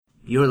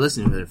You're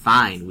listening to the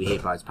fine We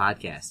Hate Bards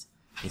podcast.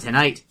 And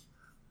tonight,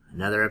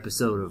 another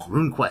episode of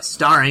RuneQuest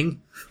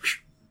starring...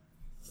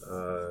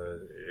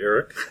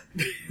 Eric,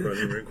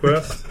 running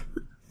RuneQuest.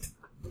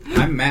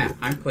 I'm Matt.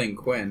 I'm playing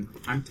Quinn.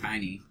 I'm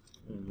tiny.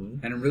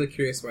 Mm-hmm. And I'm really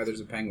curious why there's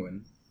a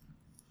penguin.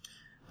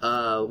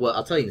 Well,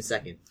 I'll tell you in a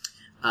second.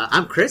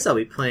 I'm Chris. I'll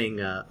be playing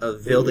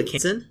Vilda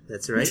Kinson.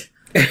 That's right.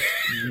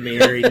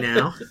 Married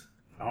now.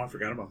 Oh, I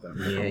forgot about that.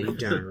 Yeah, you're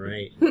darn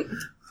right.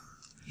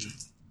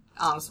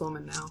 Honest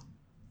woman now.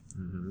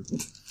 Mm-hmm.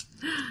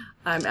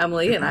 I'm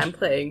Emily, and I'm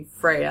playing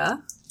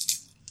Freya.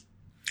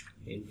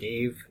 And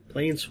Dave,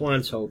 playing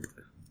Swan's Hope.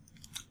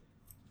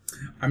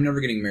 I'm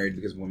never getting married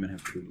because women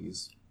have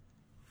cooties.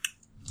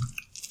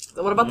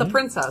 So what about the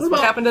princess? What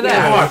happened to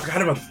that? Oh, I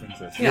forgot about the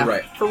princess. Yeah, You're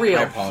right. for real.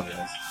 I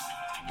apologize.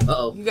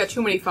 Uh-oh. You got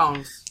too many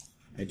phones.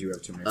 I do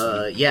have too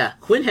many. Yeah.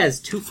 Quinn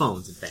has 2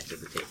 phones, in fact, at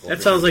the table.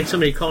 That sounds like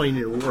somebody calling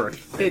you to work.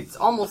 It's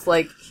almost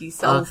like he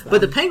sells them. But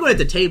the penguin at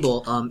the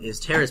table is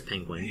Tara's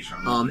penguin.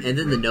 And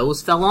then the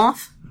nose fell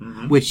off,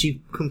 which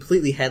she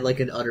completely had like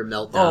an utter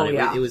meltdown. Oh,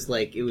 yeah. It was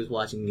like, it was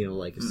watching,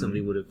 like if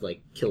somebody would have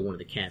like killed one of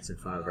the cats in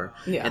front of her.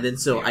 Yeah. And then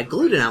so I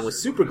glued it on with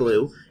super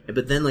glue,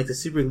 but then like the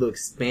super glue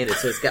expanded,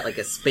 so it's got like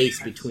a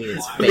space between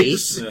its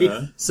face.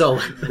 So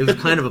it was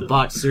kind of a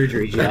botched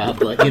surgery job,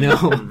 but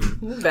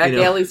Back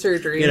alley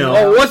surgery.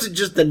 Oh, it wasn't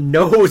just the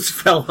nose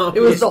fell off.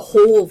 It was the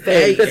whole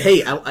thing.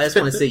 Hey, I just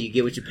want to say you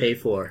get what you pay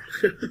for.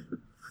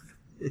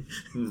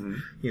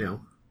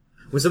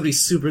 When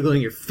somebody's super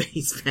gluing your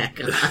face back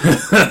on. Isn't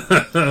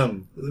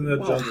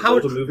that John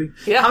Travolta movie?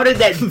 Yeah. How did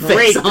that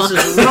break? This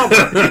is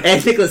rubber.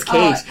 And Nicolas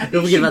Cage.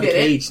 Don't forget about the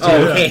cage, too.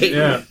 Okay.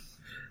 Yeah.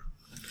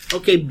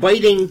 Okay,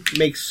 biting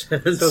makes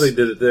sense. That's how they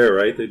did it there,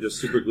 right? They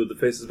just super glued the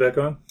faces back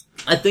on?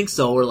 I think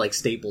so, or like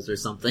staples or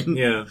something.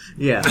 Yeah.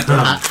 Yeah.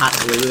 Hot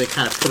glue. They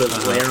kind of put a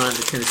layer on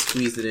to kind of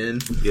squeeze it in.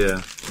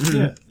 Yeah.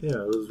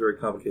 Yeah, it was very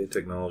complicated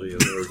technology,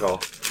 as I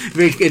recall.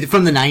 Very good.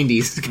 From the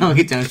 90s.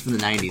 Complicated technology from the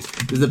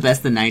 90s. It was the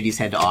best the 90s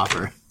had to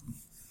offer.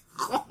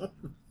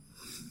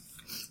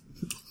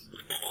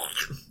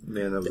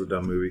 Man, that was a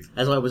dumb movie.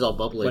 That's why it was all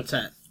bubbly. What's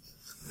that?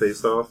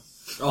 Face Off?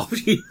 Oh,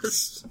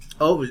 yes.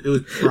 Oh, it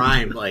was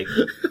prime, like,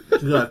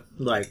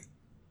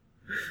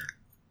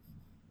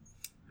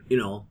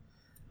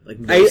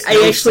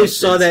 I actually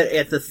saw that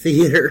at the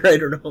theater. I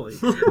don't know.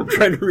 I'm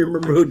trying to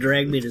remember who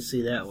dragged me to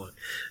see that one.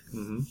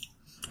 Mm-hmm.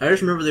 I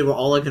just remember they were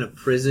all like in a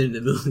prison in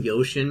the middle of the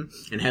ocean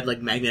and had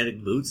like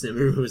magnetic boots, and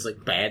everyone was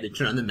like bad. They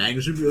turned on the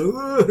magnets and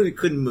they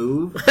couldn't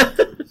move. I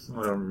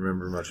don't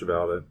remember much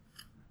about it.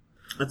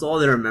 That's all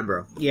that I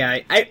remember. Yeah,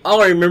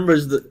 all I remember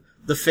is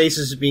the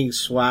faces being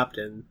swapped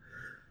and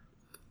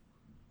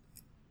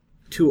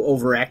 2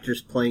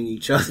 overactors playing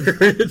each other.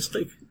 It's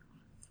like,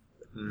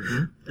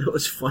 it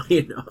was funny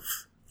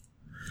enough.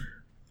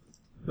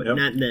 But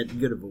not in that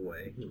good of a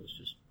way. It was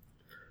just...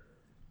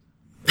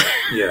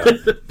 Yeah,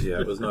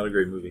 it was not a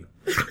great movie.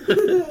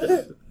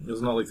 It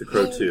was not like The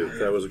Crow 2.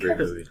 That was a great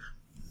movie.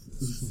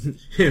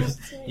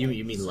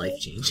 You mean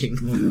life-changing.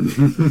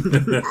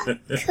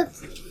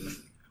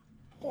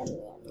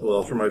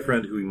 Well, for my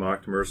friend who he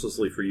mocked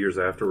mercilessly for years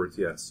afterwards,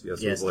 yes, it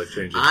was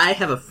life-changing. I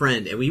have a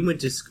friend, and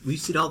we've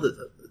seen all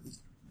the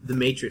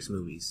Matrix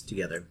movies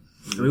together.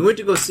 And we went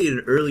to go see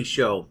an early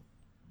show,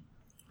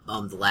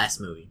 the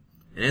last movie.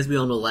 And as we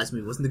all know, the last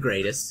movie wasn't the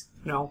greatest.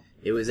 No.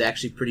 It was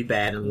actually pretty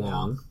bad and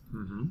long.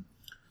 Mm-hmm.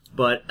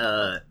 But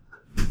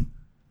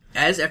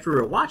after we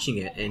were watching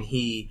it, and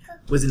he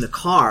was in the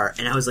car,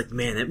 and I was like,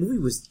 man, that movie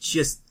was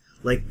just,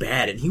 like,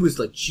 bad. And he was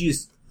like,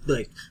 just,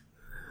 like,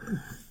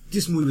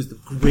 this movie was the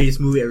greatest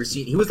movie I've ever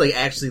seen. He was, like,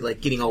 actually,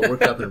 like, getting all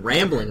worked up and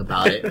rambling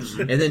about it.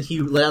 And then he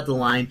let out the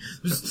line,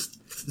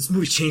 this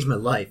movie changed my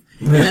life.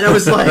 And then I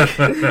was like,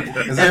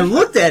 and I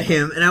looked at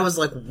him, and I was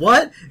like,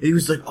 what? And he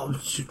was like, oh,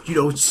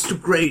 it's so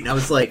great. And I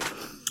was like,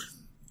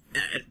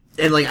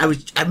 and like, I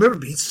remember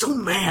being so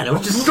mad. I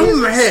was just so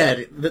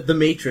mad. The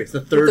Matrix,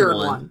 the third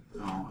one.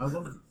 Oh, I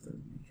love it.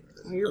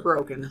 You're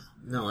broken.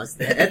 No,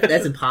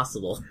 that's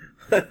impossible.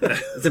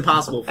 It's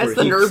impossible for That's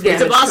the nerve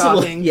damage It's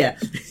impossible. talking. Yeah,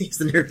 it's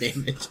the nerve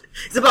damage.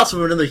 It's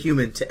impossible for another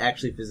human to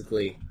actually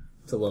physically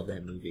to love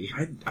that movie.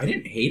 I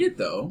didn't hate it,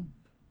 though.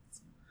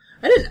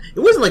 It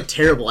wasn't like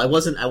terrible. I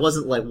wasn't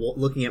like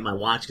looking at my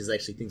watch because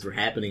actually things were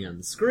happening on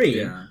the screen.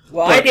 Yeah.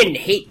 Well, I didn't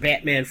hate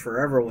Batman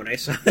Forever when I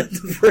saw it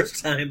the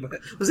first time, but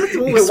Was that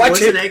the one with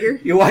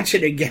Schwarzenegger? You watch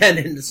it again,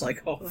 and it's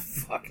like, oh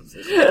fuck, is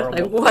this horrible?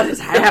 Like, what is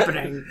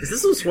happening? Is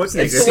this with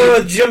Schwarzenegger? It's the one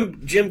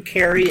with Jim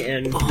Carrey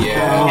and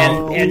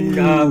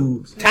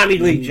Tommy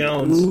Lee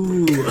Jones.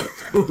 Ooh.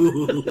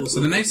 So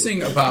the nice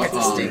thing about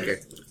That's a stinker.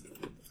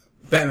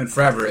 Batman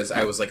Forever is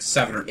I was like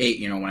 7 or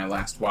 8, when I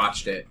last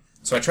watched it.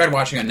 So I tried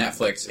watching on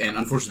Netflix, and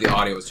unfortunately the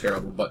audio was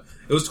terrible, but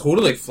it was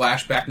totally like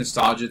flashback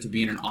nostalgia to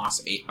being an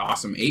awesome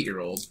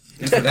 8-year-old.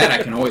 And for that,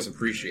 I can always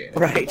appreciate it.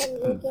 Right.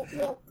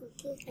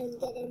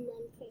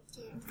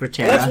 For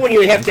Tara. That's when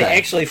you have to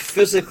actually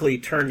physically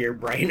turn your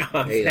brain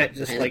off, not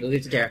just like go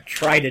get to Tara.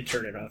 try to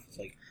turn it off. It's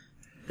like,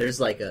 There's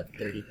like a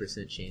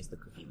 30% chance the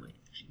cookie might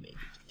actually make it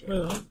to Tara.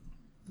 Well,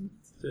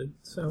 it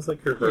sounds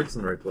like your heart's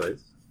in the right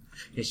place.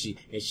 and she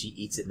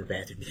eats it in the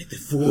bathroom. Like the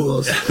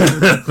fools.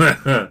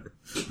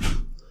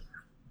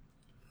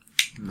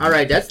 All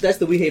right, that's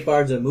the We Hate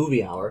Bards of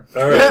movie hour.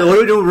 All right. So what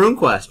are we doing with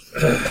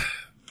RuneQuest?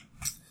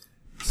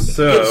 Get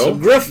So, some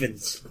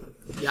griffins.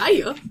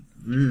 Yeah.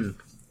 Mmm.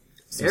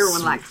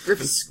 Everyone likes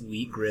Griffins.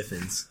 Sweet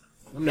griffins.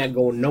 I'm not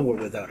going nowhere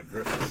without a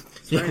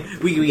griffin.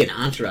 we get an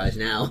entourage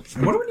now.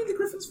 And what do we need the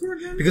griffins for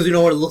again? Because we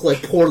don't want to look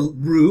like poor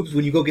rubes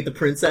when you go get the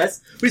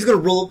princess. We're just gonna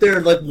roll up there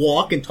and like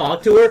walk and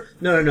talk to her.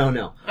 No.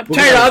 I'm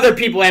tired of other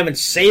people having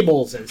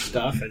sables and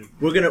stuff. And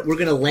We're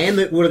gonna land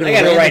the I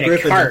gotta ride a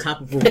griffins on cart.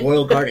 top of a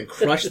royal guard and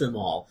crush them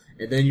all,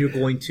 and then you're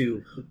going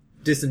to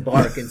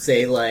disembark and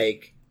say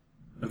like,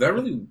 Would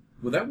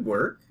that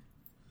work?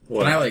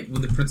 what? Can I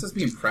would the princess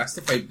be impressed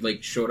if I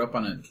showed up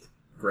on a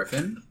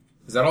griffin?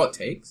 Is that all it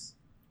takes?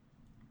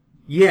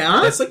 yeah,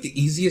 That's the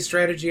easiest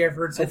strategy I've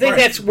heard so I think far.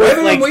 that's Why worth,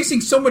 am I wasting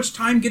so much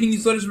time getting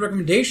these letters of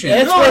recommendation?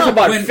 that's No, worth no,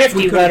 about when 50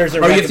 we could- letters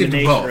of or you have to do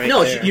recommendation both. right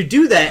no, there. you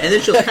do that, and then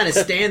she'll kind of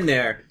stand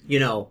there,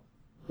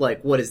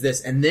 like what is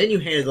this? And then you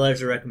hand her the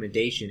letters of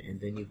recommendation,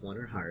 and then you've won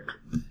her heart.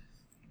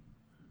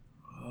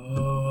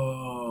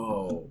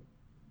 Oh.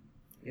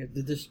 Yeah,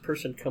 did this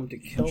person come to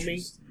kill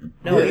me?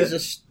 No, he's a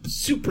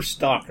super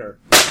stalker.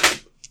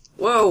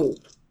 Whoa.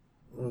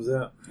 What was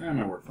that? That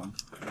might work fine.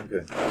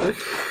 Okay.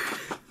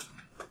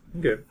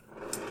 Okay.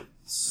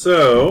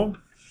 So,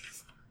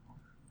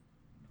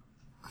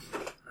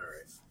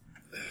 alright.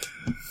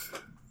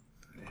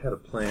 I had a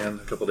plan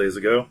a couple days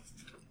ago.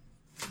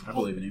 I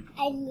believe in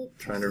you.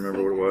 Trying to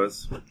remember what it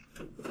was.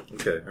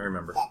 Okay, I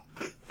remember.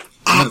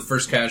 The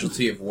first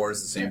casualty of war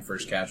is the same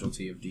first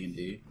casualty of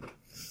D&D.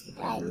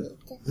 At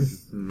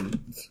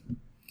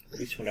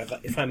least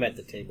if I'm at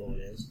the table,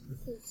 it is.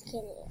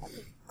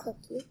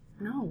 Cookie.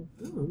 No.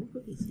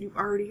 You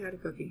already had a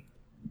cookie.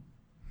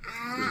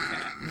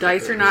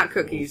 Dice are not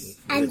cookies.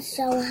 I'm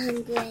so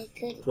hungry I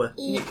could What?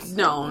 eat.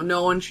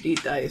 No one should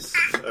eat dice.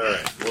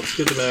 Alright, let's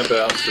get the map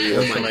out so you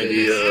have Oh some my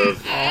idea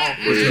of where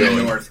We're you're going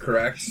going. north,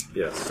 correct?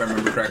 Yes. If I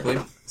remember correctly.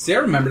 See, I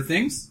remember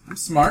things. I'm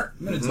smart.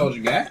 I'm an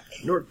intelligent guy.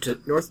 North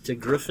to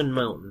Griffin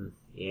Mountain.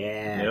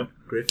 Yeah, Yep.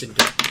 Griffin.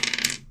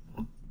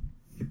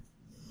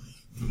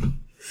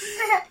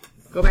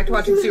 Go back to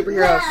watching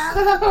superheroes.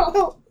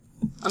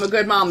 I'm a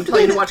good mom. I'm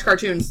telling you to watch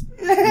cartoons.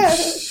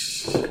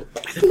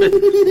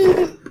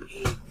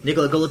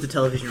 Nicola, go let the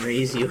television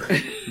raise you.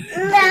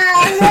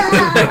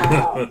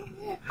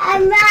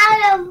 I'm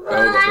not a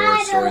the horror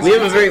stories. We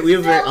have a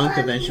very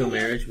unconventional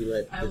marriage. We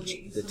let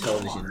the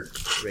television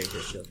raise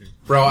our children.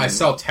 Bro, I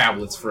sell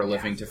tablets for a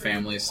living to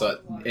families,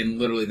 and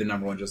literally the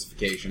number one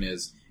justification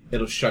is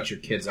it'll shut your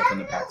kids up in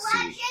the back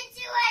seat.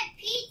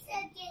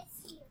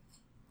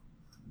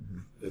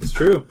 It's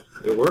true.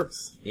 It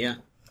works. Yeah.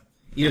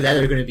 Either that or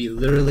they're going to be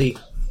literally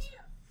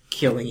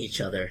killing each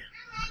other.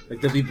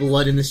 Like, there'll be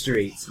blood in the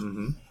streets.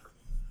 Mm-hmm.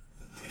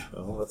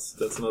 Well,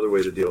 that's another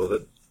way to deal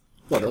with it.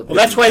 Well,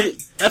 that's why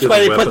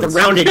they put the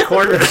rounded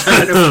corners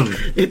on them.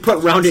 They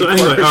put rounded So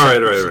anyway, corners.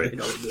 all right.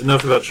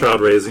 Enough about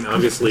child raising.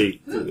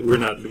 Obviously,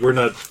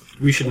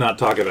 we should not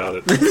talk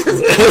about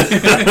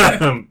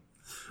it.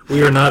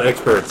 We are not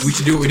experts. We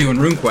should do what we do in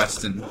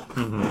RuneQuest and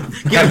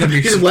Get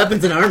them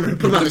weapons and armor and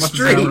put them on the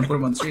street. Put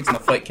them on the streets and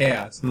they'll fight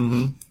chaos.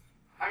 Mm-hmm.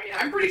 I mean,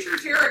 I'm pretty sure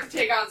Tara can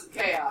take on some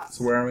chaos.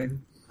 So where are we?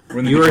 We're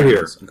in the You Good are here.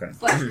 Mountains. Okay.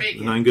 Slash The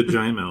bacon. 9 Good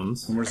Giant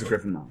Mountains. And where's the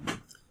Griffin Mountain?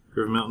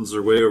 Griffin Mountains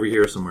are way over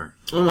here somewhere.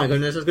 Oh my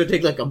goodness, it's going to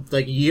take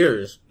like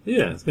years.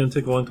 Yeah, it's going to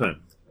take a long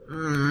time.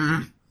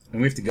 Mm.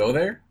 And we have to go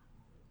there?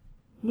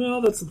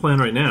 Well, that's the plan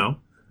right now.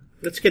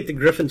 Let's get the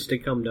Griffins to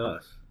come to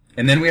us.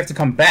 And then we have to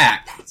come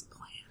back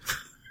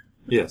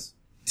Yes.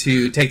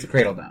 to take the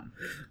cradle down.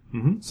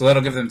 Mm-hmm. So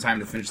that'll give them time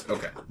to finish.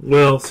 Okay.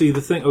 Well, see, the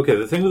thing with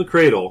the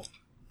cradle,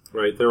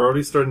 right, they're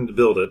already starting to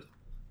build it.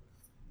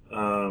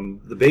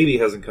 The baby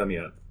hasn't come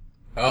yet.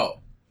 Oh.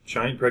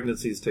 Giant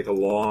pregnancies take a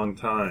long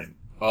time.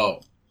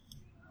 Oh.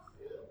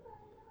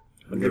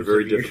 And they're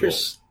very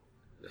difficult.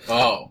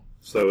 Oh.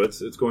 So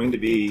it's going to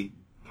be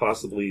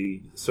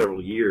possibly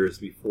several years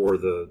before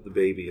the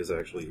baby is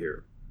actually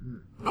here.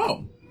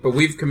 Oh. But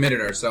we've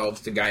committed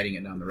ourselves to guiding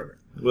it down the river.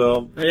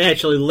 Well, And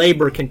actually,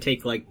 labor can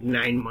take like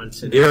 9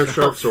 months. And Garrett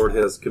Sharpsword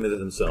has committed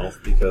himself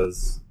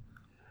because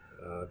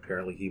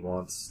apparently he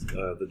wants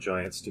the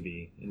giants to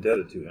be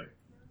indebted to him.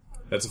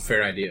 That's a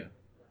fair idea.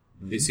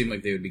 They seem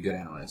like they would be good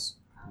allies.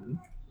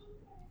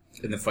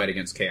 In the fight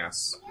against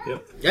chaos.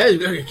 Yep. Yeah, you're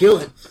going to kill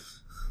it.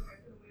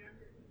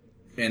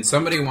 And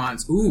somebody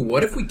wants... Ooh,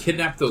 what if we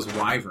kidnap those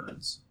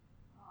wyverns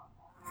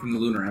from the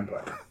Lunar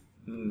Empire?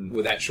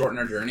 Would that shorten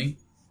our journey?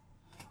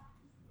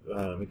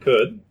 It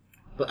could.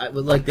 But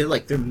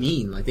they're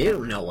mean. Like, they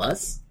don't know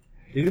us.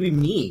 They're going to be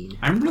mean.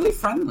 I'm really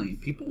friendly.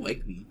 People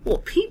like me. Well,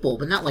 people,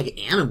 but not like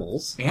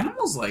animals.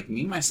 Animals like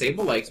me. My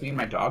sable likes me, and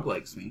my dog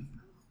likes me.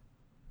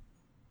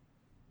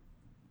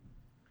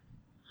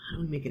 How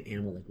do we make an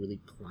animal like really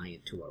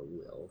pliant to our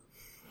will?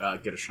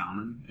 Get a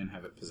shaman and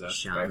have it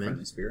possessed by a Shaman?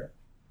 friendly spirit.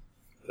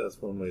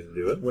 That's one way to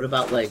do it. What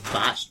about like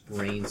botched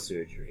brain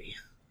surgery?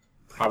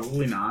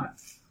 Probably not.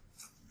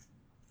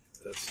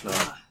 That's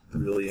not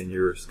really in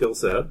your skill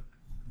set.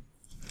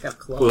 Got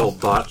claws. Well,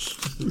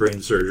 botched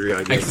brain surgery,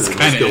 I guess, is the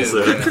kinda skill is,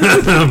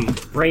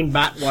 set. Brain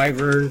bot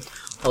wyvern.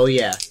 Oh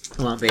yeah,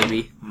 come on,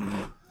 baby.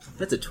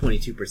 That's a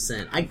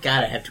 22%. I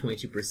gotta have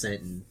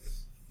 22% and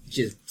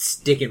just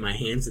sticking my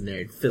hands in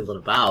there and fiddling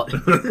about.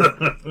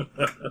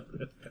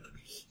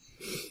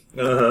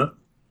 Uh-huh.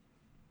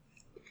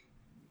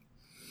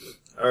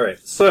 All right,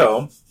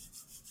 so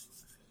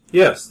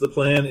yes, the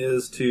plan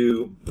is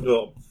to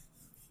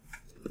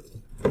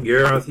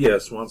Gareth,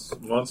 yes, wants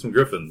some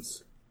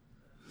griffins.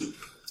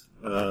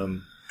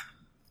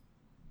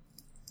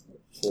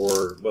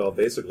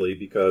 Basically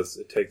because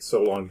it takes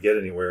so long to get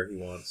anywhere, he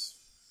wants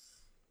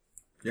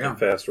a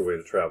faster way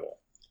to travel.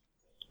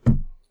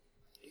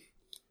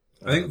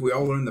 I think if we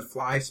all learn the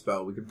fly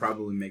spell, we could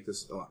probably make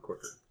this a lot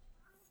quicker.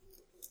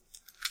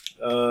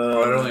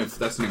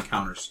 That's an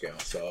encounter scale,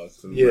 so...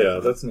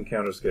 That's an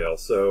encounter scale.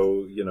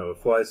 So, a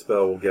fly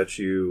spell will get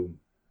you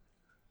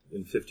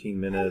in 15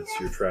 minutes.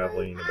 You're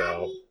traveling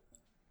about,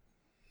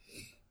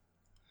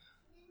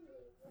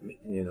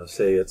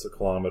 say it's a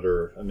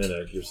kilometer a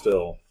minute. You're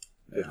still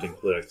 15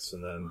 clicks,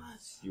 and then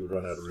you would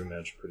run out of room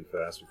edge pretty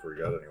fast before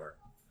you got anywhere.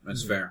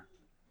 That's fair.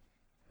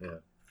 Yeah.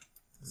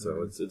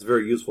 So it's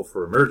very useful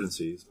for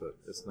emergencies, but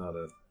it's not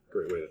a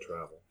great way to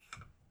travel.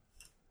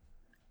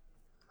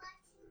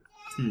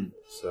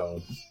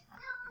 So,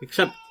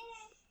 Except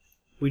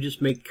we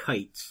just make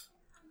kites.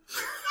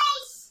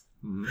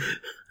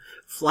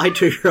 Fly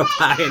to your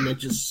eye and then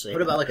just sail.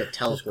 What about like a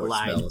teleport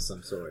glide. spell of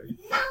some sort?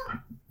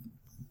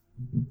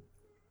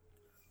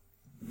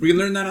 We can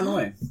learn that on the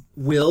way.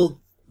 We'll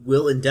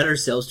indent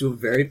ourselves to a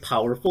very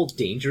powerful,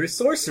 dangerous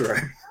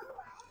sorcerer.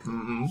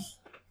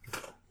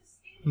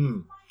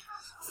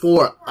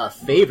 For a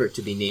favor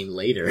to be named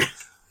later.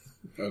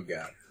 Oh,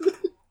 God.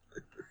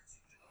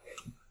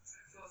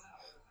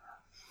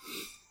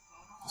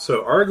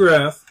 So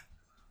Argrath,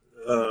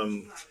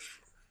 of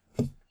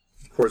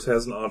course,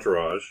 has an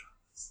entourage.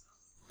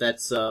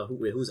 That's,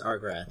 who's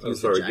Argrath? I'm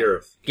sorry,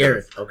 Gareth.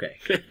 Gareth, okay.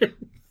 Okay.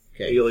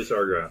 Aelis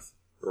Argrath.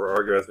 Or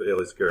Argrath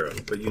Aelis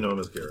Gareth. But you know him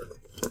as Gareth.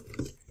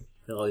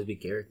 He'll always be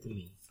Gareth to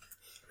me.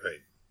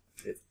 Right.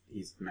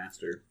 He's the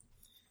master.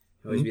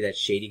 He'll always be that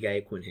shady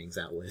guy Quinn hangs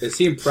out with. Is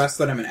he impressed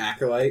that I'm an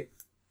acolyte?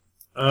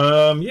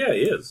 Yeah,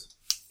 he is.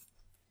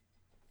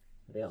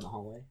 Are they out in the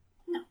hallway?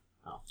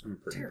 I'm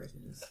pretty. Terrorist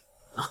is.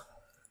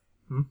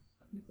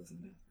 Nicholas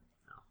in the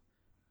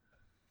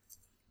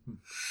bathroom.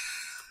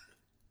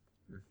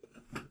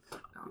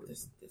 Oh,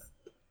 this.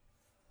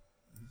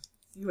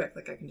 You act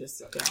like I can just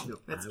sit down. No,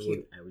 That's I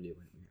cute. would do it.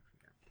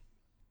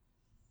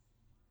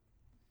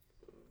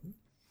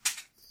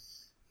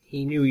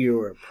 He knew you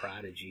were a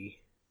prodigy.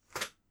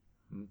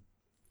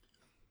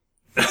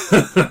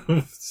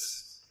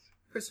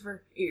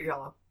 Christopher, eat your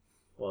yellow.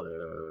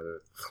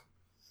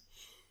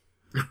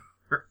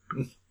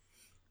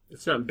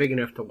 It's not big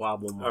enough to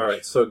wobble much. All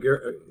right, so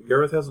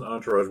Gareth has an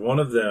entourage. One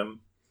of them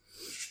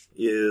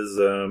is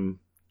a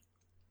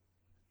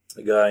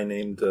guy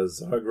named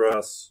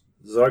Zagrosh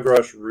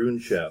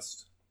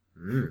Runechest.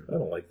 I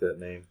don't like that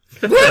name.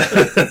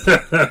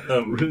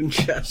 Rune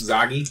chest.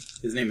 Zagi?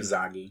 His name is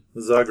Zagi.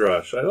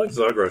 Zagrosh. I like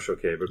Zagrosh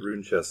okay, but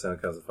Runechest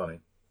sounds kind of funny.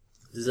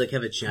 Does he like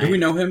have a giant... Do we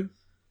know him?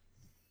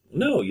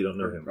 No, you don't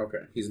know him.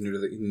 Okay. He's new to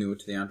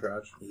the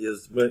entourage? He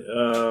is, but,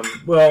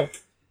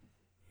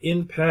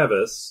 in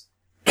Pavis,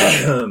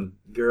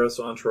 Gareth's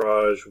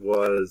entourage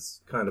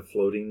was kind of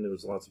floating. There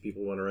was lots of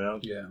people went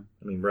around. Yeah.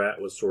 I mean, Rat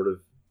was sort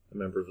of a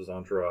member of his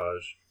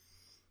entourage.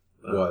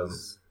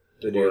 Was.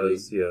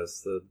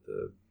 Yes, the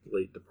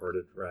late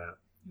departed Rat.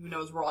 Who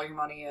knows where all your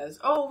money is?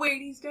 Oh,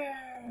 wait, he's dead.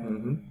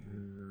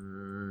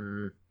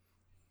 Mm-hmm.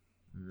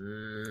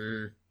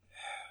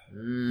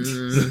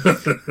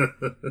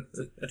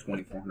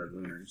 2,400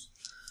 lunars.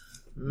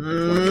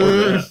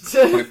 24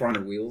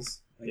 2,400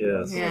 wheels.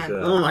 Yes. Yeah.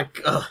 Oh my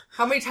god.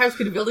 How many times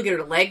could Vilda get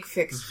her leg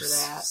fixed for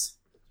that?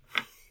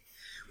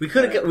 We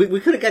could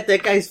have got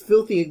that guy's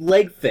filthy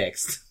leg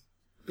fixed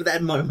for that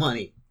amount of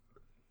money.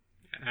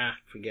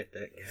 Forget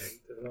that guy.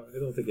 I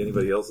don't think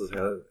anybody else has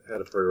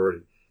had a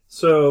priority.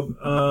 So,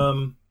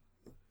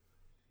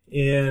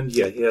 and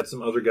yeah, he had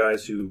some other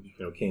guys who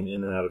came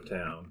in and out of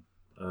town.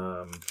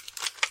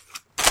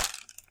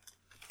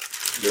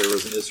 There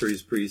was an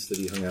Isseries priest that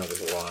he hung out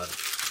with a lot.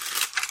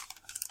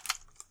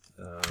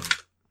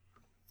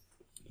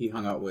 He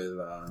hung out with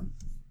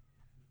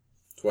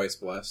Twice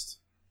Blessed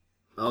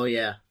Oh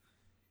yeah.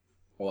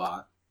 a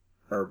lot.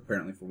 Or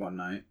apparently for one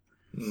night.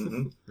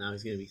 Mm-hmm. Now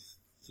he's gonna be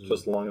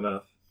Just long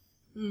enough.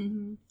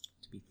 Mm-hmm.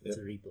 to be Yep.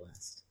 3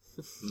 blessed.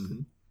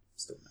 Mm-hmm.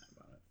 Still mad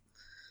about it.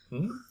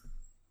 Hmm?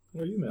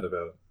 What are you mad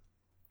about it?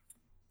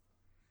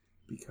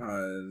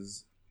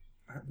 Because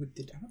I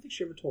don't think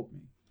she ever told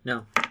me.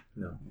 No.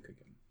 No. Okay, good.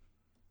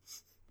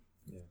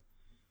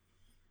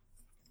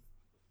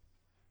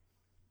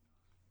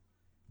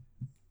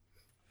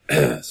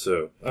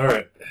 So, all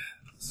right.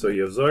 So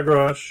you have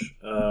Zagrosh.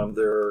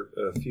 There are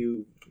a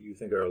few you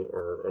think are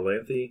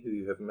Orlanthi, who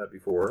you haven't met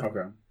before.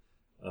 Okay.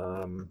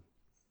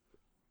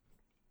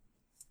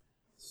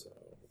 So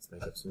let's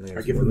make up some names.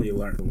 I give for him the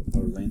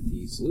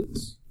Orlanthi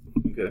salutes.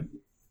 Okay.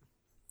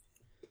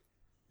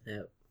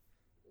 What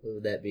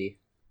would that be?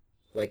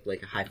 Like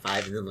a high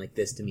five and then like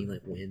this to mean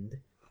like wind?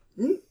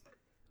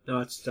 No,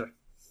 it's the...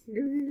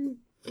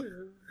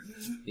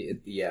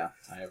 Yeah,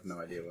 I have no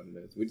idea what it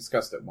is. We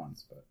discussed it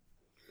once, but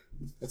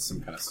it's some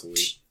kind of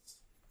salute.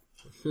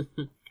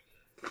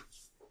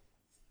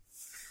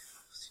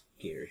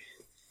 Here.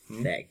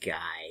 That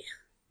guy.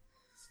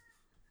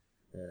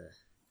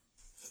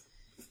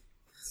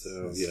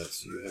 So,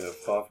 yes, you have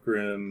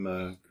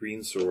Hofgrim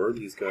Greensword.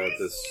 He's got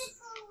this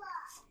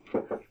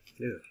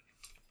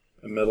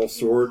a metal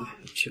sword,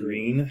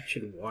 green.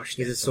 Should wash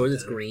He has that a sword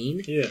that's sometime.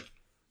 green? Yeah.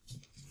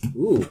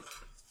 Ooh.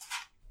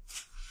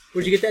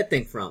 Where'd you get that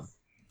thing from?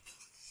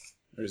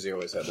 Or does he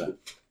always have that?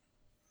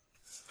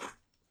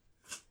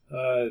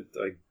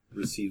 I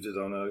received it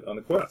on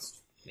a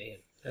quest. Man,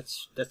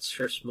 that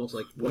sure smells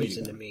like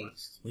poison to me.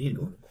 We need to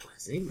go on a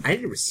quest. I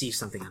need to receive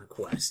something on a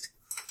quest.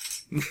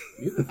 You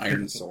have an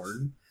iron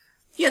sword.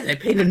 Yeah, I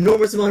paid an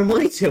enormous amount of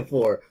money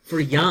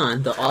for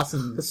Jan, the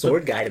awesome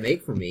sword guy, to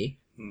make for me.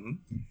 Mm-hmm.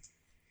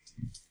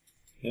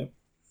 Yep.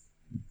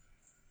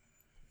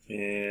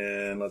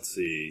 And let's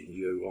see.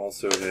 You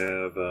also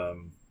have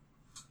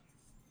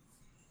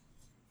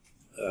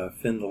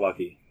Finn the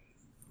Lucky.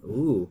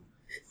 Ooh.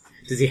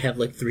 Does he have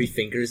like 3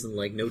 fingers and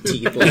like no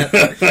teeth left?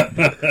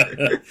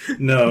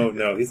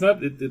 No, he's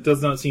not. It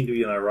does not seem to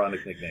be an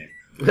ironic nickname.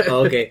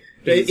 Oh, okay.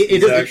 He's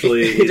He's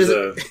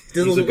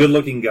a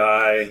good-looking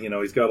guy. You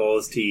know, he's got all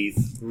his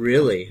teeth.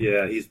 Really?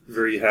 Yeah, he's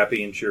very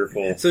happy and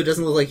cheerful. So it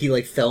doesn't look like he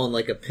like fell in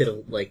like a pit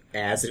of like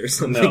acid or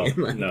something.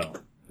 No.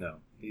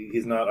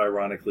 He's not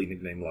ironically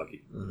nicknamed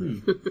Lucky.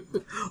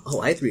 Oh,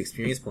 I have 3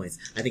 experience points.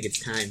 I think it's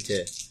time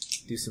to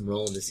do some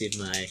rolling to see if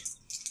my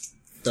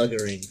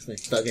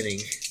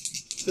thuggening.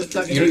 The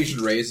thug You know what you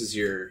should raise is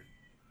your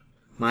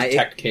My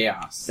Detect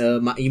Chaos.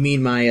 you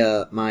mean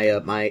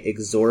my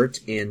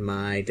exhort and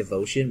my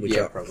devotion, which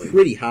Yeah, are probably.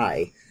 pretty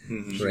high.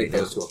 You should right get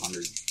those to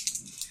 100.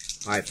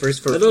 All right,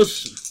 first Are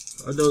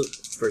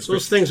those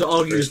first things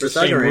all use for the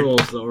same thuggery.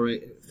 rules, though,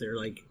 right? If they're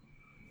like,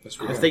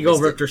 if they go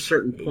over after a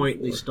certain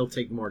point, they still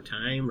take more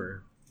time,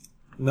 or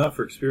Not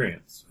for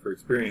experience. For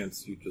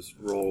experience, you just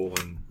roll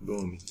and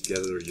boom, you get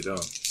it or you don't.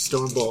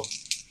 Stormbull.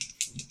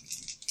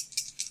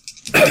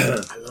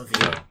 I love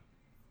you.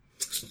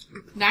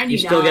 99. you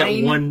still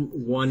get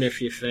one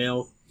if you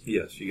fail.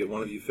 Yes, you get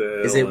one if you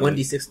fail. Is it and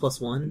 1d6 plus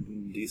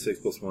 1?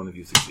 D6 plus 1 if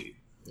you succeed.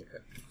 So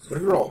what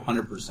if you roll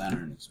 100% on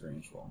an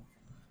experience roll?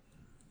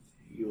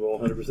 You roll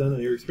 100%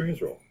 on your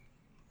experience roll.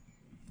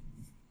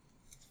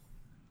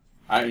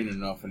 I don't even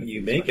know if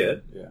You make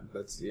it. Yeah,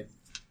 that's yeah.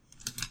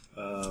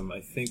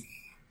 I think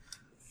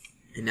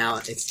And now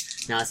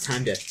it's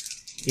time to,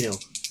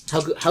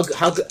 how good.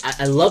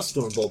 I love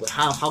Stormbull, but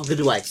how good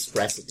do I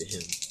express it to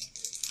him?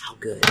 How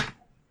good?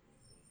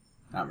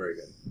 Not very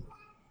good.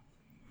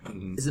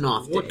 It's an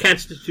off day. What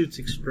constitutes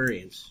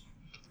experience?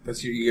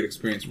 That's you get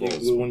experience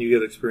rolls. when you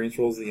get experience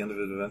rolls at the end of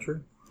an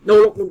adventure.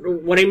 No,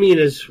 what I mean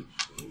is,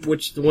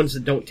 which the ones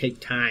that don't take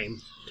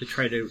time to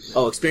try to.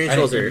 Oh, experience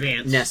rolls are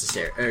advance.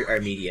 necessary, are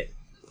immediate.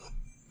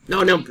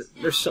 No, but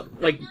there's some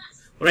like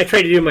when I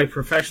try to do my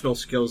professional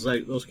skills,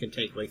 those can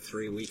take like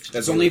 3 weeks.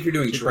 That's only if you're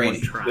doing to do one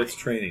training. try. That's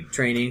training.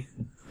 Training.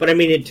 But I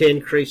mean, to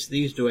increase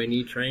these, do I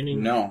need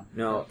training? No.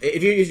 No,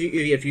 if you're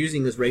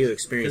using this regular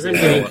experience,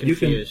 Because I'm getting You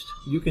can confused.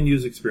 you can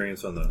use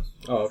experience on those.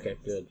 Oh, okay,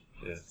 good.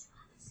 Yeah.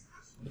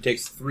 It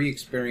takes 3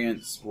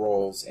 experience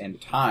rolls and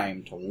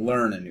time to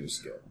learn a new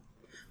skill.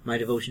 my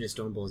devotion to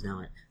Stormbull is now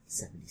at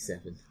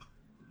 77.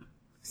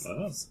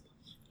 Wow.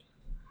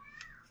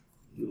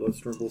 You love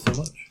Stormbull so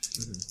much.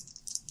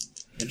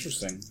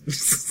 Interesting.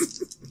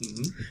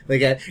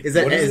 Like, is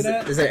that What is it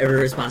at? is that every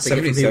response I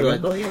get from people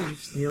 77? like, oh yeah,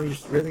 you're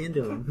just really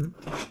into him?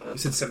 You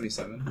said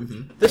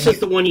 77? This is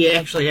the one you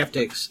actually have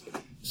to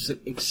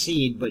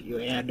exceed, but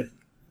you add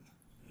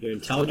your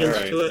intelligence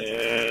All right, to it.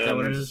 Is that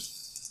what it and- is?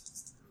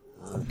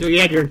 Do you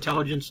add your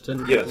intelligence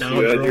to Yes,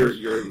 knowledge you add rolls?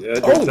 your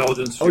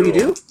intelligence. To Oh, you your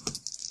do? roll.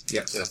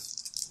 Yes. Yes.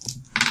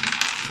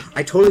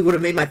 I totally would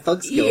have made my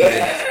thug skill.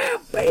 Yeah,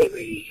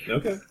 baby.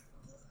 Okay.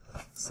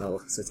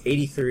 So it's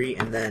 83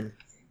 and then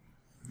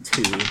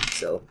 2,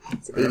 so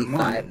it's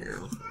 85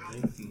 now.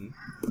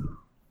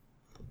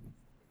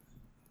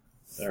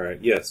 All right.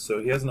 Yes. So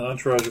he has an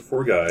entourage of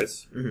 4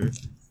 guys.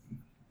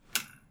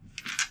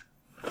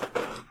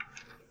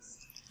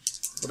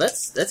 Well,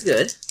 that's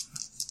good.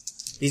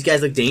 These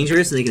guys look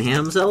dangerous and they can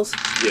handle themselves.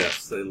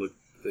 Yes, they look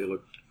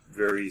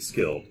very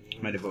skilled.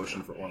 My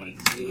devotion for Orlando.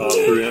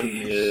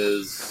 Hofgrim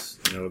is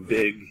a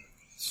big,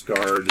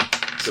 scarred,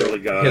 curly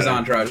guy. His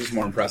entourage is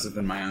more impressive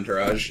than my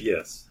entourage.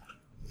 Yes.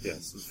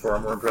 Yes, it's far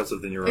more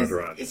impressive than your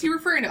entourage. Is he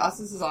referring to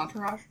us as his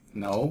entourage?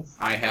 No,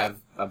 I have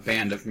a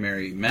band of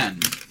merry men.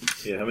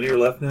 Yeah, how many are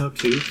left now?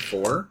 2?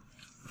 4,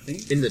 I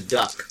think, In the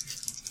duck.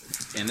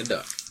 and a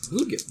duck.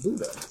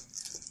 Buddha.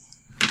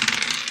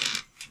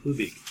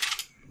 Lubeek.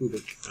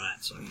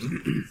 Alright, so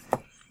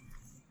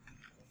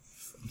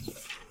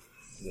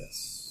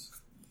Yes.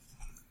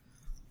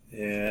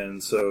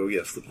 And so,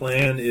 yes, the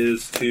plan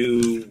is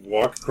to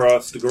walk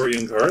across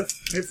Dagorian Karth.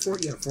 I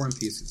have 4 in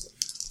pieces.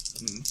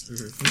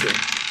 Okay.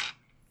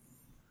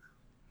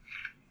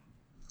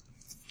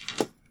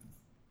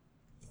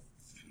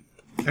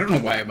 I don't know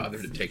why I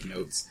bothered to take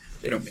notes.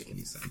 They don't make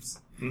any sense.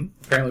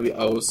 Apparently we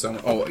owe some...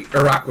 Oh,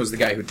 Iraq was the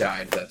guy who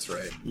died, that's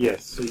right.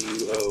 Yes, so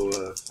you owe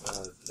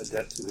a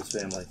debt to his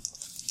family.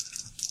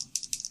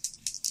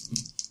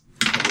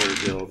 We're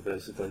a guild,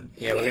 basically.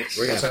 Yeah,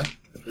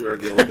 We're a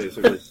guild,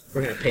 basically.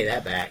 we're gonna pay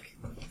that back.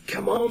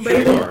 Come on, Sure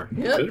baby. you are.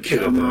 Yep. Should pay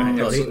that Come back. on.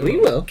 No, we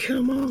will.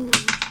 Come on.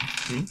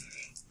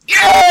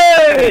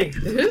 Yay!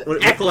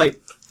 Acolyte.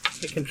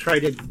 I can try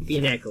to be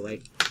an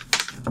acolyte.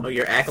 Oh,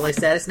 your acolyte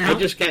status now? I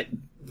just got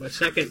my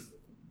second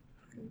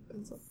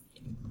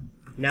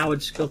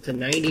knowledge skill to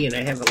 90, and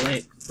I have a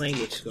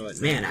language skill at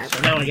 90. Man,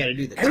 so now I got to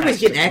do the Everybody's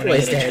test getting before I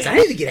acolyte get a status. I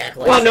chance. need to get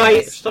acolyte Well, no, I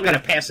status. still got to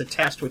pass a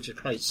test, which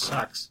probably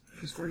sucks.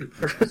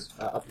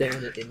 Up there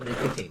in the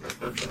container.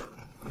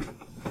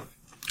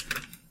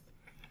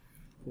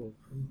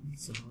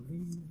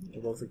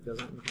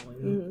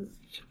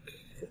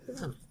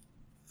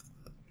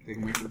 They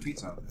can wait for the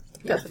pizza.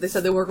 That's what they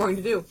said they were going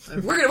to do.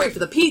 We're going to wait for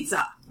the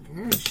pizza.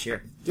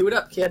 Sure. Do it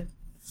up, kid.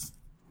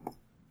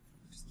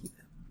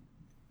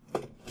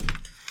 Oh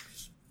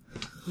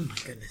my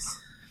goodness.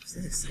 Is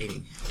that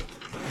exciting?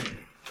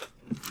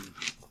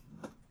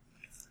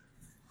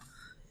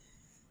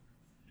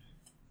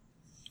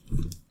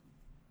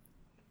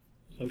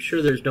 I'm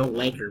sure there's no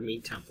Lanker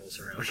meat temples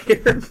around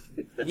here.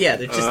 Yeah,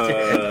 they're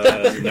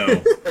just...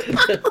 No.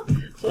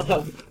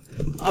 So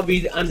I'll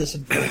be on this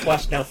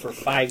quest now for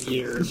 5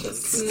 years.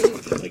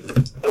 And, like,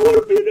 I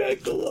want to be an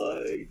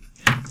acolyte.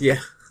 Yeah.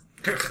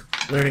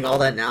 Learning all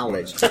that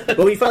knowledge. But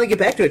when you finally get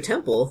back to a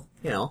temple,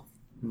 you know...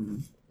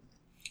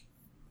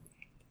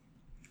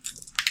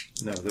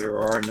 No, there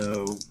are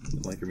no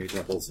Lankermead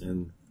temples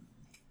in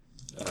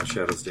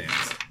Shadow Stands.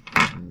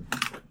 I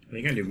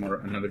think I do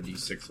another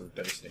d6 of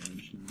dice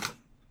damage.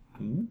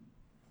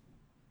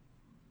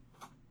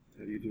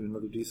 How do you do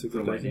another d6 For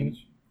of lightning?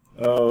 damage?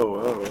 Oh,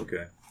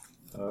 okay.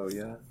 Oh,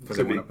 yeah. Because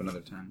Could I went be. up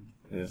another 10.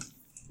 Yeah.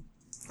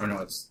 Or no,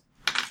 it's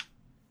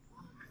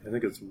I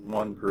think it's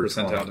 1 per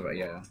percentile slot. divide,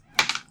 yeah.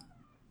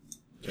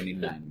 So I need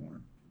 9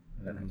 more.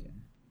 Then I can.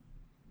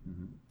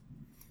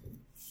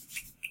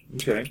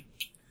 Okay.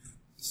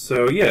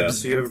 So, yeah,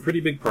 so you have a pretty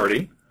big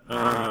party.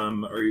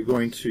 Are you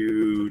going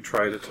to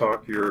try to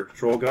talk your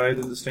troll guide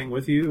into staying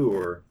with you,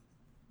 or...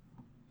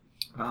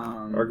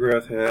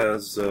 Argrath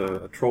has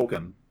a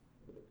trollkin.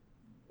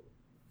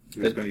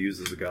 He's going to use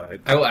as a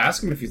guide. I will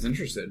ask him if he's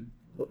interested.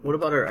 What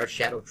about our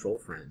shadow troll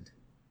friend?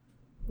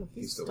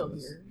 He's still still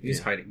is. here. He's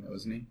Yeah. hiding though,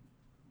 isn't he?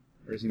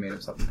 Or has he made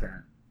himself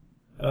apparent?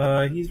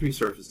 He's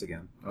resurfaced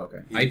again. Okay.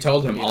 I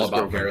told him He all has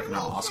about broken. Gareth and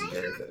how awesome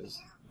Gareth is.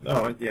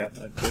 Oh, yeah,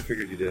 I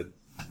figured you did.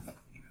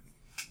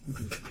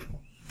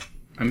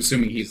 I'm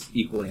assuming he's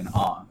equally in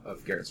awe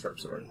of Gareth's sharp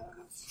sword.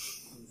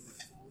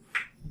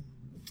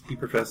 He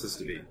professes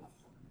to be.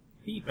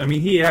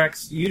 He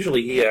acts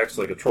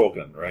like a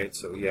trollkin, right?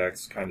 So he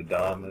acts kind of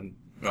dumb, and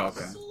Oh,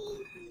 okay.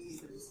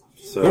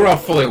 so We're all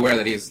fully aware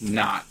that he's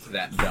not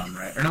that dumb,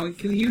 right? Or no,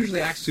 he usually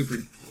acts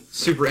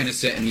super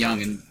innocent and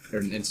young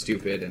and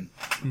stupid, and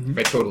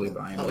I totally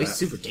buy him. Oh, he's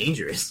super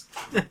dangerous.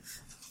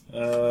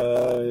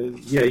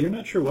 yeah, you're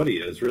not sure what he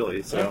is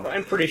really. So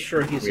I'm pretty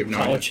sure he's We have no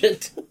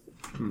intelligent.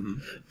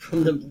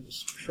 From the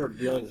short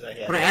dealings I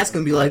had. When I ask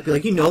him, be like,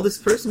 you know this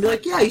person? Be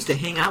like, yeah, I used to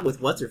hang out with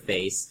what's her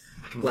face,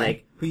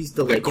 like who used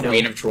to the like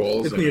queen of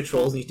trolls. the queen of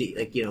trolls, and used to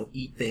like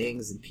eat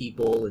things and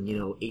people, and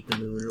ate the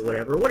moon or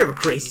whatever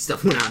crazy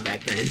stuff went on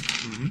back then.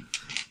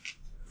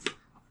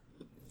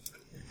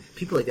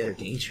 People like that are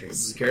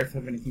dangerous. Does Gareth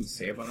have anything to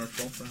say about our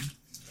troll friend?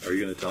 are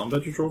you going to tell him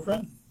about your troll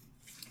friend?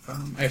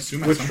 I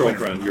assume. at Which some troll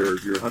point or friend? another.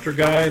 Your hunter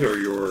guide, or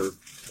your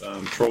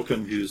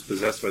trollkin who's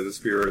possessed by the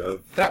spirit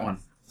of That one.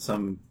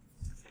 something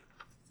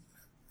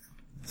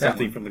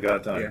one. from the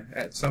god time? Yeah,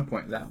 at some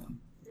point that one.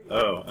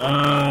 Oh,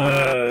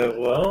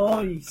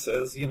 well, he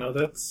says,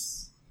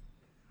 that's...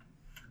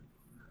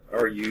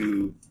 Are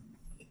you...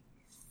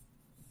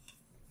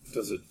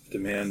 Does it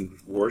demand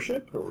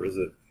worship, or is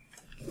it...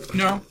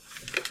 No.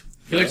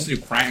 He likes to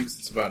do pranks,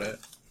 that's about it.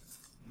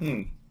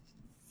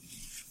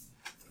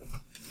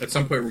 At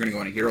some point we're going to go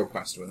on a hero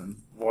quest with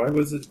him. Why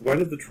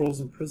did the trolls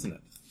imprison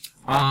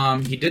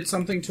it? He did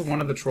something to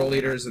one of the troll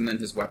leaders, and then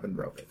his weapon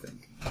broke, I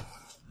think.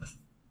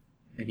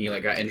 And he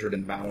got injured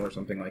in battle or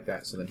something like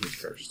that, so then he's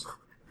cursed.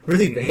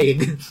 Really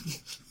vague.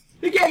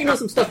 Like, yeah,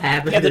 some stuff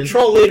happened. Yeah, the and-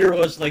 troll leader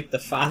was like the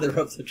father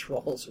of the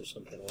trolls or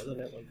something, wasn't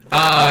it?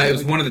 It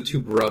was one of the two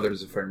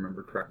brothers, if I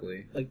remember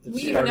correctly. Like the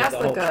We start even of the asked,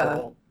 like, whole a-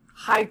 troll.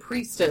 High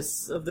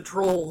priestess of the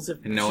trolls.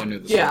 And no one knew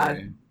the story. Yeah.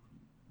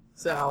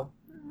 So,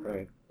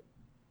 Right.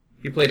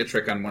 He played a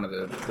trick on one of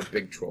the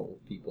big troll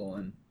people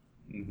and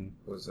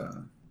was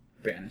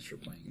banished for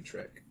playing a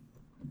trick.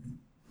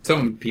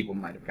 Some people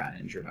might have gotten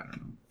injured, I don't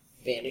know.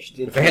 Vanished.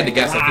 If I had to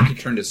guess, I think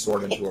he turned his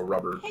sword into a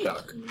rubber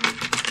duck.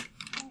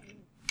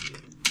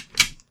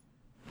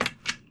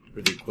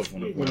 Or the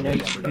equivalent of what a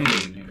rubber duck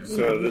is in here.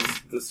 So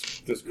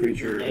this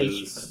creature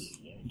is...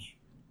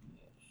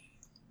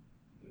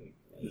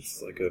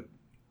 It's like a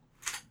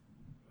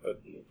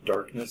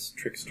darkness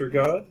trickster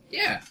god?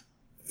 Yeah.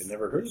 I've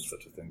never heard of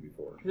such a thing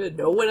before.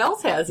 no one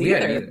else has We either.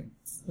 had either.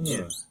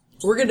 Yeah.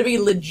 We're going to be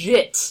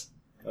legit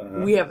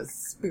We have a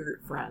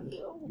spirit friend.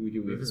 We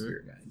do. We have a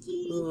spirit guide.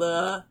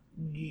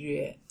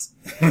 Legit.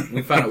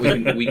 We found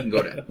out we can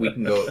go.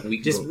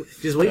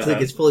 Just wait till it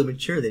gets fully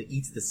mature, then it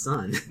eats the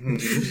sun.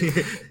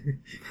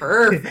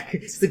 Perfect.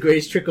 It's the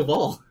greatest trick of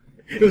all.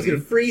 It was gonna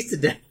freeze to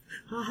death.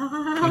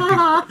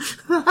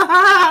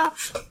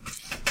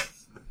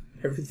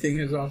 Everything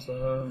is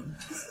awesome.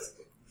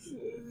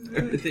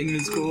 Everything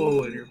is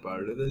cool when you're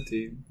part of the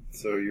team.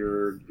 So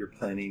you're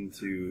planning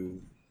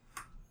to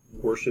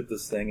worship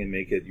this thing and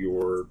make it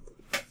your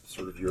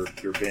sort of your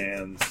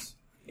band's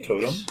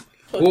totem?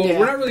 Well, Yeah.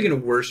 we're not really going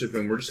to worship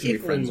him. We're just going to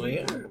be friends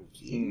with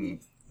him.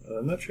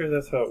 I'm not sure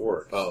that's how it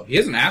works. Oh, he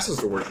hasn't asked us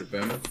to worship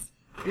him.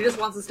 He just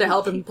wants us to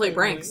help him play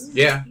pranks.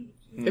 Yeah.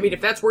 I mean,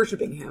 if that's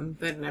worshiping him,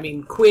 then, I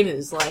mean, Quinn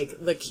is, like,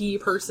 the key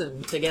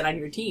person to get on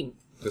your team.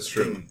 That's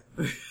true.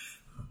 I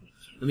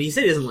mean, he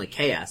said he doesn't like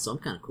chaos, so I'm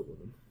kind of cool with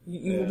him.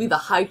 You will be the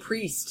high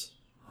priest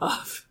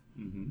of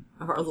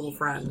our little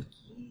friend.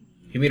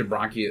 He made a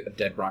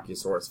dead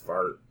Bronchiosaurus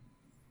fart.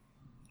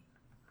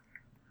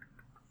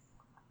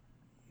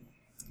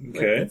 Like,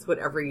 Okay. that's what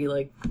every,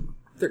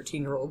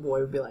 13-year-old boy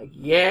would be like,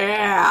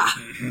 yeah!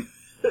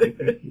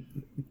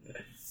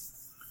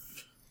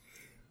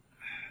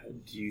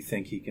 Do you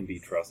think he can be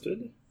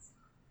trusted?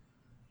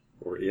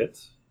 Or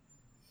it?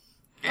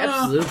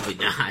 Absolutely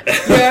not.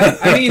 Yeah,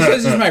 I mean, he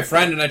says he's my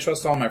friend, and I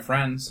trust all my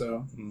friends,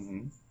 so...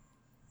 Mm-hmm.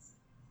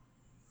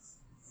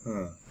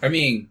 Huh. I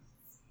mean,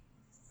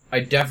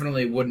 I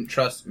definitely wouldn't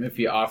trust him if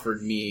he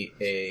offered me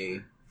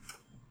a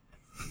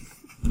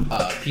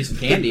piece of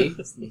candy,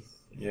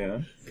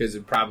 Yeah. because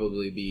it'd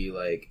probably be,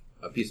 like,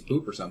 a piece of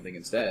poop or something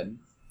instead.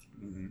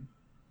 Mm-hmm.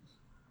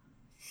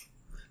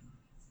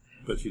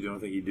 But you don't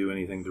think he'd do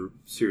anything to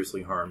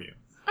seriously harm you?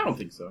 I don't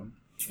think so.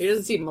 He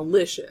doesn't seem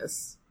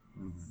malicious.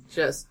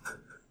 Just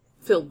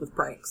filled with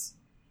pranks.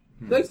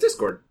 He likes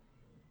Discord.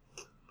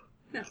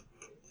 Yeah.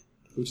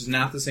 Which is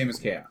not the same as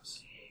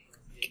Chaos.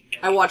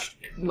 I watched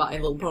My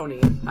Little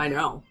Pony. I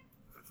know.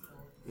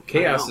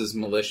 Chaos know. is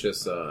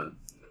malicious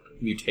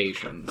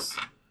mutations.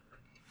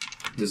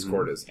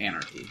 Discord is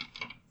anarchy.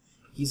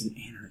 He's an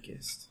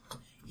anarchist.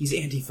 He's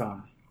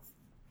Antifa.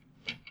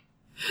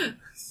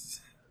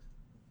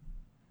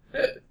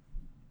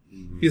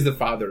 He's the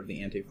father of the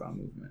Antifa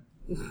movement.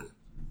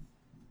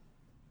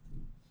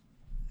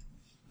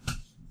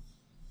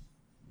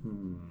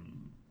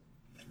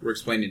 We're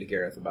explaining to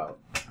Gareth about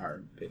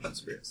our patron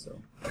spirits,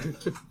 so...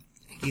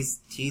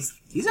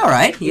 He's all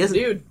right. He hasn't.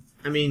 Dude.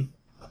 I mean,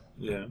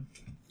 Yeah.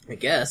 I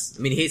guess.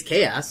 I mean, he's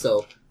chaos,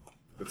 so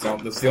That's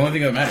the only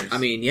thing that matters. I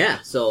mean, yeah.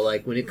 So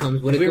like when it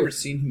comes, have we ever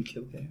seen him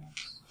kill Chaos?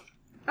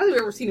 I don't think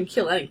I've ever seen him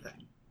kill anything.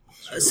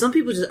 some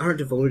people just aren't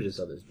devoted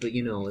to others. But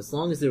as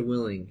long as they're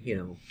willing,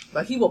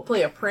 But he will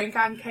play a prank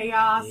on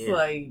Chaos Yeah.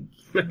 like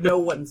no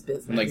one's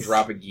business. And, like,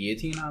 drop a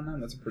guillotine on them?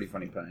 That's a pretty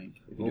funny prank.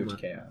 If you do it to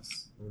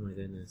Chaos. Oh my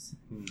goodness.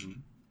 Mm-hmm.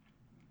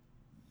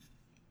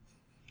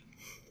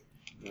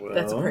 Well,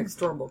 That's a prank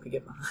Stormbolt could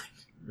get behind.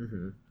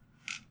 Mm-hmm.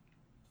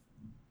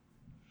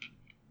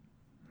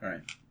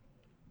 Alright.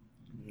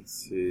 let's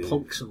see.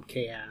 Poke some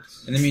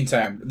chaos. In the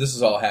meantime, this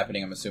is all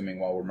happening, I'm assuming,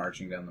 while we're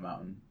marching down the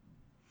mountain.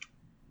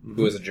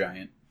 Who is a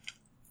giant?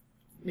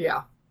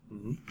 Yeah.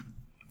 Mm-hmm.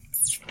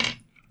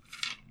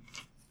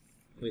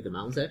 Wait, the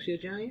mountain's actually a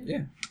giant?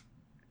 Yeah.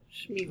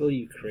 Smeagol,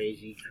 you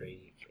crazy,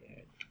 crazy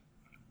cat.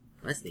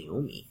 That's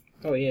Naomi.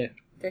 Oh, yeah.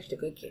 There's the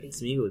good kitty.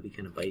 Smeagol would be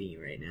kind of biting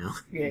you right now.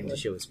 Yeah, to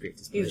show his great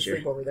he's displeasure.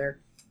 asleep over there.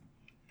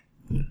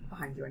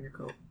 Behind you on your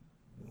coat.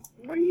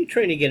 Why are you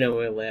trying to get on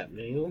my lap,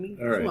 Naomi?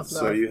 All right, What's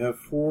so that? you have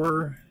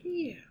four.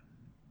 Yeah.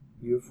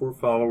 You have 4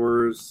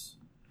 followers.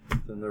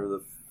 Then there are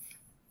the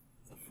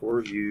 4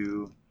 of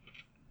you.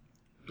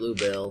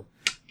 Bluebill,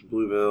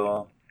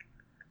 Bluebill,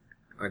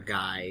 our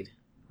guide.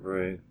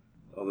 right?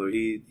 Although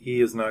he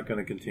is not going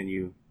to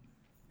continue.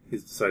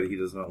 He's decided he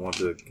does not want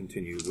to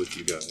continue with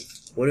you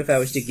guys. What if I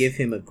was to give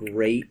him a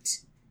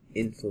great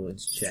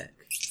influence check?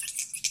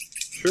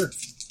 Sure.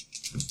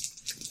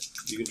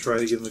 You can try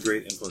to give him a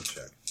great influence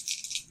check.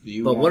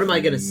 But what am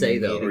I going to say,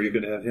 though? Or you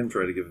could have him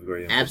try to give him a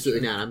great influence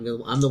Absolutely check.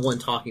 not. I'm the one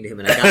talking to him,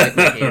 and I got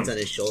my hands on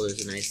his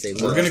shoulders, and I say,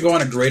 We're "Look, going to go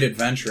on a great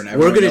adventure, and we're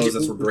everyone gonna knows do,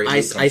 that's where great I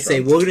loot comes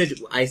say from. we're gonna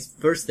do,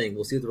 first thing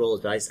we'll see what the roll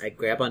is, but I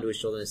grab onto his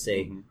shoulder and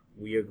say,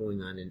 we are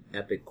going on an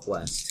epic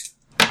quest.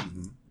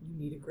 You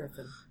need a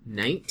griffin.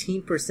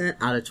 19%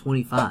 out of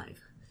 25,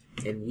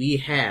 and we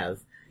have.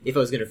 If I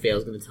was going to fail, I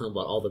was going to tell him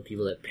about all the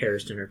people that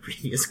perished in our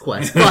previous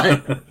quest,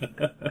 but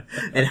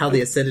and how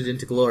they ascended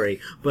into glory.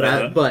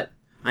 But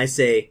I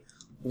say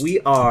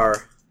we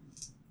are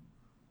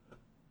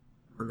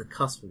on the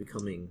cusp of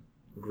becoming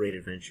great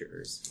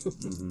adventurers,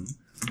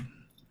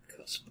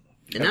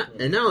 and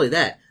not only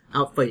that,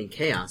 out fighting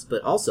chaos,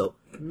 but also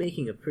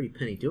making a pretty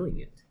penny doing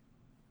it.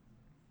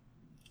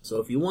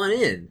 So if you want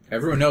in,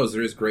 Everyone knows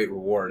there is great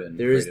reward in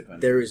great adventure.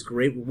 there is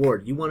great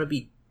reward. You want to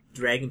be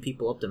dragging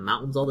people up to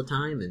mountains all the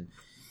time and.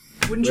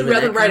 Wouldn't you Living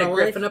rather that ride kind a of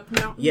griffin life? up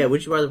the mountain? Yeah,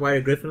 would you rather ride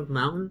a griffin up the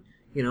mountain?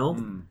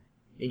 And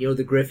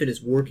the griffin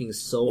is working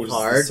so What is this,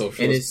 hard, the socialist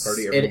and it's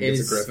party? and Everyone gets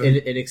a it's griffin?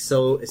 and it's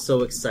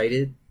so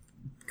excited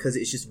because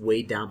it's just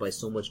weighed down by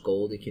so much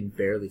gold it can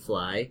barely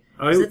fly?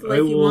 I Is that the life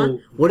you will.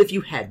 want? What if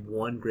you had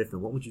one griffin?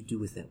 What would you do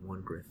with that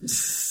one griffin?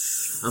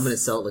 I'm gonna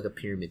sell it like a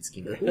pyramid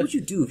scheme. Like, what would you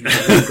do if you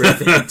had one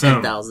griffin and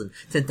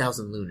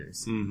 10,000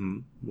 lunars? Mm-hmm.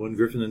 1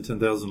 griffin and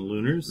 10,000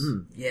 lunars.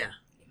 Yeah,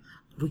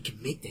 we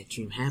can make that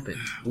dream happen.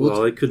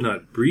 Well, I could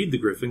not breed the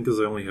griffin because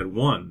I only had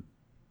 1.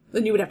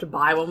 Then you would have to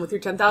buy one with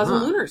your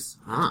 10,000 lunars.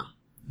 Ah.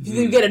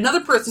 You get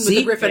another person with See?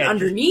 a griffin Yeah.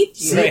 underneath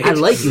you. See, I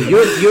like you.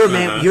 You're a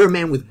man. You're a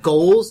man with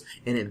goals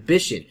and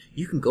ambition.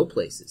 You can go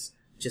places,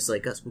 just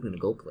like us. We're gonna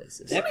go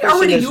places. That We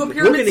already person do a is-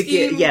 pyramid We're gonna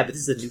scheme. get but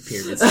this is a new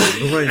pyramid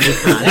scheme. We're running a new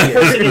con That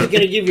here. person is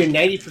going to give you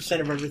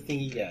 90% of everything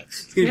he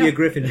gets. It's gonna be a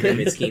griffin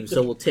pyramid scheme.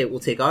 So we'll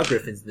take our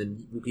griffins, and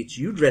then we'll get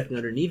you drafting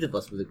underneath of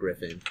us with a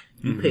griffin.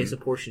 You pay us a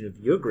portion of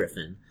your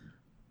griffin.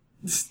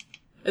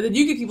 And then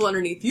you get people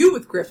underneath you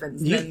with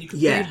griffins. You- Then you can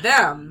yeah. breed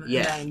them.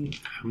 Yeah. And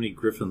How many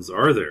griffins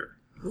are there?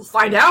 we'll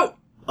find out.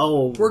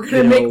 Oh, We're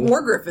going to make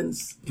more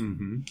griffins.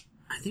 Mm-hmm.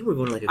 I think we're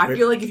going to like a. I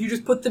feel like if you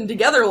just put them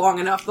together long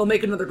enough, they'll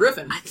make another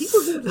griffin. I think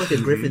we're going to like a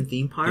griffin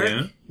theme park.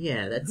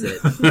 Yeah. That's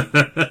it.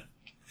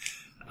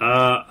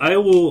 I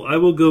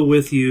will go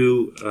with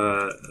you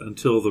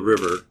until the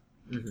river.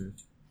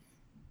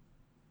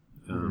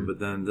 But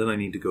then I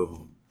need to go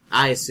home.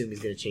 I assume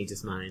he's going to change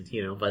his mind.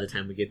 By the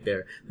time we get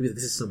there, because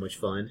this is so much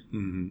fun.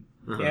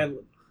 Mm-hmm. Uh-huh. Yeah,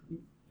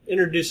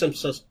 introduce them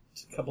to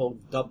a couple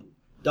of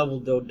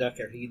double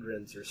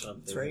dodecahedrons or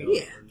something. That's right.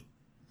 Yeah.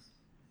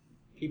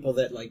 People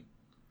that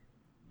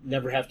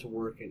never have to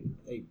work and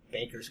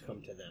bankers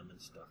come to them and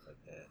stuff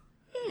like that.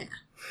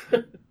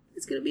 Yeah.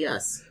 It's going to be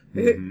us.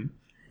 Mm-hmm.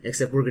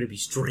 Except we're going to be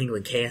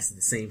strangling Cass at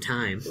the same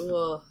time.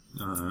 Ugh.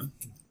 Uh-huh.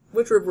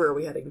 Which river are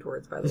we heading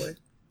towards, by the way?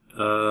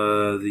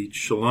 The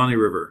Shalani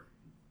River.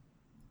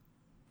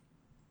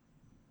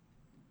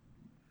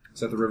 Is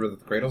that the river that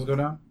the cradles go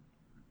down?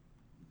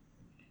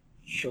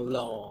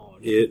 Shalom.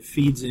 It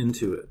feeds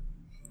into it.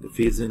 It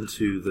feeds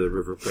into the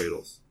river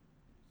cradles.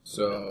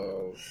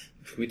 So,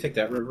 can we take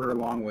that river a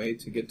long way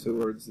to get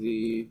towards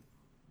the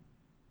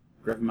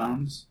Griffin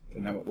Mountains?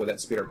 And that, would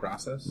that speed our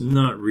process?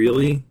 Not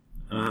really.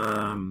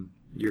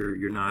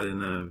 You're not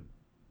in a.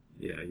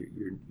 Yeah,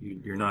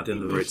 you're not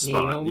in the right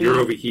spot. You're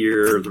over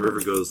here. The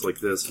river goes like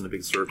this in a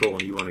big circle,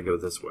 and you want to go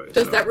this way.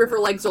 Does So that river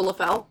like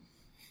Zolafel?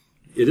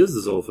 It is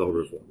the Zolfell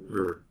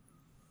River,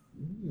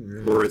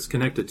 or it's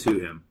connected to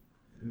him.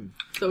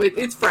 So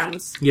it's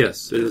friends.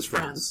 Yes, it is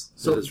friends.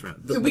 So it is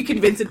friends. Can we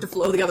convince it to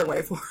flow the other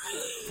way for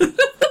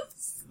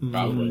us?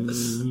 Probably.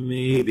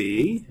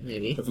 Maybe.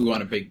 Maybe. If we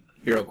want a big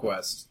hero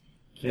quest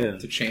Yeah.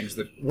 to change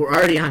the... We're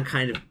already on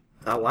kind of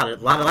a lot of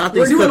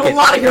things. We're doing cooking. a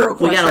lot of hero We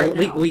quests got right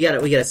now. we got a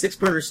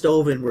 6-burner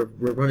stove and we're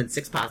running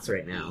 6 pots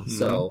right now.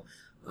 So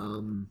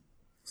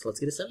let's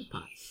get a 7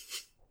 pot.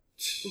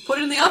 We'll put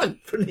it in the oven.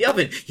 Put it in the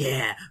oven.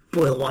 Yeah,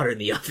 boil water in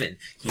the oven.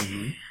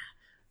 Yeah.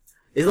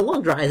 Is it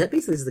long dry? Is that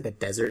basically just like a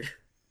desert?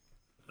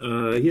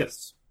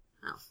 Yes.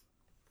 Oh,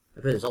 I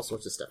bet there's all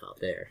sorts of stuff out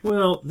there.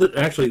 Well,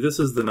 actually, this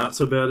is the not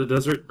so bad a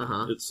desert.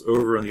 Uh-huh. It's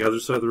over on the other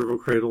side of the river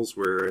cradles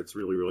where it's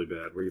really, really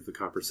bad, where you have the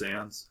copper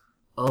sands.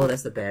 Oh,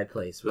 that's the bad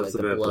place. Where, That's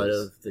like the the bad blood place.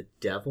 of the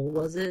devil,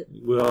 was it?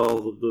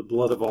 Well, the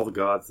blood of all the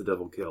gods the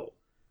devil killed.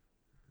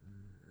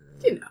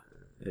 You know.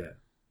 Yeah.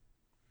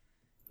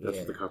 That's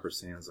Yeah. what the copper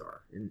sands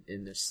are. And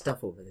there's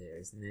stuff over there,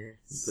 isn't there?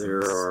 There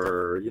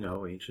are,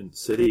 ancient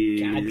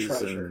cities God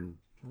treasure. and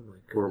Oh my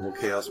god. horrible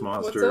chaos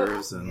What's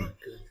monsters and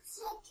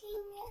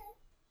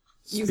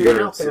You've been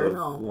out spirits there, of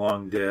no.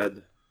 long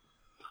dead.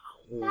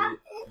 Oh,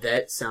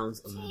 that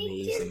sounds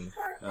amazing.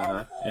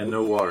 And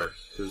no water.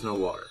 There's no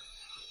water.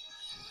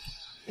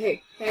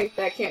 Hey,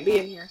 that can't be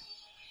in here.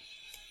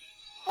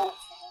 All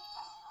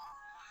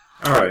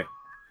right.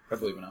 I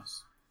believe in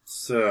us.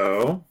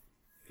 So,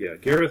 yeah,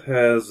 Gareth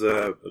has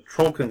a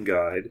Trollkin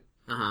guide.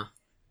 Uh-huh.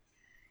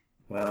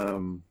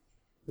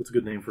 What's a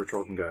good name for a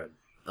Trollkin guide?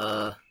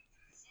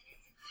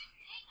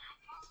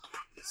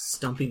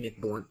 Stumpy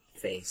McBlunt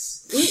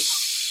face.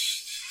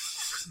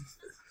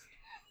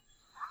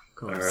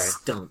 Call him All right.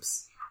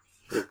 Stumps.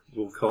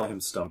 We'll call him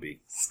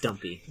Stumpy.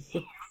 Stumpy.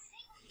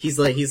 He's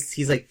like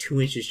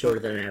 2 inches shorter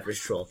than an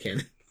average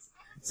trollkin.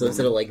 So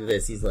instead of like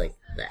this, he's like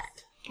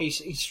that.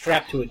 He's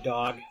strapped to a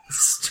dog.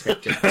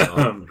 Strapped to the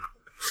dog.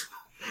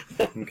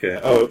 Okay.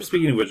 Oh,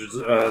 speaking of which,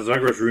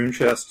 Zagros Rune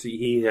Chest,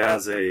 he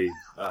has a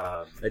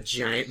A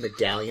giant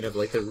medallion of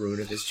like the rune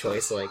of his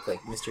choice, like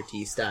Mr.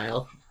 T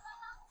style.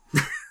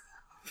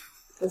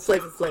 Or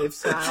Flavor Flav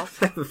style.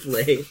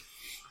 Flay.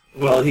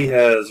 well, he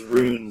has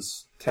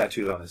runes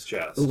tattooed on his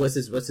chest. Ooh, what's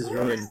his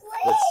rune?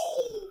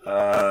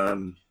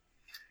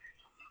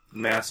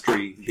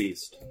 Mastery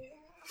Beast.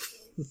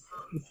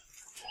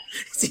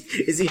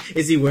 Is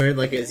he wearing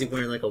like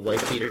a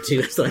white beater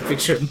too? That's what I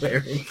picture him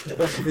wearing.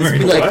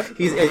 Wearing Like what?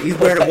 he's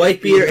wearing a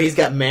white beater. And he's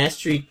got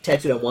mastery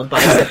tattooed on one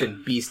bicep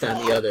and beast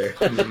on the other.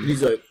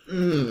 He's like,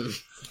 You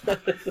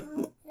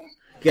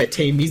gotta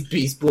tame these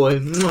beasts, boy.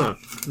 Mwah.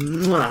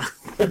 Mwah.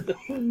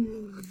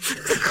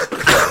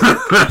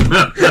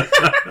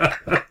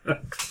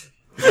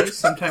 I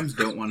sometimes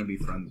don't want to be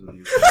friends with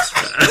you.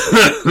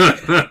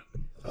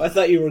 I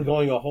thought you were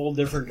going a whole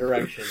different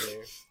direction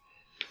there.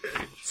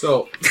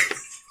 So,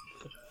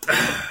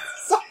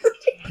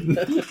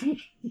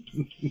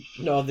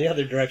 No, the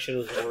other direction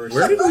was worse.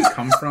 where did we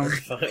come from?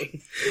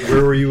 Fine.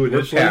 Where were you We're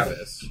initially?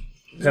 Pavis.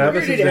 Where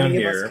Pavis did is down any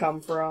here. of us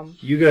come from?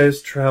 You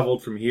guys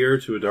traveled from here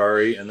to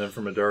Adari, and then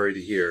from Adari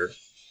to here.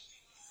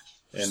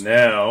 And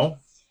now,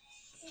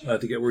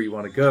 to get where you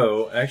want to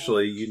go,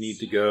 actually, you need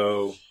to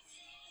go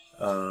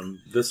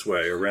this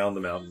way, around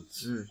the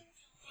mountains.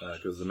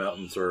 Because the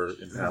mountains are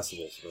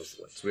impassable,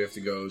 supposedly. So we have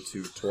to go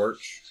to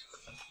Torch,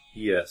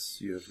 Yes,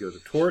 you have to go to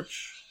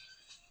Torch.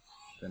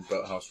 then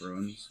Boathouse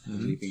Ruins,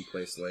 Leaping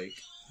Place Lake.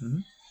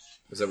 Mhm.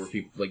 Is that where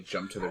people like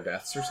jump to their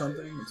deaths or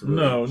something? It's a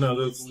No,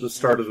 that's the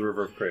start of the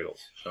River of Cradles.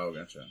 Oh,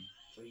 gotcha.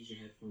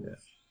 Yeah.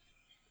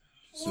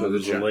 So So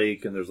there's a giant-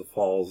 lake, and there's a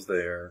falls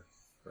there,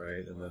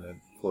 right? And then it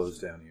flows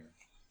down here.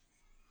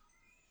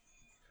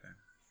 Okay.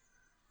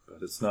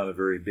 But it's not a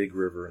very big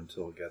river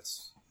until it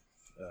gets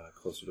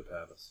closer to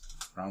Pavis.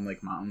 Round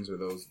Lake Mountains are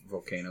those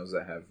volcanoes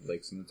that have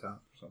lakes in the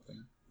top or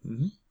something.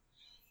 Mm-hmm.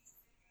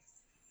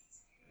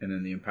 And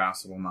then the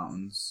Impassable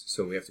Mountains.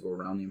 So we have to go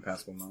around the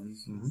Impassable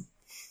Mountains. Mm-hmm.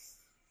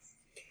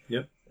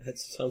 Yep. That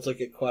sounds like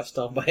a quest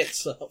all by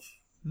itself.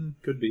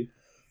 Could be.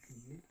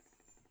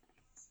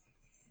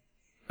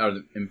 Are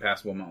the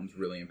Impassable Mountains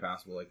really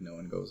impassable? Like no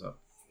one goes up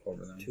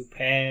over them? To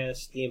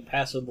pass the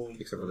impassable.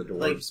 Except for the dwarves,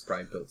 Like-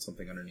 probably built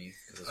something underneath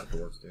because that's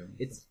what dwarves do.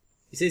 It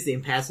says the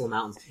impassable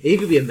mountains. It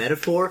could be a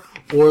metaphor,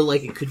 or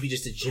like it could be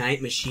just a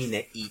giant machine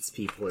that eats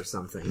people or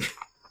something.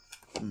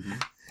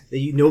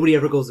 That nobody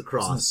ever goes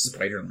across.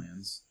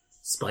 Spiderlands.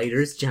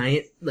 Spiders,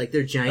 giant, like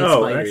they're giant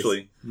Oh, spiders.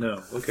 actually,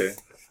 no. Okay.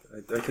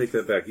 I take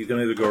that back. You can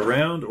either go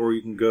around, or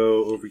you can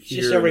go over It's here.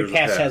 just and every there's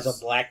pass a has a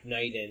black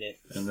knight in it.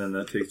 And then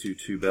that takes you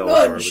to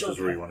Belisar, which is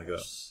where you want to go.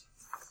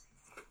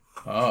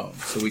 Oh,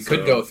 so we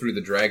could So- go through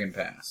the Dragon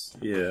Pass.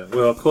 Yeah,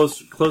 well,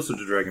 closer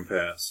to Dragon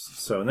Pass.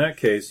 So in that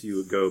case, you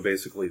would go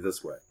basically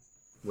this way.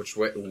 Which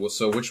way? Well,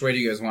 so which way do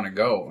you guys want to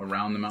go?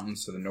 Around the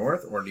mountains to the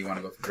north, or do you want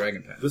to go through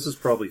Dragon Pass? This is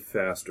probably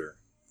faster.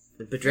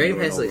 But Dragon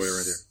Going Pass is all like the way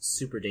right here.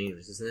 super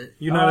dangerous, isn't it?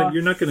 You're not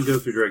going to go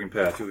through Dragon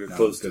Pass. You'll get No,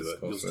 close to it's it.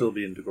 close You'll to still it.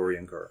 be in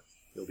Dagoriankar.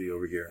 You'll be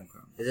over here.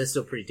 Is that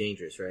still pretty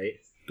dangerous, right?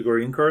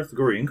 Dagoriankar?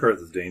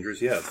 Dagoriankar is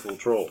dangerous. Yeah, it's full of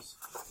trolls.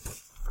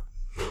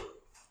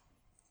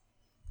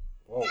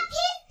 Whoa.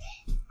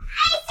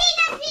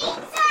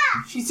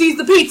 She sees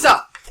the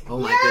pizza! Oh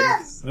my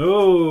goodness.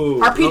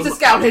 Oh! Our pizza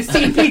scout has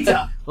seen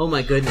pizza! Oh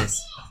my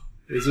goodness.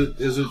 Is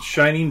it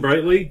shining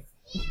brightly?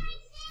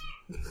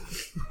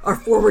 Our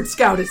forward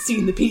scout has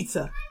seen the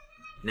pizza.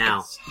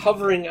 Now,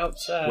 Hovering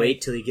outside.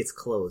 wait till he gets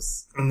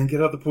close. And then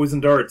get out the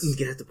poison darts.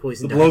 Get out the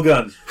poison The dart.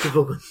 blowgun. The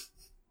blowgun.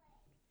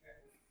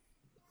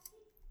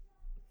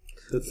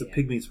 That's the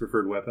pygmy's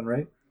preferred weapon,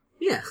 right?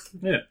 Yeah.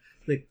 Yeah.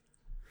 Like,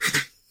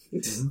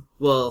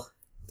 well,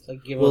 It's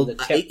like give well, him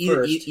the tip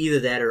first. either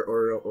that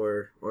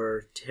or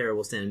Tara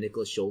will stand on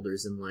Nicholas'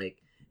 shoulders and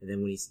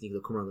then when he'll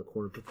come around the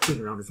corner, put the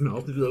thing around his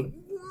mouth and be like,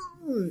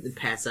 and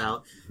pass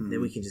out. And then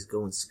we can just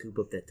go and scoop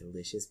up that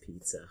delicious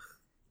pizza.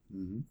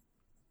 Mm-hmm.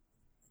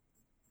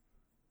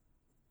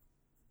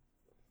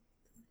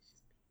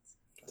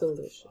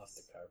 Delicious. Off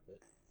the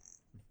carpet.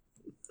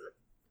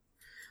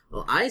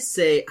 Well, let's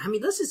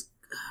just,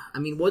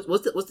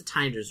 what's the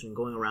time difference between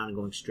going around and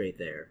going straight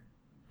there?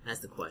 That's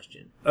the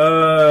question.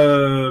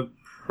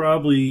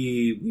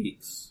 Probably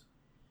weeks.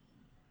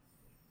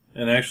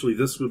 And actually,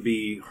 this would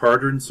be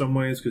harder in some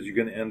ways because you're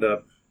going to end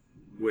up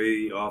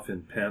way off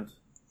in Pent.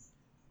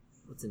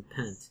 What's in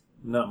Pent?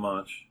 Not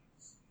much.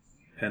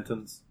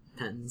 Pentons.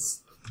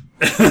 Pentons.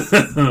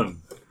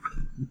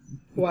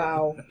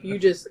 Wow. You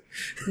just...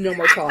 No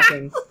more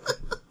talking.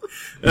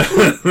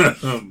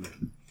 Oh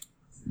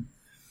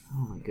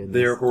my goodness.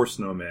 They're horse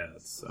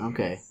nomads. So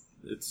Okay.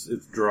 it's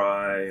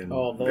dry and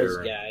Oh, those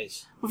barren.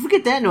 guys. Well,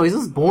 forget that noise.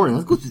 This is boring.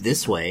 Let's go through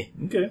this way.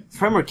 Okay. There's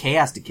probably more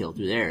chaos to kill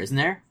through there, isn't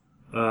there?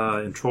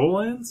 In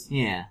Trolllands?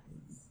 Yeah.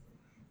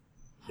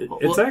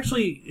 It's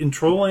actually, in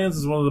Trolllands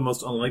is one of the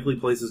most unlikely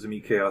places to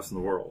meet chaos in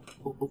the world.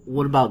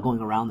 What about going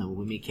around then? Will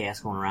we meet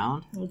chaos going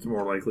around? Well, it's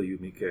more likely you'd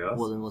meet chaos.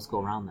 Well, then let's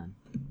go around then.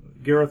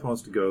 Gareth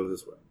wants to go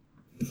this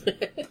way.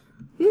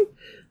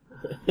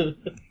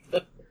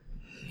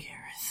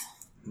 Gareth.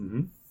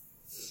 Mm-hmm.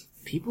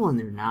 People in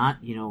there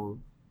not,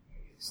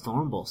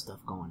 Stormbolt stuff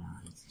going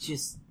on.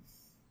 It's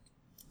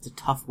a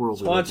tough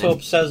world. we live in.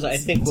 Swanshope says I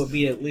think we'll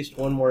be at least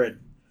one more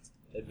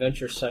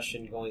adventure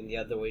session going the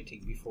other way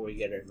before we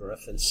get our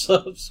griffin.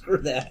 So screw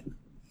that.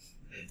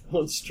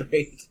 Going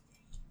straight.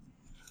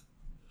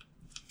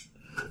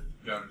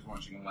 Jonah's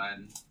watching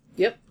Aladdin.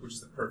 Yep. Which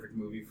is the perfect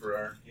movie for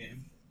our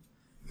game.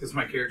 Because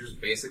my character's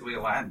basically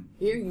Aladdin.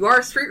 You are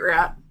a street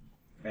rat.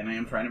 And I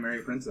am trying to marry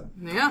a princess.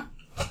 Yeah.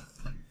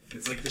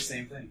 It's like the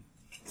same thing.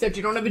 Except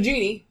you don't have a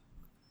genie.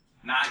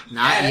 Not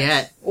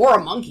yet. Or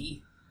a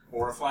monkey.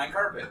 Or a flying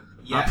carpet.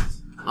 Yet.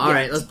 All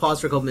right, let's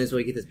pause for a couple minutes while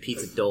we get this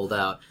pizza doled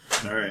out.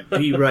 All right.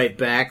 Be right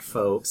back,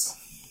 folks.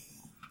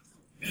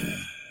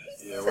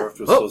 Yeah, we're off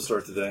to a slow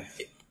start today.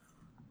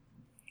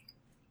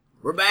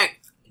 We're back.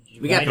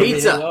 We Line got everything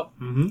pizza. up?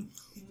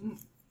 Mm-hmm.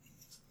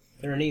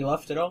 There any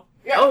left at all?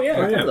 Oh yeah,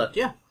 Oh, yeah. left.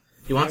 Yeah.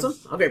 you want some?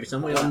 I'll grab you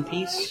some. One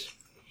piece.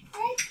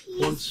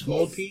 One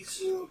small piece.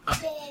 Too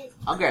big.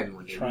 I'll grab you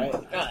one. Dude. Try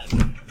it.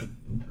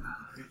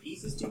 Your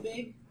piece is too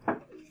big.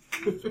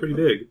 It's pretty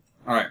big.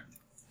 All right.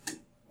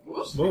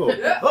 Whoa.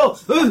 Oh!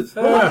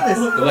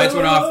 The lights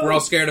went off. We're all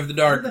scared of the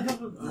dark.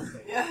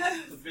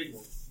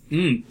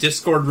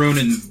 Discord rune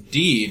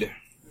indeed.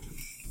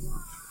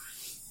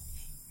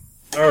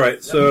 All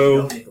right,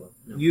 so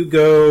you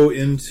go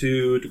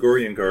into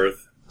Dagorian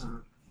Garth.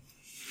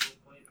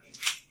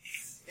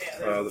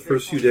 The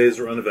first few days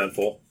are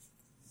uneventful.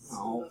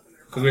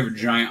 Because we have a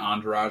giant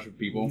entourage of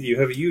people. You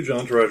have a huge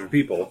entourage of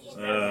people.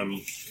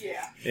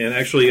 And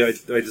actually, I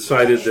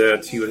decided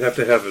that you would have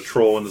to have a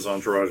troll in his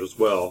entourage as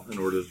well in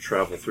order to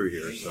travel through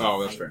here. So,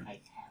 Oh, that's fair.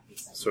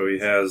 so he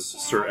has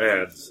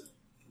Sir Ads,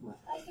 Why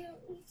don't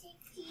we take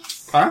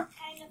these Huh?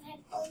 kind of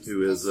headphones?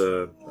 who is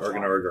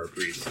Argonargar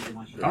priest.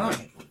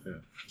 Alright.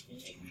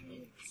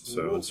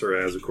 So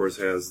Sir Ads, of course,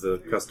 has the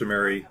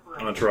customary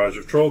entourage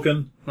of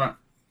Trollkin Right.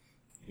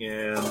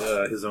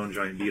 and his own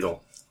giant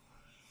beetle.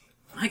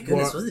 My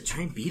goodness, what are the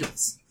giant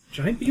beetles?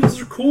 Giant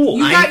beetles are cool.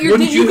 You got your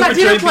Wouldn't you have a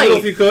dinner giant beetle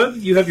if plate. you could?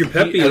 You have your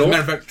pet As a beetle.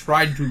 matter of fact,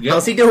 tried to get.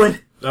 How's he doing?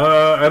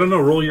 I don't know.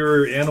 Roll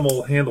your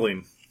animal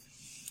handling.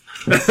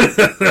 You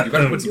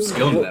better put some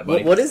skill into that,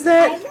 buddy. What is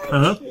that?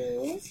 Uh-huh.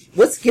 Cheese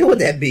What skill would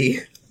that be?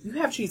 You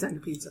have cheese on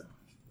your pizza.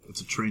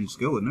 It's a trained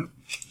skill, isn't it?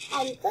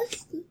 and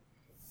cookies.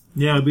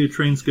 Yeah, it'd be a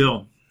trained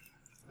skill.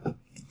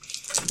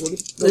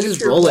 Let's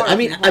just roll it. I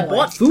mean, I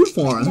bought food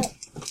for him.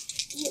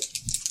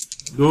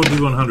 Go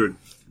do 100.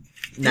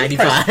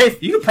 95.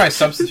 You could probably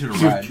substitute a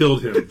You've ride.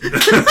 killed him.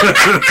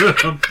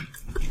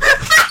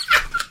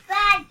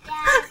 Bad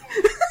dad.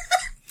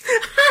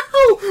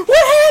 Ow!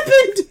 What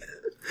happened?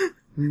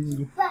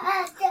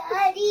 Bad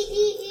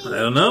daddy. I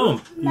don't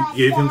know. You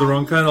gave him the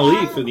wrong kind of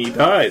leaf and he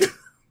died.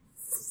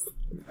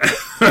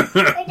 My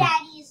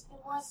daddy is the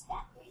worst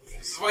at this.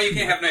 This is why you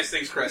can't have nice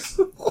things, Chris.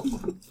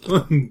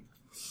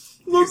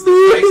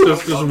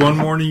 Just one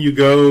morning you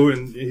go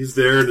and he's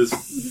there and his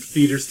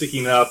feet are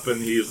sticking up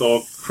and he's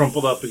all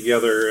crumpled up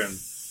together and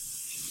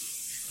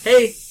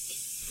Hey,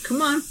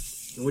 come on.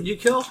 What'd you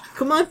kill?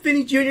 Come on,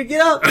 Finny Jr.,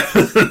 get up.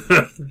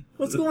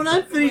 What's going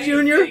on, Finny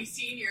Jr.?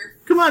 Senior.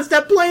 Come on,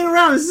 stop playing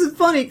around. This isn't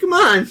funny. Come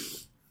on.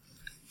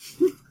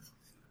 Good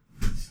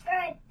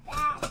bad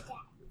dad.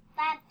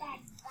 Bad bad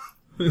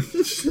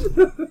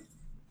bad.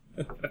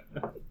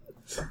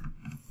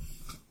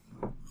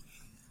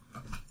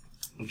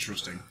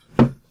 Interesting.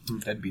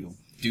 Dead beetle.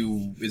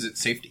 Is it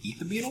safe to eat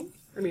the beetle?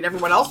 I mean,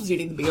 everyone else was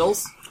eating the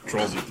beetles.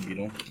 Trolls eat the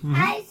beetle.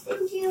 I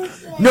think you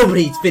should.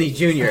 Nobody eats Finny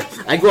Jr.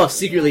 I go off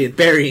secretly and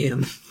bury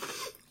him.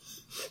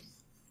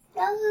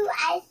 Know who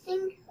I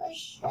think who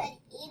should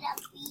eat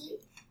a bee?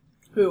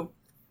 Who?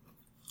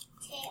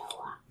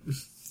 Taylor.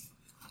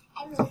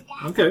 I mean, that.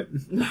 okay.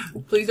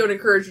 Please don't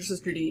encourage your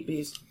sister to eat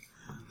bees.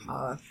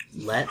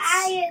 Let's.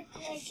 I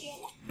agree.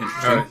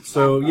 Alright,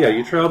 so yeah,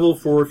 you travel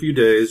for a few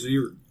days.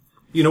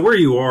 You know where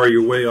you are,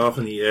 you're way off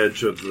on the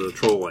edge of the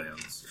troll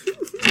lands.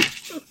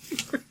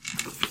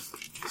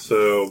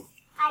 So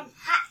I'm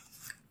hot.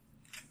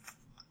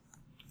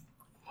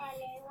 And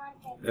I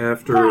want to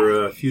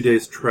after a few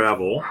days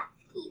travel,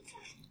 eat.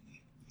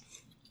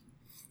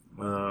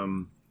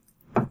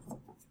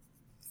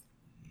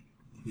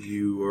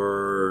 you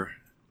are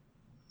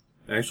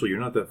actually you're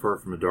not that far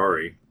from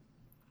Adari.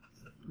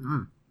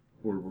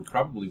 We're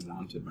probably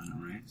wanted by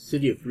now, right?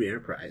 City of Free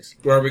Enterprise.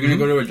 Or are we going to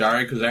go to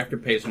Adari because I have to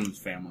pay someone's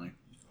family?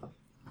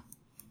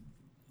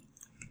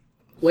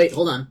 Wait,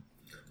 hold on.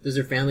 Does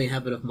their family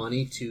have enough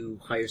money to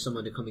hire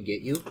someone to come and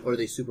get you? Or are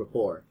they super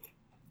poor?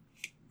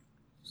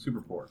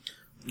 Super poor.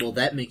 Well,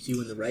 that makes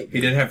you in the right. He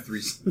did have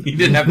three. He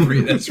did have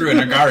three. That's true. In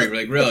Agari,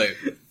 like really.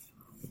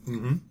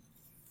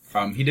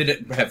 Mm-hmm. He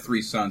did have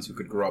 3 sons who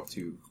could grow up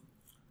to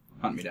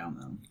hunt me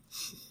down.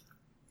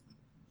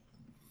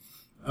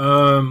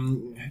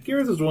 Though.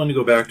 Gareth is willing to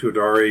go back to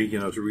Adari,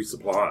 to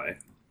resupply.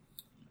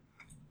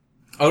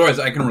 Otherwise,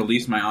 I can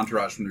release my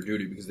entourage from their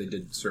duty because they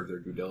did serve their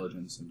due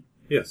diligence. And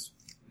Yes.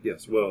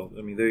 Well,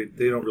 I mean,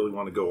 they don't really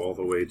want to go all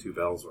the way to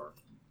Valzar.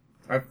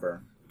 that's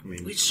fair. I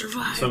mean, We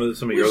survived. some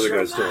of your other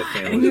guys still have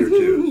families here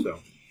too, so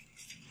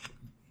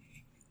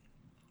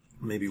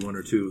maybe 1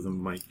 or 2 of them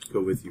might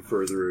go with you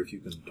further if you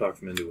can talk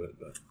them into it.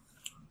 But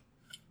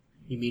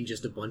You mean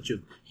just a bunch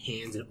of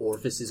hands and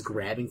orifices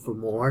grabbing for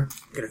more?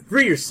 You gotta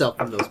free yourself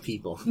from those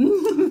people.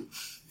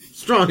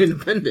 Strong,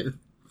 independent.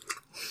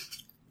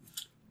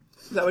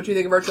 Is that what you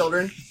think of our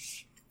children?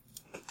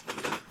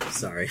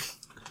 Sorry.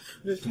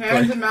 Just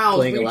hands and mouths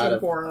playing a reaching lot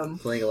of- for them.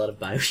 Playing a lot of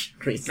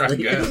Bioshock I recently.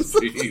 guess.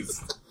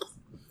 Jeez.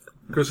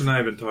 Chris and I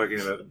have been talking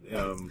about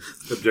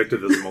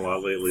objectivism a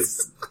lot lately.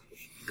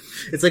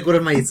 It's like one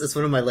of my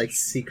like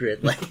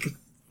secret like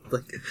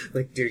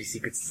dirty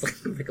secrets.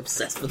 It's like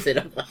obsessed with it.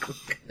 I'm like,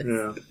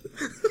 Yeah.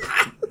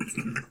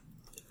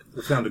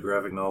 I found a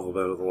graphic novel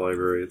about it at the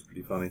library. It's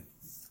pretty funny.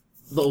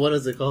 but what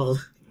is it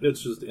called?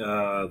 It's just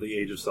The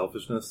Age of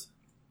Selfishness.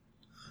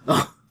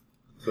 Oh,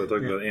 So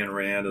talking about Ayn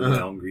Rand and the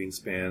Alan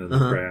Greenspan and the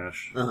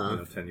crash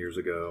 10 years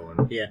ago.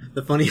 And yeah.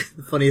 The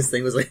funniest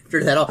thing was like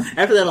after that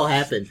all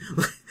happened,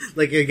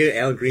 like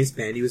Alan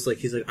Greenspan, he's like,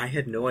 I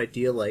had no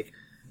idea, like,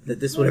 that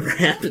this would ever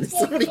happen to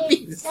somebody.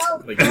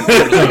 Like,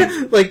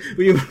 Like,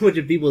 when you have a bunch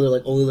of people, they're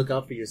like, only look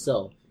out for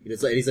yourself. And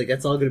it's like, he's like,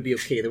 that's all gonna be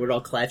okay. They would all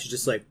clash,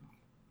 just like,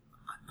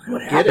 what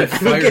get it.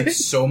 happened? Fired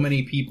so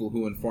many people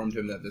who informed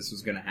him that this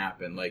was going to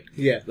happen. Like,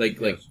 yeah. like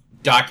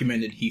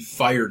documented he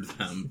fired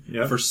them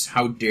for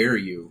how dare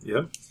you.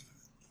 Yep.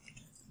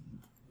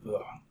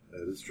 Ugh.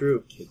 That is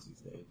true. Kids these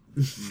days.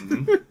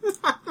 Mm-hmm.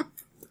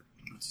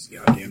 These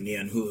goddamn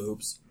neon hula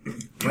hoops.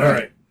 All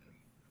right.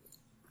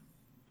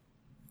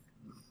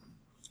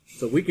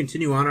 So we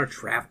continue on our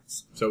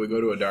travels. So we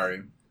go to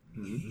Adari.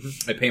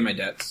 Mm-hmm. I pay my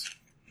debts.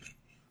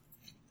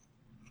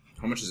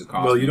 How much does it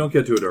cost? Well, me? you don't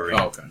get to Adari.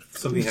 Oh, okay.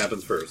 Something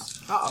happens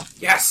first. Uh-oh.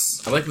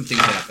 Yes! I like when things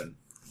happen.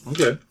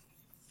 Okay.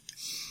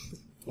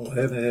 Well, I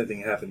haven't had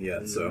anything happen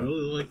yet, I so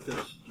really like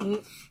this.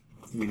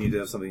 we need to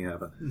have something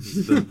happen.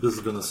 This has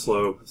been a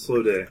slow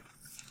day.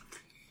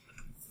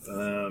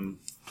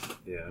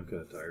 Yeah, I'm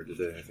kind of tired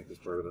today. I think that's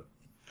part of it.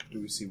 Do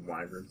we see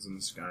wyverns in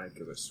the sky?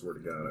 Because I swear to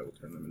God, I will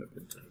turn them into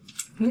pintos.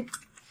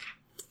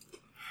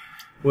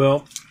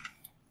 Well,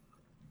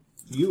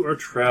 you are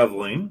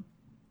traveling,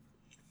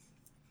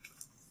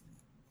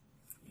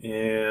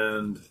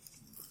 and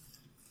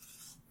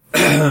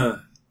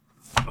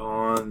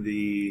on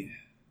the,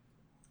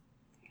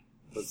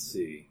 let's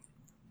see,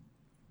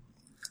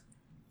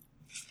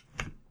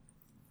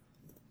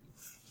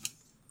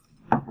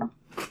 I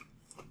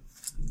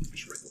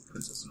should write the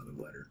princess another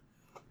letter.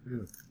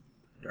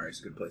 Darius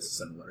is a good place to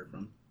send a letter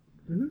from.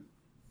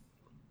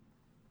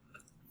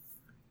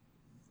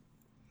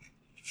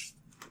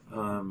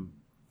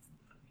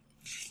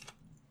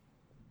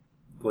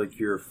 Like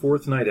your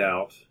fourth night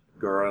out,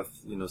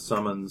 Garth,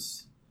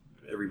 summons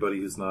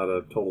everybody who's not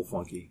a total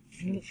flunky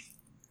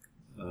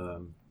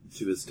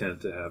to his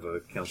tent to have a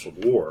council of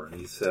war. And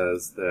he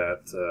says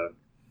that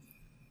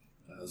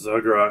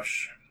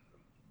Zagrash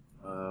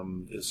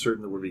is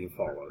certain that we're being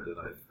followed. And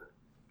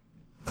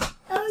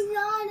Oh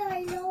God,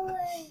 I know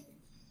it.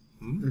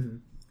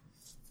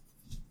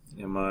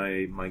 And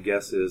my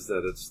guess is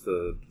that it's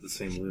the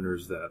same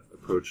lunars that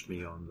approached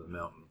me on the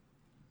mountain,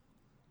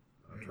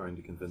 trying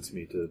to convince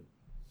me to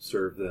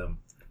serve them.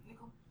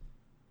 Nicole,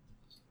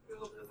 you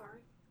want to go play with Ari?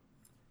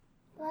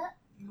 What?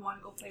 You want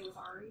to go play with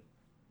Ari?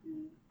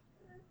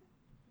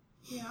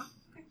 Yeah.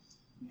 Okay.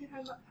 You can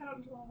head out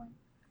into the hallway.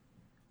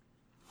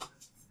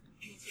 Let's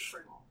just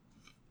bring all.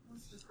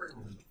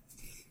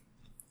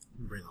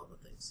 Bring all the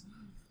things.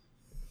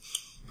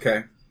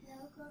 Okay. No,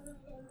 go to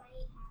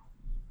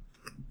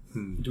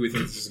my Do we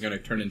think this is going to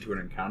turn into an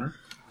encounter?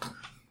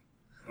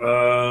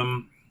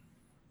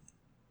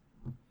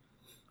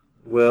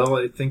 Well,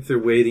 I think they're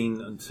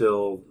waiting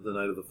until the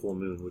night of the full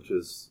moon, which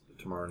is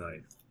tomorrow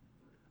night.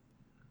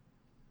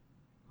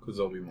 Because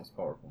they'll be most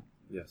powerful.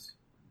 Yes.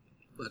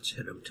 Let's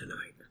hit him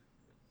tonight.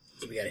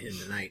 So we gotta hit him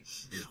tonight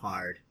and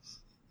hard.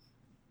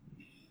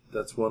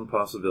 That's one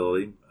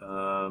possibility.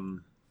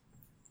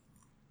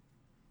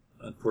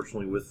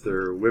 Unfortunately, with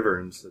their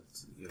wyverns, it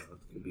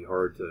can be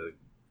hard to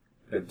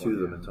get to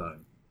them in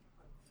time.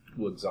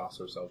 We'll exhaust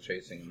ourselves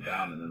chasing them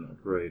down, and then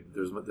Right.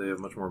 They have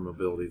much more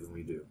mobility than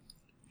we do.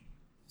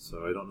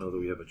 So I don't know that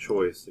we have a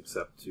choice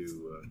except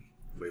to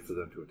wait for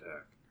them to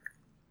attack.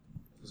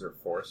 is there a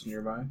forest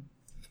nearby?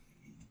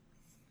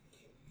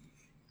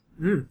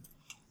 Is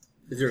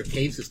there a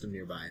cave system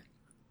nearby?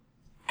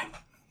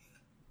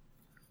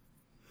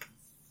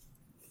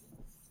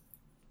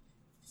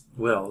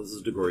 Well, this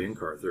is Degorian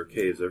Karth. There are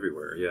caves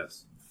everywhere,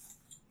 yes.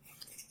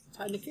 It's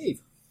hide in a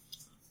cave.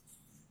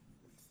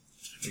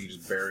 You can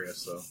just bury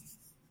us, though.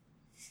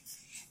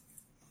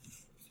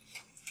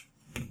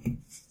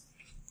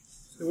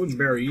 It wouldn't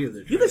bury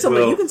you. You can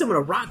summon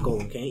a rock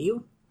golem, can't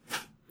you?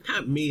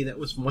 Not me. That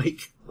was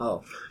Mike.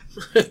 Oh.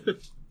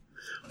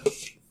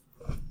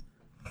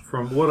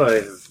 From what I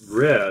have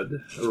read,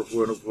 or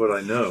what I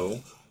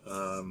know,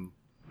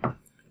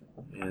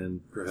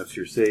 and perhaps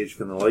your sage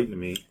can enlighten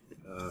me,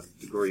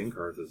 Degorian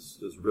Karth is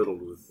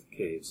riddled with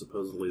caves.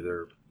 Supposedly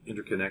they're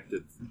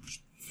interconnected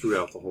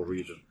throughout the whole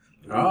region.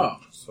 Oh,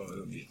 so it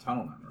would be a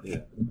tunnel network.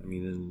 Yeah. I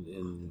mean,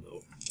 in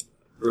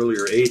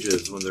earlier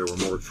ages, when there were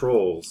more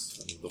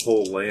trolls, the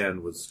whole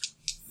land was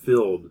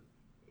filled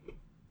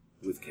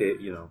with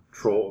caves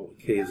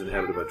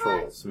inhabited by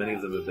trolls. Many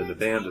of them have been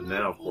abandoned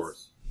now, of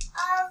course.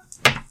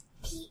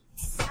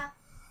 Pizza.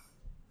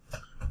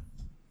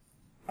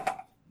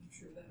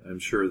 I'm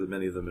sure that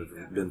many of them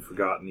have been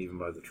forgotten even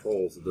by the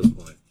trolls at this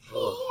point.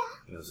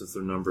 Since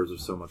their numbers are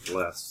so much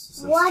less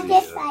since What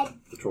if I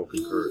the troll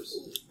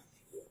concurs.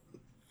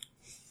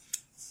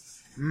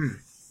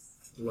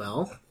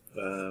 Well,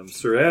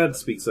 Sir Ad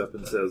speaks up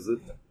and says that,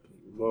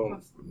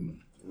 while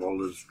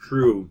it's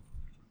true,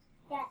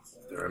 Yes.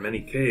 there are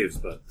many caves,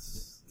 but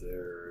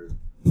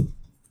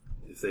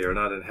if they are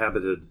not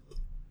inhabited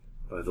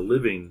by the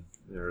living,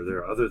 there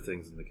are other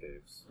things in the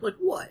caves. like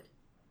what?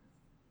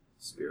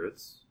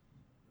 Spirits,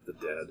 the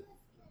dead.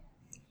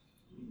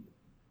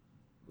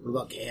 What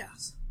about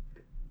chaos?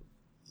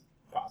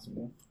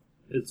 Possible.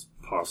 It's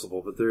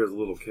possible, but there is a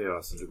little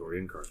chaos in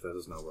Degorian Karth. That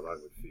is not what I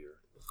would fear.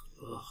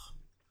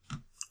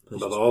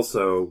 But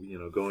also,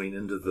 going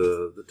into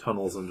the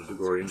tunnels under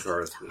Dagorian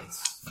Karth,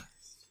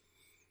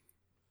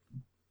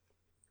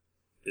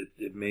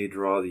 it may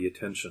draw the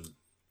attention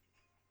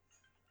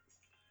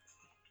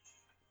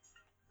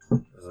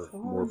of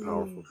more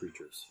powerful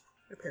creatures.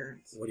 Their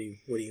parents. What do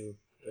you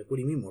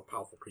mean more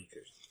powerful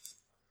creatures?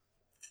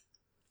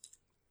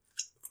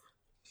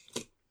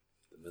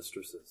 The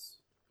mistresses.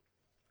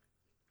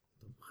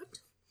 What?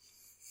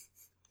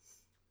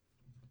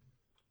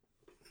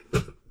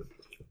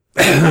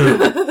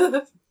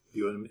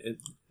 You want to,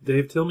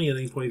 Dave, tell me at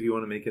any point if you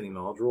want to make any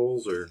knowledge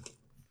rolls or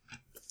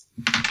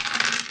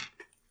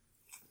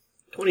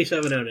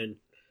 27 out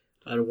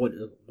of what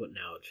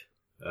knowledge?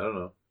 I don't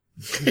know.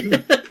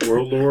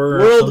 World lore.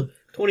 World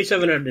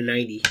 27 out of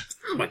 90.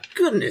 Oh my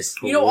goodness!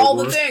 You know all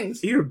the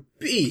things. You're a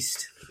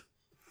beast.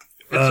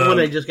 That's the one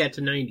I just got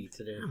to 90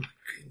 today. Oh my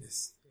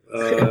goodness!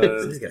 I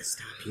just gotta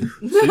stop you.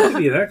 So you can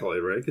be an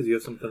acolyte, right? Because you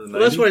have something in 90.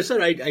 Well, that's what I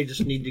said. I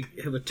just need to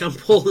have a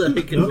temple that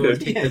I can go and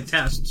take the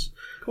tests.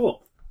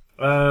 Cool.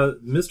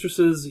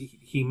 Mistresses,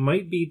 he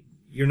might be.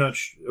 You're not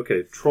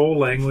okay. Troll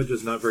language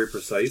is not very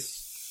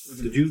precise.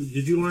 Did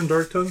you learn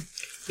Dark Tongue?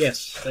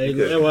 Yes. Okay.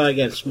 Well, I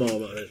got a small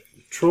amount of it.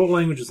 Troll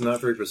language is not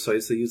very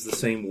precise. They use the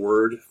same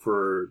word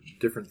for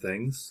different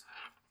things.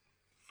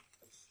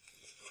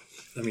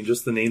 I mean,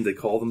 just the name they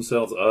call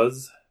themselves,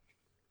 Uz,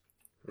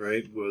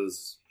 right,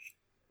 was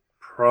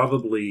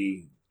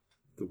probably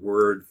the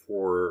word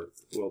for,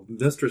 well,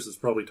 mistress is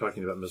probably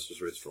talking about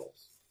mistress race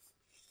trolls.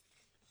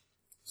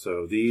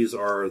 So these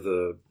are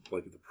the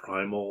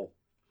primal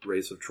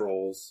race of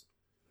trolls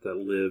that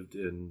lived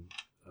in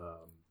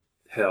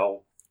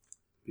hell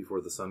before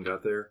the sun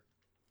got there.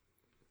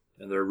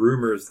 And there are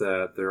rumors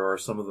that there are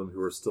some of them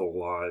who are still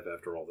alive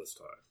after all this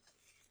time.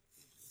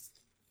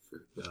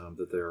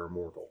 That they are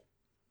immortal.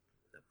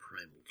 The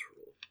primal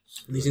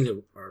trolls. These things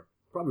are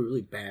probably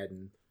really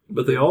bad.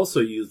 But they also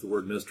use the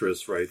word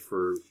mistress, right,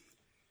 for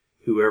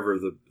whoever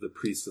the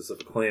priestess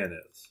of a clan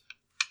is.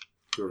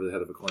 Whoever the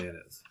head of a clan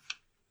is.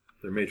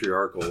 They're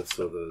matriarchal,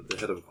 so the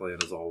head of a clan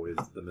is always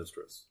the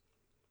mistress.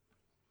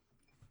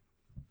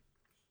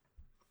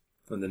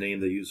 And the name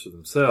they use for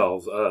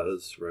themselves,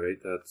 Uz,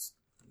 right, that's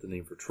the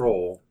name for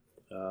troll.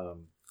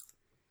 And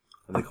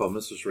they call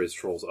mistress race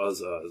trolls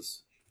Uz.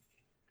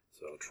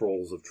 So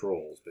trolls of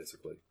trolls,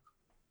 basically.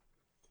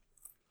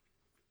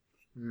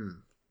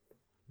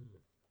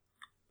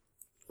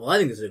 Well, I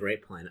think this is a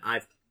great plan.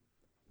 I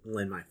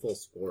lend my full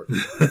support.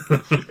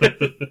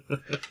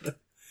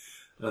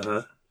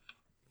 Uh-huh.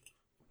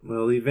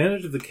 Well, the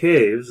advantage of the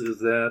caves is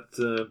that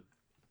the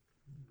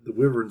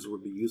wyverns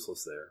would be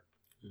useless there.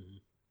 Mm-hmm.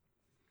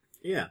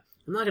 Yeah.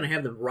 I'm not going to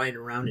have them riding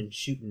around and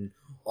shooting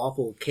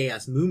awful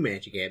chaos moon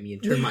magic at me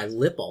and turn my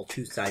lip all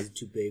two sizes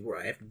too big where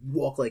I have to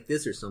walk like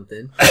this or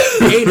something.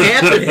 It ain't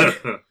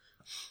happening.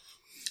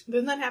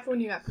 Didn't that happen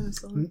when you got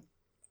penicillin?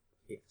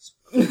 Yes.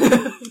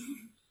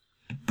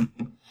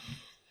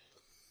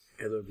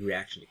 Allergic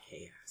reaction to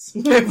chaos.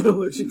 I have an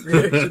allergic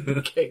reaction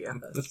to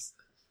chaos.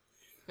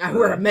 I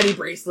wear a medi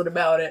bracelet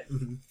about it.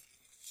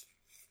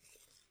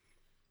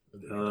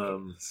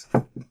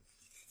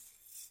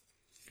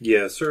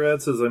 Yeah, Sir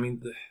Ed says, I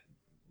mean,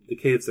 the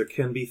caves, there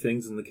can be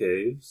things in the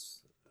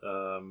caves.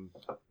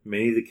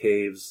 Many of the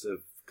caves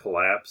have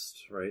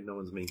collapsed, right? No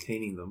one's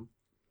maintaining them,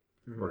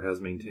 or has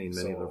maintained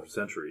many of them for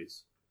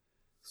centuries.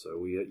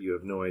 So you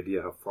have no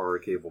idea how far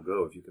a cave will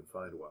go if you can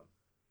find one.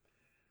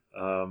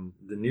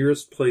 The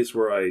nearest place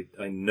where I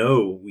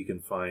know we can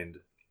find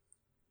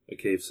a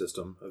cave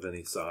system of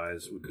any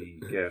size would be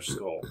Gash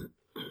Skull.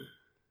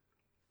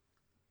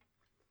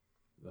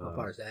 How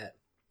far is that?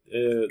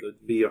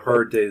 It'd be a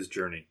hard day's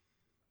journey.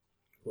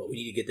 Well, we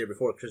need to get there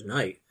before Christmas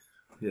night.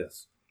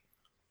 Yes.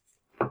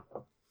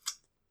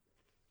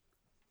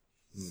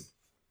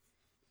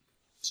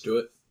 Let's do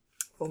it.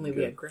 If only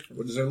we had Griffin.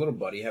 Well, does our little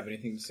buddy have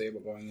anything to say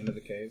about going into the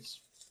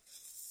caves?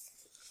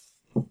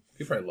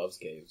 He probably loves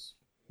caves.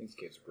 I think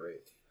caves are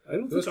great. I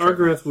don't think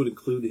Argarath would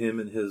include him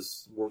in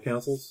his war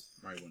councils.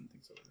 I wouldn't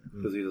think so.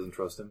 Because he doesn't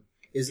trust him.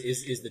 Is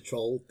the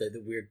troll,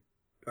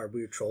 our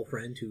weird troll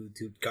friend who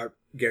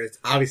Garrett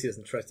obviously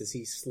doesn't trust, is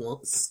he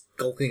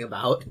skulking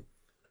about?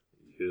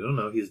 You don't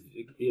know.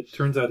 It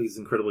turns out he's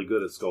incredibly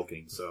good at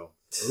skulking, so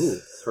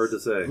it's hard to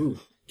say. Ooh.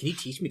 Can you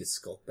teach me to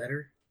skulk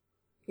better?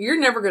 You're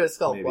never going to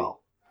skulk Maybe.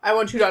 well. I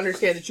want you to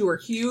understand that you are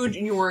huge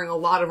and you're wearing a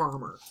lot of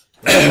armor.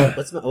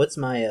 What's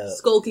my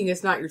Skulking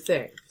is not your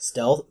thing.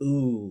 stealth?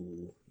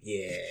 Ooh,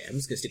 yeah. I'm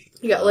just gonna stick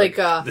with the You got like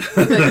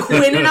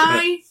Quinn and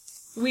I,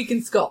 we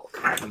can skulk.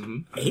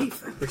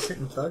 85%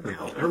 in thug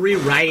now. Are we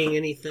riding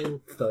anything?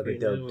 Thug a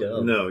dub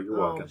dub. No, you're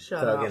walking. Oh, shut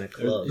Thug up. in a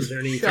club. Is there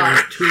any Shut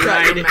time to your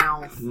ride?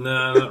 mouth.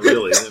 No, not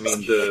really. I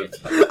mean,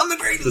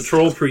 the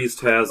troll priest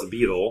has a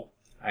beetle.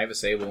 I have a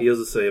sable, He has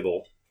a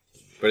sable.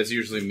 but it's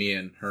usually me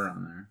and her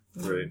on there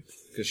Right.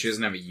 because she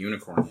doesn't have a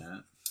unicorn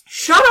yet.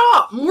 Shut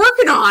up! I'm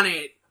working on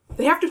it!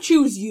 They have to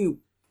choose you.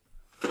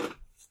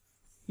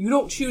 You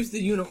don't choose the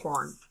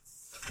unicorn.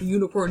 The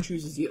unicorn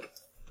chooses you.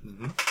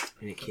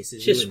 And it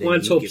kisses Just you. And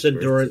Once then you Hope's give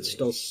birth endurance to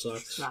still it.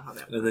 sucks. That's not how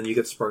that works. And then you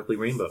get sparkly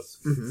rainbows.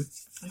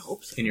 I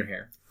hope so. In your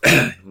hair.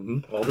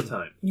 All the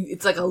time.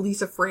 It's like a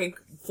Lisa Frank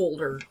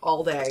folder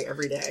all day,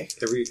 every day.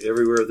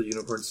 Everywhere the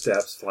unicorn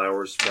steps,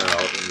 flowers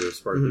sprout, and there's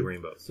sparkly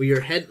rainbows. Where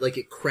your head, like,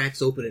 it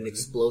cracks open and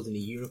explodes, and the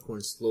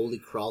unicorn slowly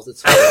crawls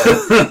its way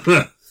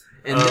out.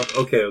 And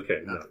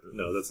Okay.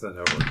 No, that's not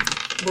how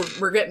it works.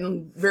 We're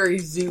getting very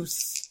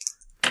Zeus,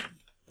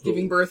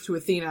 giving birth to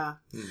Athena.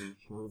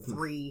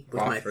 3.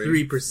 with my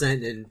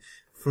 3% and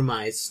for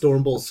my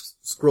Stormbolt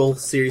scroll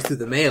series through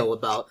the mail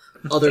about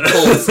other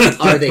cults,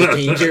 are they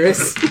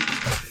dangerous?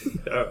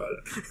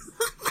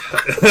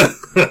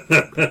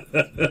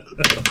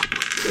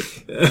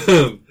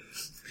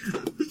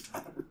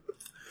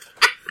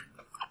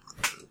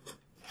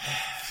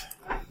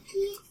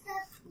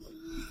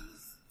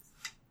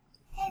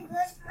 Hey,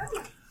 where's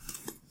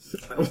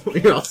Mama?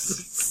 You're all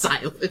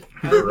silent.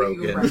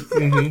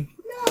 Broken.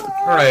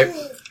 All right.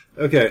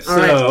 Okay, so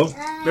Alright.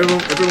 Everyone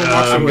walks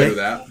I'm away. good with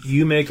that.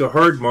 you make a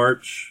hard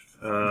march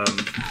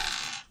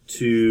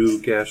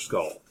to Gash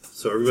Skull.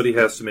 So everybody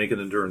has to make an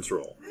endurance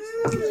roll.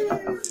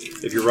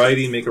 If you're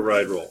riding, make a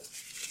ride roll.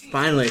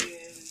 Finally.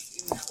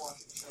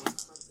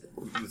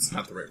 It's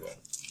not the right roll.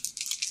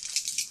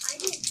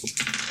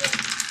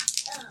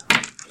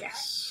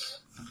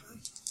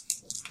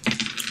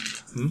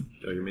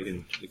 Are you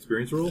making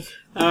experience rolls?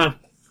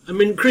 I'm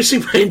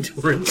increasing my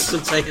endurance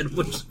since I had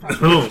much.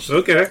 Oh,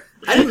 okay.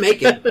 I didn't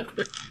make it.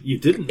 You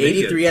didn't make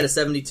 83 it. out of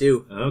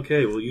 72.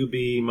 Okay, well, you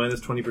be minus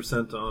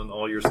 20% on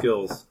all your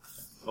skills,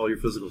 all your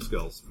physical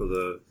skills for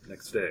the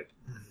next day.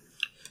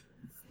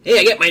 Hey,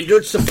 I get my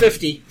endurance to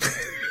 50.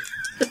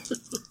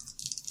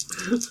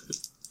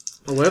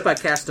 Well, what if I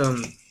cast,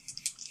 And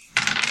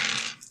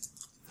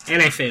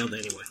I failed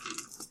anyway.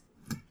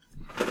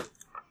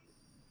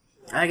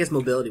 I guess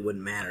mobility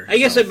wouldn't matter. I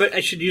guess I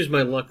should use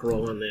my luck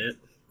roll on that.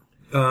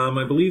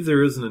 I believe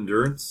there is an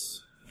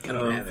endurance I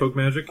don't have folk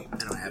magic. I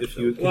don't have If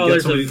it. you can Well,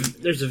 get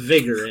there's a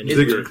vigor in it.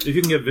 vigor. If you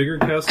can get vigor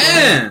cast on it,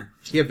 Eh,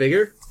 Do you have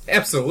vigor?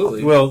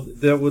 absolutely. well,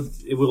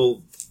 it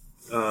will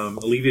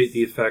alleviate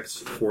the effects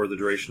for the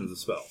duration of the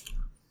spell.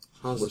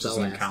 How long Which does is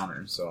that an last?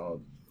 encounter, so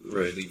I'll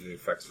Right. leave the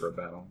effects for a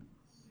battle.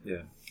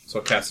 Yeah. So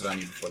I'll cast it on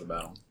you before the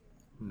battle.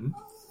 I'm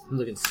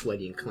looking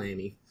sweaty and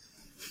clammy.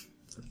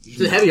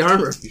 It's heavy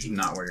armor. You should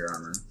not wear your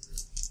armor.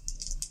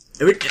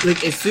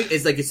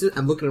 As soon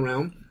I'm looking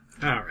around.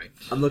 Alright.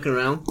 I'm looking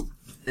around,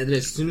 and then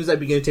as soon as I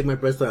begin to take my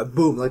breath,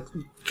 boom, like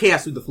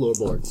chaos through the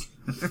floorboards.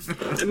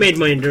 I made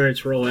my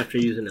endurance roll after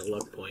using that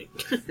luck point.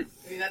 I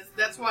mean,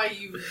 that's why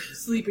you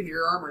sleep in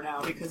your armor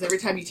now, because every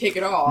time you take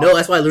it off... No,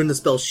 that's why I learned the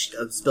spell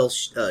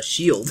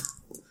shield,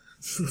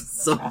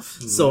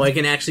 so I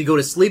can actually go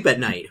to sleep at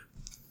night.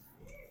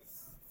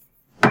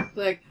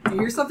 Like, you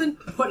hear something?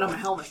 I'm putting on my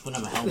helmet. Put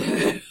on my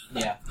helmet.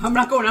 Yeah. I'm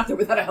not going out there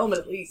without a helmet,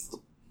 at least.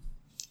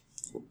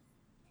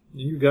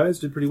 You guys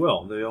did pretty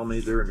well. They all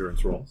made their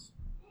endurance rolls.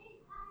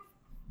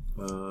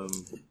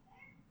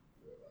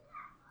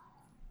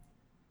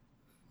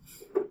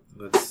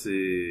 Let's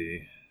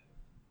see.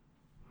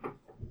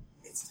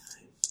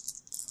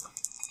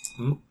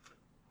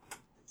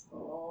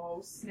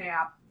 Oh,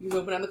 snap. You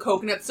open on the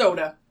coconut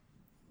soda.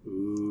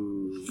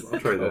 Ooh, I'll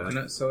try that.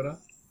 Coconut soda?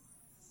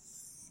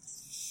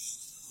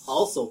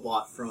 Also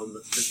bought from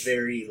the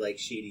very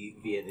shady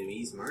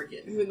Vietnamese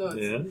market. Even though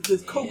Yeah. it's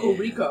this Coco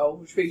Rico,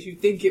 which makes you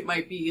think it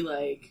might be,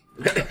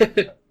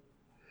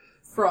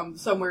 from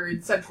somewhere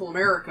in Central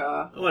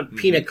America. I want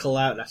pina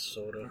colada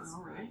soda.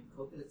 Alright.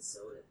 Coconut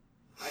soda.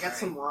 I got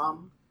some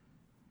rum.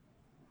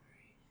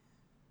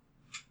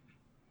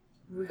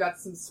 We got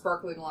some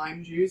sparkling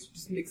lime juice.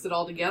 Just mix it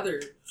all together.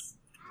 It's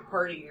a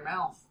party in your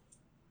mouth.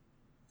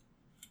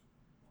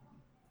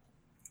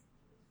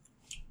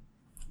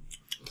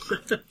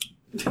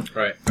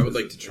 Right. I would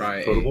like to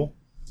try Potable?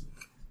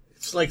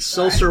 It's like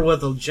seltzer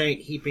with a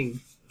giant heaping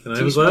Can I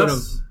have a teaspoon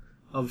glass?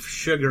 of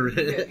sugar in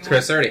it.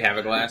 Chris, I already have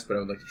a glass, but I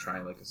would like to try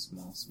a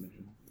small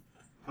smidgen.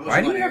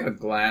 Why do you have a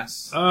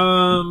glass?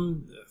 I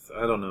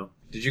don't know.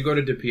 Did you go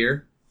to De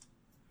Pere?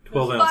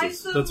 12 Buy ounces.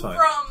 some That's fine.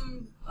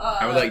 From,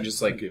 I would like just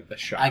Thank you. a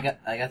shot. I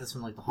got this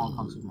from the Hong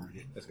Kong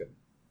supermarket. That's good.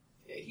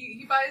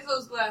 he buys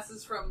those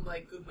glasses from,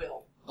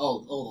 Goodwill.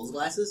 Oh, those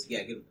glasses?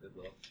 Yeah, good.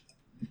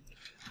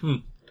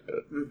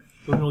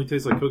 Doesn't really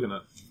taste like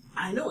coconut.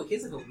 I know, it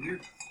tastes like a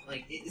weird,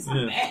 it's Yeah.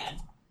 not bad.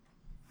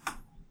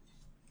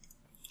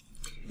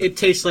 It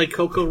tastes like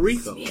Coco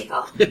Rico.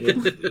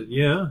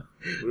 Yeah,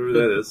 whatever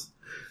that is.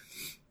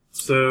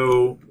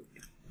 So,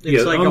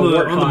 It's like on a the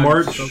warthog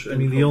march, soaked I in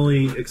mean, the Coke.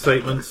 only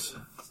excitement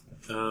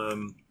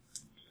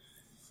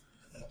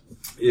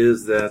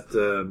is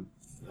that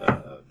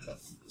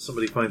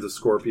somebody finds a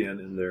scorpion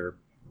in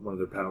one of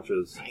their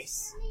pouches.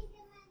 Nice.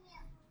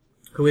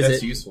 Who is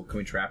That's it? useful. Can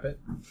we trap it?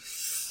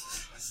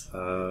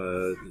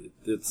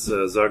 It's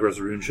Zagros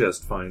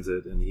Runechest finds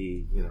it, and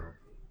he,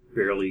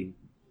 barely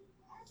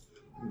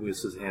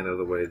moves his hand out of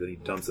the way. Then he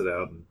dumps it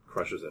out and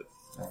crushes it.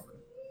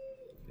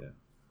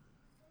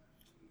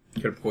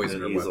 Could have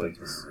poisoned And our he's like,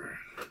 weapons.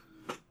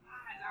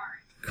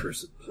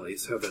 "Cursed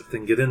place! How'd that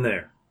thing get in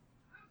there?"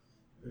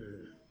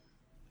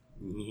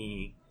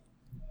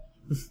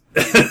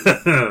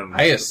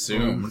 I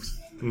assumed.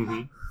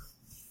 Mm-hmm.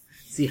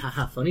 See,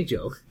 haha, funny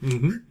joke.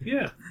 Mm-hmm.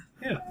 Yeah.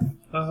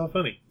 How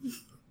funny.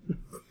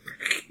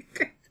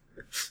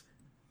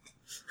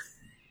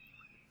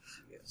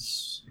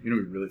 Yes. You know,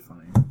 it'd be really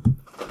funny.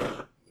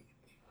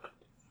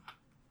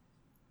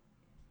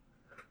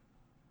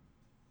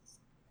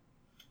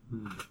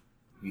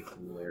 Be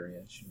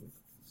hilarious. She would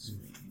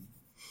scream.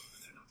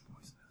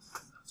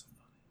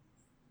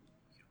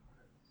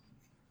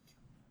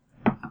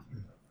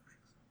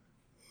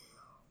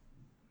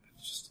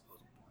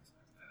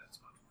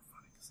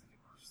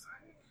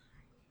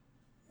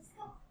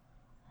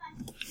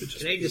 It just,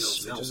 Can I just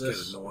they smell just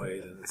this? get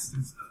annoyed, and it's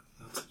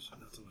not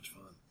so much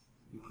fun.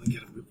 You want to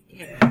get them really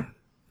mad,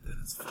 then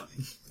it's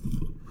funny.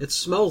 It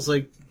smells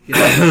like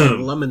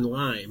lemon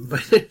lime,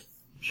 but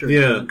sure.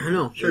 Yeah. I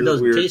know. Sure It is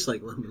doesn't weird. taste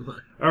like lemon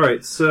lime. All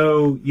right,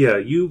 so yeah,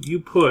 you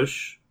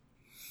push,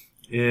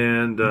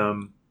 and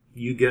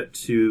you get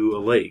to a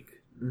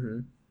lake.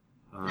 Mm-hmm.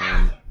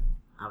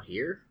 Out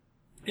here?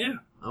 Yeah.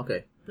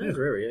 Okay. That's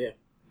area,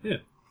 yeah.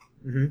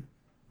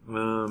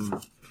 Mm-hmm.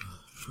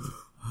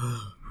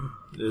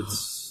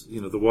 It's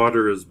the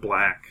water is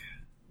black.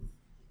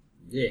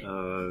 Yeah.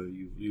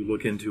 You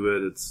look into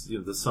it. It's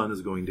the sun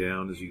is going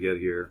down as you get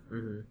here.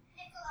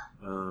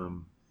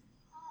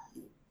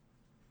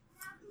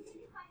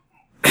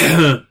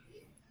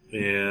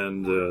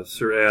 And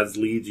Sir Ads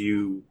leads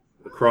you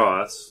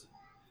across,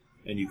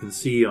 and you can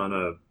see on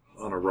a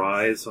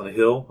rise on a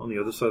hill on the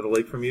other side of the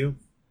lake from you.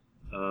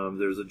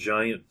 There's a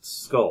giant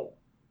skull.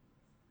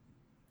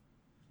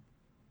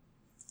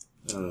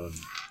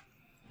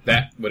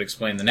 That would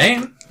explain the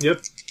name.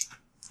 Yep.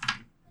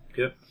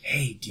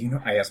 Hey, do you know?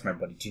 I asked my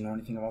buddy, do you know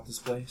anything about this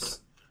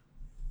place?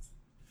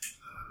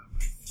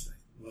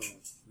 Well,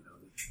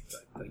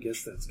 I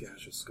guess that's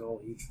Gash's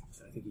skull.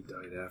 I think he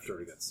died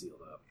after it got sealed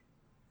up.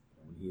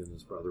 When he and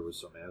his brother was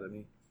so mad at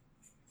me.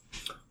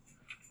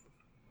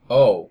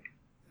 Oh,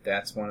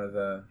 that's one of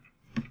the...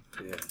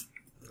 Yeah.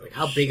 Like,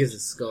 how big is the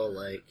skull,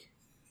 like?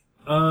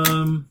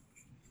 When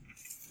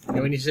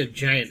you said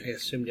giant, I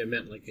assumed you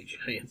meant like a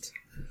giant.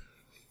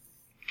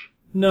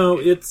 No,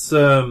 it's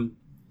the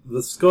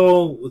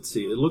skull. Let's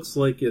see. It looks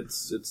like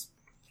it's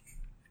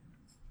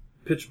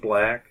pitch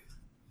black.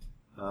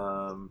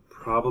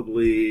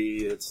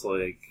 Probably it's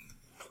like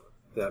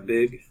that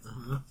big.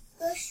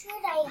 Where should I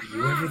hide?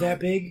 You ever that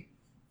big?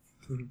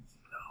 No, I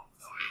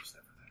was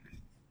never that big.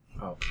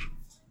 Oh.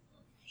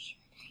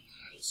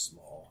 I was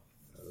small.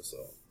 I was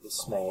the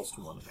smallest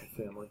one in my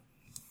family.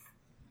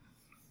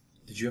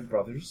 Did you have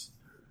brothers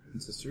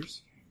and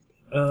sisters?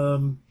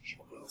 Well,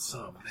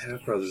 some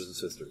half brothers and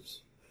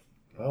sisters.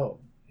 Oh.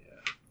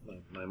 Yeah,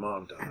 my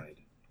mom died.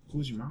 Who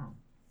was your mom?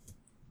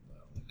 I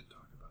don't like to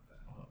talk about that.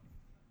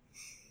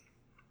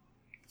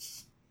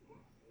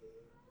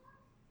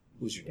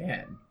 Who was your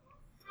dad?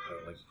 I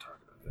don't like to talk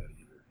about that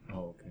either.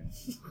 Oh, okay.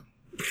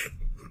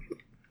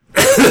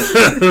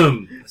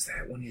 Was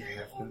that one of your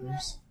half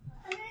brothers?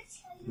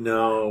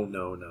 No.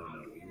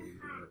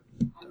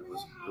 I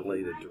was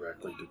related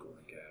directly to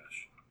Gorgash.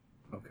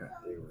 Okay.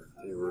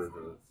 They were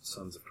the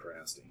sons of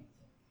Krasti.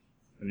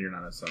 And you're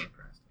not a son of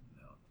Christ.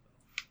 No.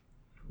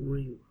 Who are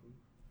you?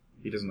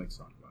 He doesn't like to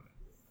talk about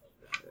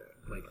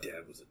it. My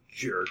dad was a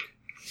jerk.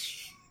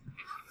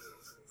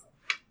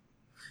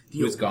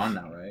 He was gone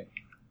now, right?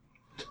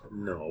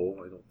 No,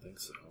 I don't think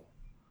so.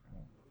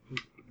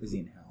 Is he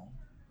in hell?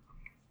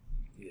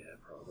 Yeah,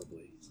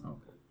 probably.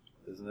 Okay.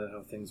 Isn't that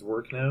how things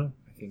work now?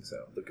 I think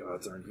so. The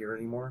gods aren't here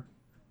anymore.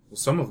 Well,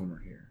 some of them are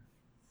here.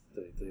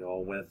 They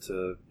all went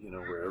to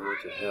wherever,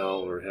 to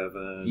hell or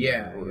heaven,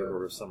 Yeah,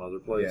 or some other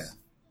place. Yeah.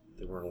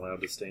 They weren't allowed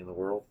to stay in the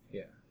world.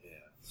 Yeah.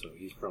 So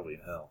he's probably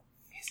in hell.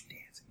 His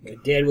dad's My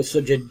dad was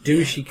such a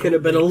douche, he could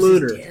have been a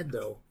lunar. His dad,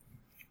 though.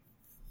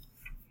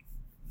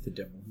 the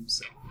devil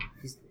himself.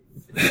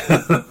 I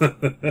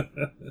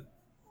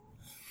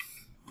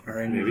Are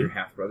any of your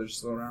half brothers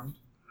still around?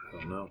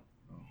 don't know.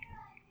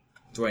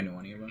 Do I know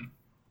any of them?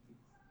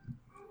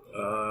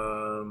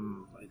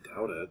 I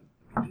doubt it.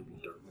 Maybe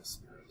darkness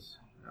spirits.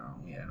 Oh,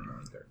 yeah, I don't know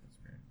any dark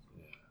experience.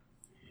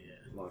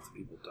 Yeah. Lots of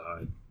people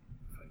died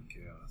fighting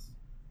chaos.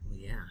 Well,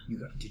 yeah.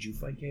 Did you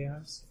fight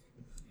chaos?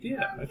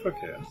 Yeah, I fought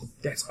chaos.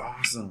 That's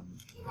awesome.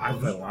 I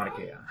fight a lot of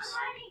chaos.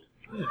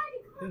 Yeah,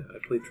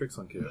 I played tricks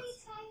on chaos.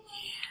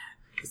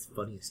 His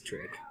funniest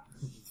trick.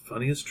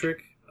 Funniest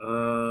trick?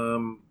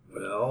 Well,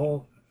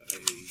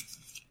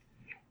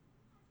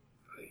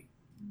 I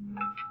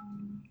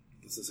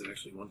this is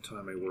actually one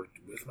time I worked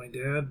with my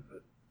dad,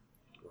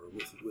 or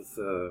with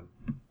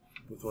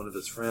one of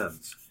his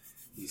friends.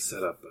 He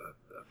set up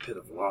a pit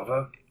of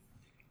lava,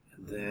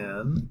 and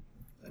then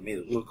I made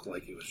it look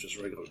like it was just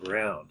regular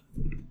ground,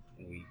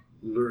 and we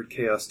lured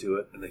chaos to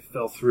it, and they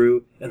fell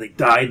through, and they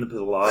died in the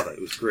pit of lava.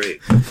 It was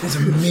great. That's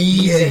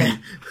amazing.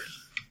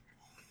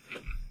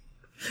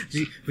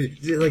 Did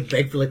you like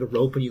beg for like a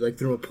rope and you like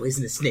threw him a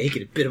poisonous snake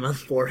and it bit him on the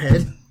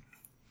forehead?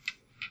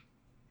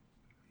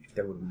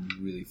 That would be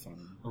really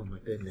funny. Oh my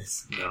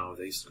goodness. No,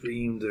 they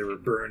screamed, they were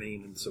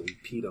burning, and so we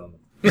peed on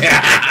them.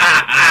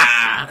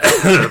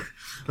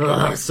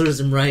 serves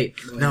him right.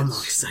 Now I'm all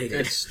excited.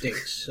 That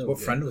stinks. So What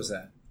good. friend was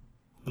that?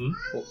 Hmm?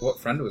 What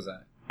friend was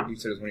that? You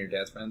said it was one of your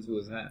dad's friends. Who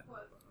was that?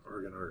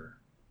 Argon Arger.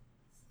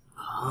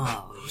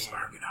 Oh,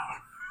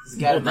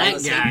 yeah. Oh,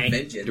 that guy.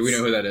 Do we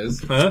know who that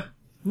is? Huh?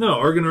 No,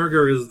 Argon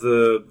Arger is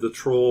the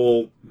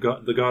troll,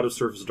 the god of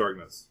surface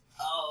darkness.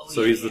 Oh,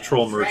 So he's the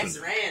troll merchant.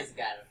 Rand's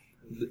got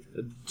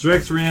him.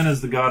 Drexran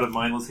is the god of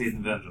mindless hate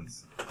and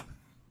vengeance.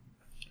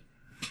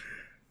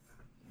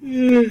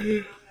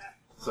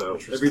 So,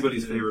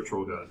 everybody's favorite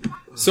troll god.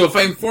 So if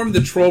I inform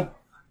the troll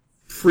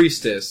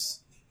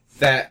priestess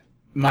that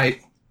my...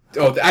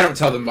 Oh, I don't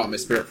tell them about my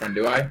spirit friend,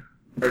 do I?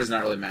 Or does it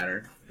not really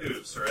matter?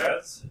 Who, Sir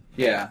Ads?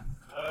 Yeah.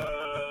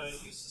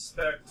 You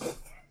suspect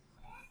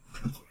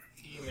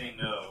he may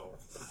know.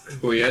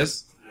 Who he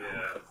is?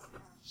 Yeah.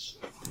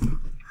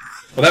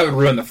 Well, that would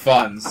ruin the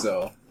fun,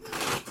 so...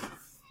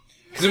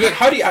 Because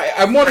how do you...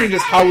 I'm wondering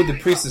just how would the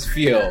priestess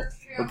feel,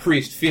 or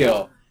priest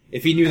feel,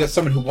 if he knew that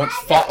someone who once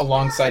fought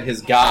alongside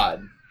his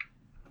god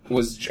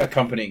was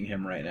accompanying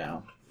him right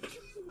now.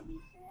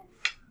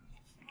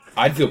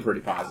 I'd feel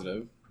pretty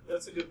positive.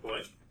 That's a good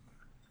point.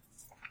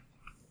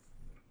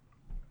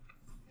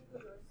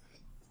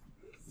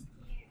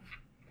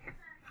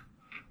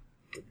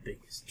 The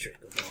biggest trick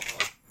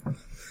of all.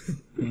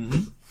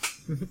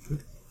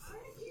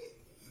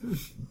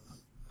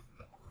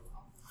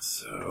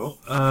 So,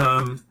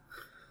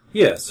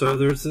 yeah, so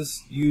there's this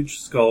huge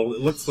skull.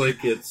 It looks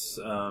like it's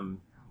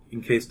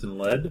encased in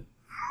lead.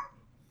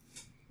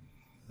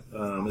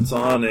 It's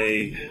on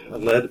a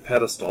lead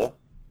pedestal,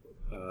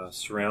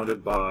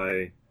 surrounded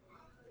by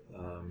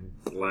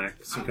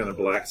some kind of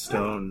black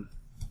stone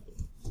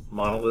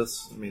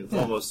monoliths. I mean, it's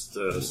almost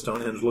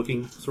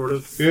Stonehenge-looking, sort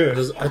of. Yeah.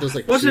 Are those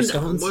like tree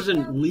stones?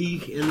 Wasn't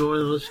Lee in one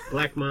of those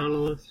black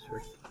monoliths?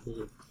 Or was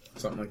it-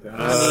 Something like that.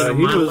 a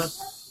He monolith?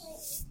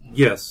 was.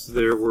 Yes,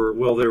 there were.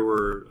 Well, there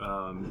were.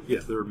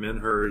 There were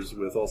menhirs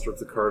with all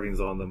sorts of carvings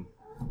on them.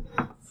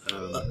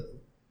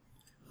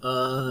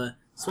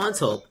 Swan's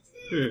Hope.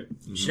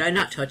 Should I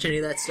not touch any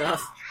of that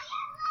stuff?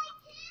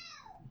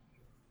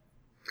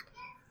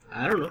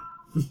 I don't know.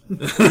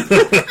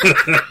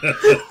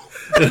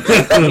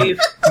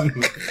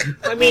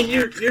 I mean,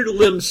 your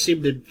limbs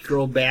seem to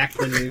grow back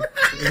when you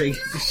get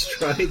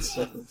destroyed.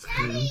 So. They're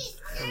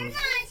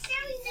not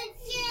sharing the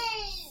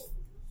game.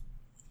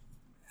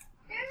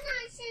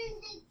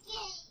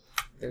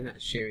 They're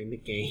not sharing the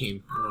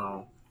game.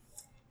 No.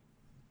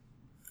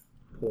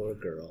 Poor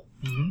girl.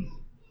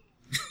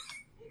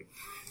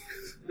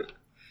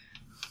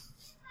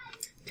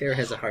 Tara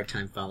has a hard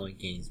time following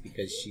games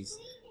because she's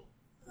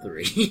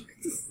 3.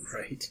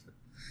 Right.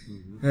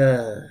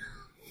 The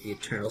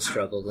eternal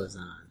struggle goes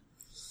on.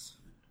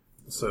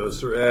 So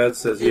Sir Ad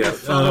says, "Yeah,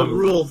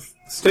 Rule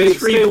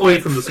stay away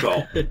from the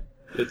skull.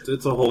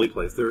 It's a holy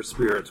place. There are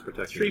spirits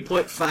protecting it."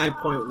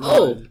 3.5.1.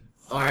 Oh,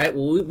 all right.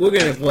 Well, we're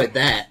gonna avoid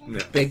that Yeah.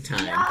 big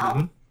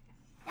time.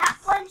 That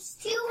one's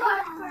too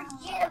hard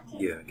for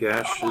you. Yeah,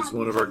 Gash is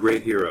one of our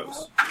great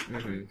heroes.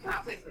 Not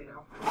play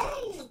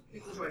Play-Doh.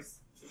 Make the choice.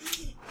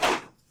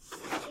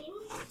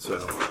 So,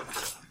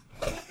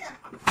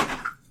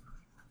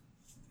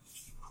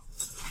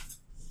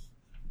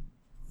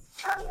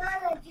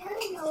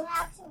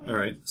 all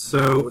right.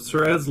 So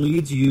Sir Az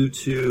leads you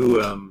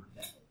to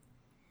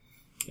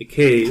a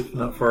cave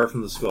not far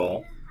from the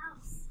skull,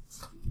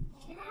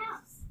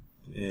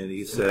 and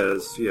he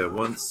says, "Yeah,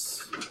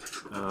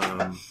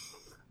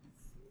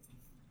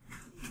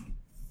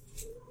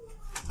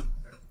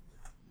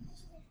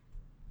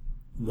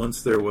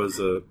 once there was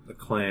a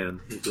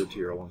clan who lived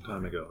here a long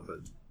time ago, but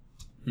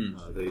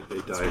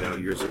they died out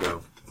years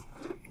ago."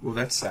 Well,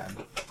 that's sad.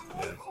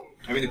 Yeah.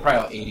 I mean, they probably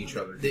all ate each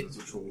other. They- That's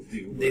what trolls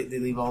do. They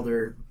leave all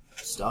their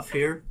stuff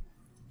here.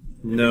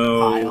 No,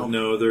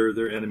 Pile.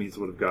 their enemies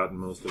would have gotten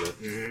most of it.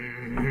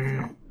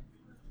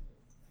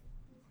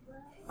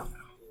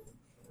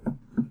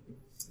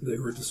 They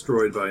were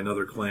destroyed by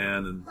another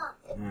clan, and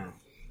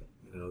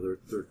they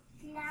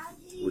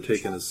were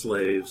taken as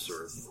slaves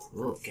or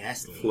Oh,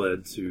 ghastly.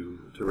 fled to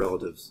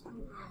relatives.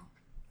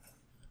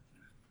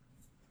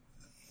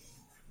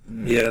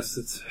 Yes,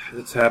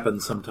 it's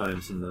happened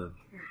sometimes in the.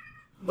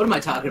 What am I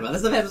talking about?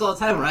 This stuff happens all the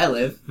time where I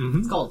live. Mhm.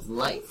 It's called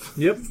life.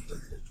 Yep.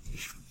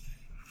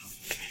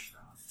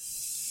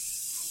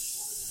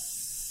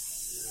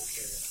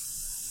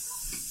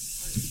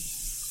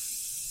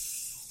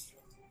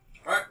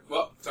 Alright,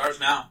 well, it's ours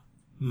now.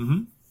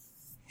 Mm-hmm.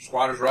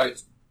 Squatter's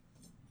rights.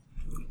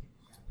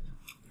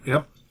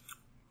 Yep.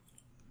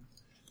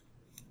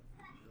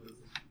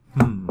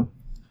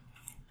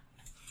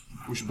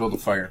 We should build a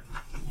fire.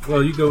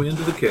 Well, you go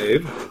into the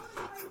cave.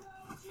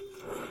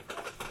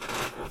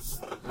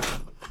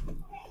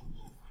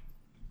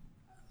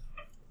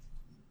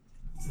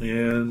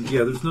 And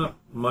yeah, there's not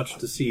much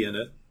to see in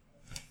it.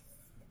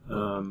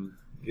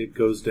 It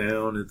goes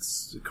down.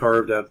 It's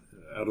carved out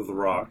of the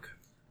rock.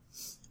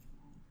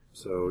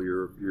 So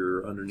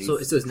you're underneath. So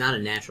it's not a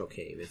natural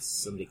cave. It's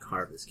somebody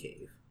carved this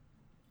cave.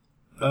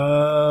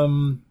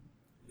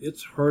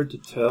 It's hard to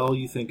tell.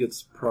 You think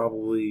it's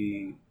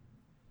probably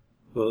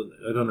Well,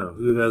 I don't know.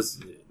 Who has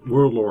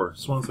world lore?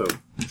 Swanso.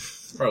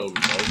 Probably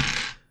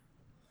both.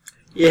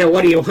 Yeah,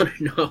 what do you want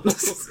to know?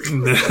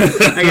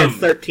 I got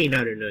 13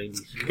 out of 90.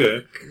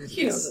 Okay.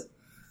 He knows it.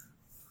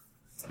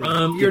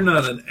 You're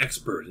not an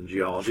expert in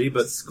geology,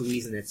 but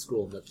Squeezing that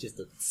scroll up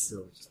just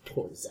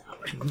pours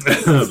out.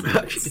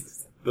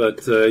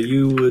 but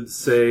you would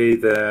say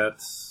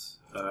that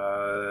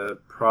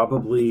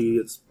probably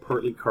it's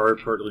partly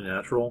carved, partly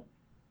natural.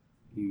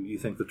 You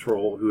think the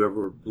troll,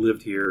 whoever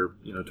lived here,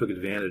 took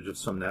advantage of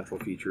some natural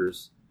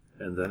features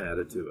and then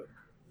added to it.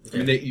 I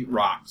mean, they eat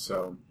rock,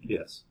 so...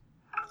 Yes.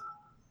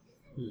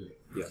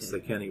 Yes, they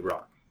can eat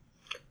rock.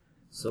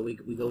 So we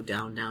go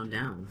down, down,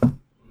 down.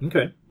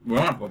 Okay. We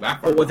don't have to go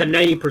that far. But with a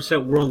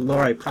 90% world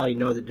lore, I probably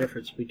know the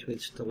difference between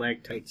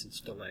stalactites and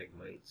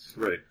stalagmites.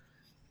 Right.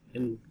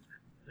 And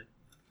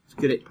it's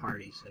good at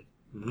parties.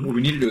 What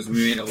we need to do is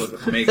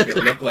make it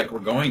look like we're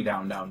going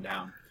down, down,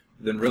 down.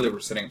 Then really we're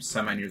setting up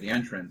semi near the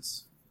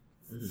entrance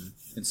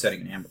and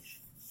setting an ambush.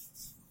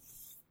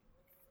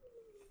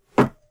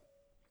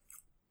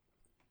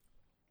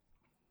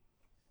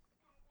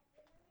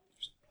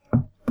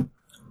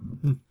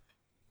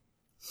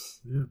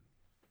 Yeah.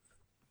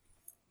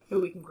 Oh,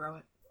 we can grow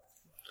it.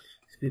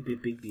 It's a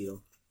big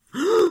beetle.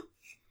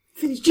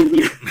 Finch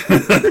Junior.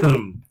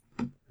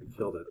 I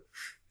killed it.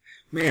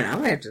 Man, I'm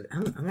gonna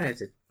have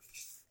to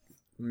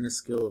learn the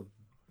skill of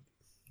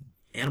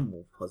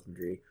animal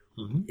husbandry,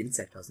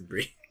 insect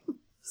husbandry.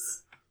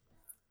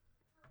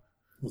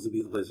 This would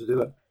be the place to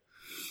do it.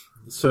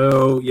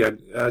 So, yeah,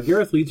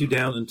 Gareth leads you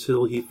down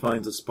until he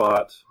finds a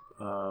spot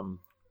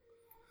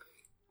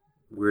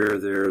where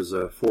there's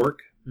a fork,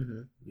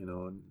 and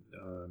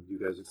you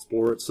guys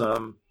explore it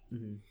some.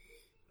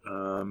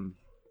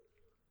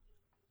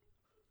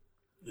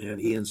 And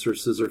he and Sir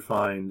Scissor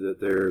find that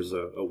there's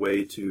a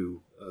way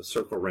to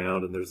circle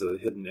around, and there's a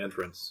hidden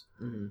entrance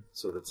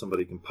so that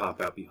somebody can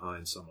pop out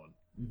behind someone.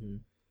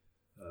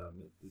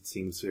 It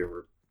seems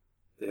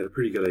they had a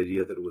pretty good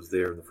idea that it was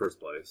there in the first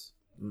place.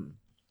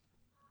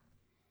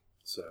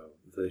 So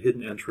the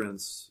hidden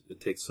entrance,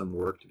 it takes some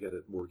work to get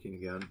it working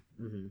again.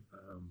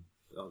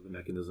 The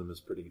mechanism is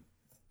pretty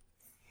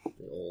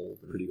old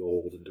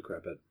and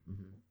decrepit.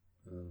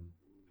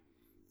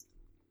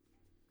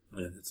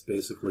 And it's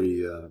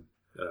basically a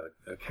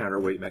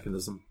counterweight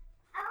mechanism.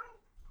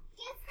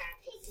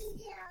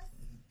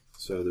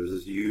 So there's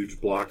this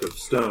huge block of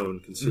stone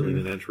concealing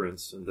an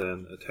entrance, and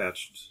then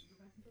attached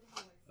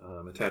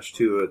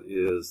to it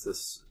is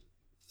this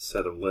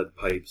set of lead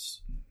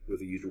pipes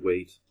with a huge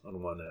weight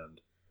on one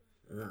end.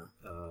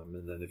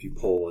 And then if you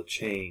pull a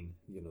chain,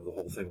 the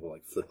whole thing will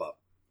flip up.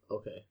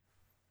 Okay.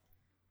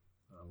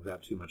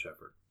 Without too much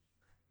effort.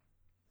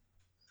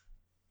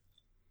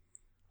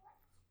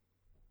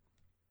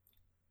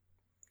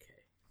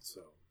 Okay.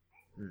 So.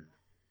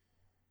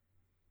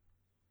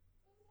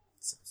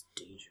 Sounds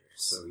dangerous.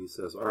 So he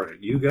says, all right,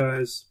 you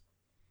guys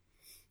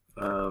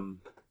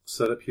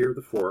set up here at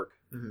the fork.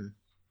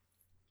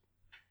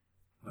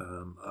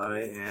 I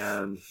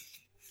and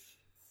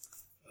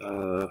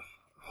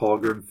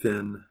Hallgrim,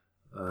 Finn,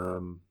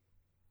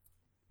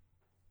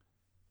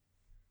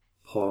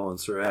 Paul, and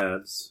Sir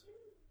Ads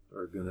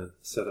are going to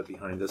set up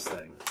behind this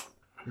thing.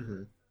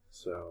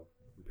 So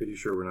I'm pretty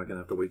sure we're not going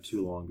to have to wait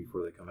too long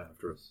before they come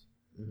after us.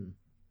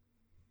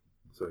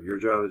 So your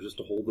job is just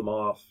to hold them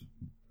off,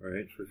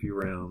 right, for a few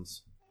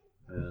rounds,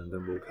 and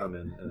then we'll come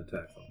in and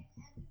attack them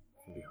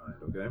from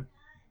behind, okay?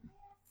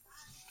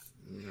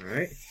 All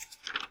right.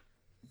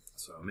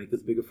 So make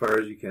as big a fire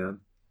as you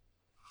can.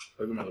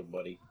 Look at my little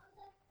buddy.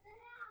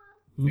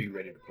 Are you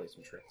ready to play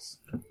some tricks?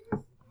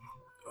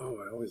 Oh,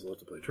 I always love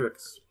to play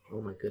tricks.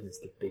 Oh my goodness,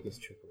 the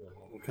biggest trick of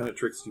all. What kind of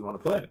tricks do you want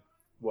to play?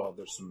 Well,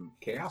 there's some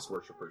Chaos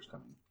Worshippers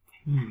coming.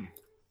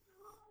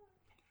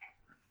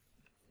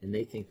 And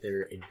they think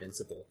they're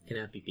invincible,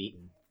 cannot be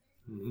beaten.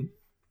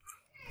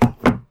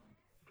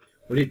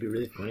 Wouldn't it be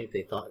really funny if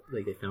they thought,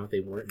 they found they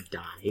weren't and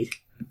died?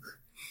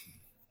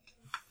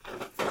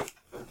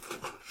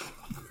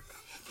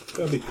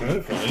 That'd be kind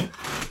of funny.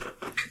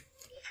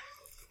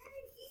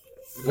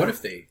 What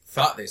if they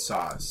thought they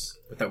saw us,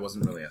 but that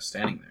wasn't really us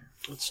standing there?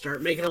 Let's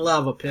start making a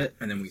lava pit.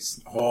 And then we...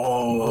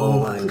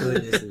 Oh my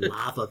goodness,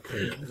 lava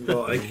pit.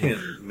 Well, I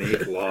can't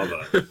make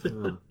lava.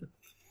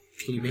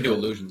 Can you make do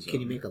illusions, Can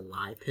though. you make a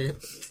lye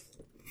pit?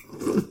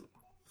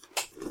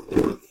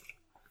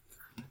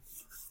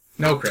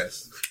 No,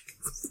 Chris.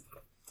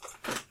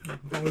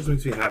 It always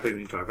makes me happy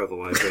when you talk about the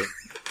life pit.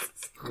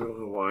 I don't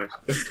know why.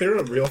 Is there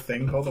a real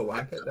thing called a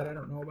lie pit that I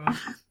don't know about?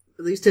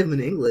 At least him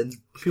in England,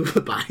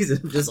 people buys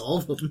them, just all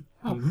of them.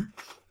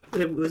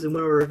 And it was in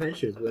one of our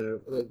adventures where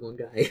one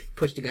guy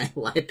pushed a guy in a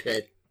lye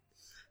pit.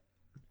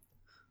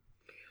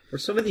 Or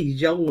some of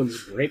these yellow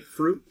ones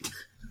grapefruit?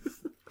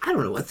 I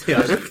don't know what they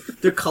are.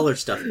 They're color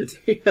stuff.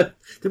 They're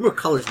more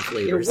colors and Yeah,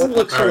 flavors. one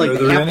looks All right, like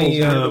are there apples,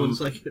 any, and the other one's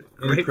like Any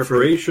grapefruit.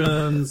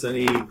 preparations?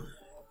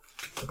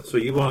 So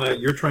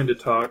you're trying to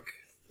talk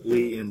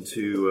Lee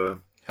into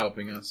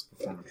Helping us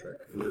perform a trick.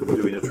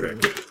 doing a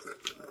trick.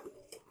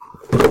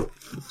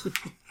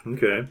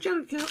 Okay.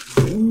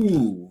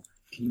 Ooh.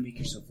 Can you make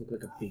yourself look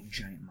like a big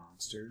giant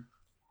monster?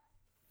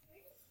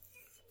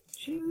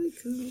 She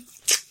could.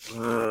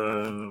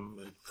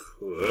 I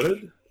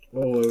could.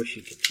 Oh,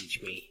 she could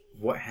teach me.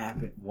 What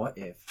happened? What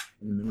if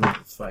in the middle of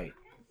the fight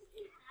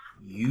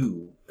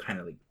you kind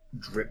of like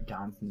drip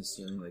down from the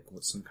ceiling like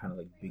with some kind of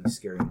like big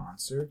scary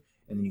monster,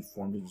 and then you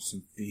formed into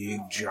some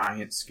big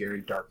giant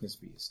scary darkness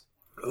beast?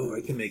 Oh,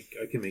 I can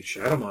make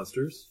shadow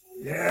monsters.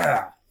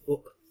 Yeah.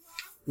 Well,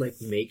 like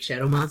make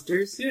shadow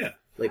monsters? Yeah.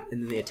 Like,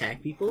 and then they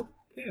attack people?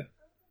 Yeah.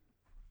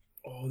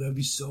 Oh, that would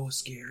be so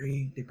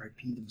scary. They probably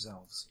pee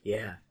themselves.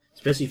 Yeah.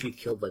 Especially if you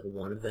killed like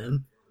one of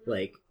them.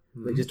 Like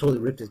just totally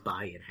ripped his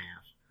body in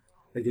half.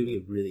 Like they'd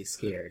be really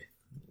scared.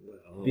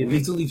 Well, We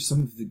have to leave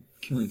some of the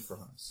killing for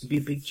us. It'd be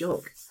a big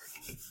joke.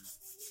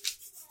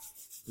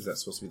 Is that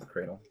supposed to be the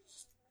cradle?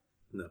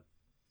 no.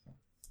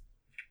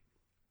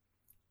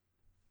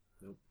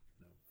 Nope.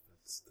 No.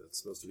 That's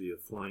supposed to be a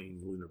flying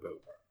lunar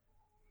boat.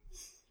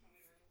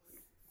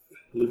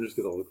 Lunars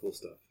get all the cool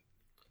stuff.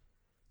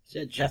 Is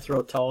that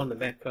Jethro Tull on the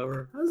back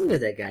cover? I was looking at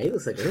that guy. He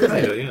looks like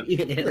Yeah. he's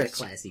a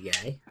classy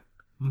guy.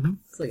 Mm-hmm.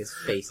 Looks like his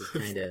face is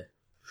kind of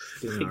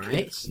doing all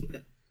right.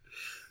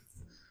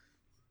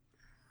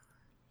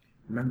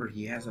 Remember,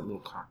 he has that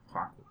little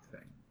clockwork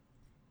thing.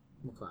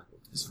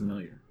 It's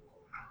familiar.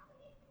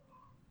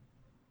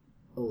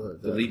 Oh,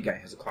 The lead guy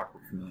has a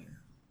clockwork familiar.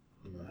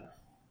 Okay.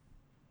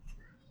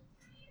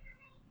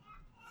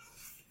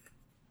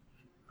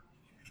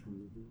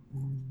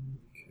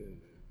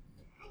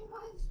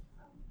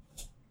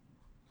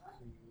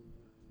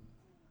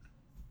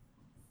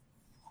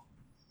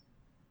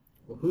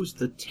 Well, who's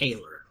the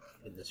tailor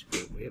in this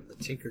group? We have the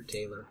Tinker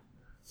Tailor.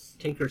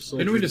 Tinker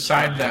Soldier. Didn't we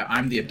decide that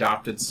I'm the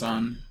adopted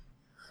son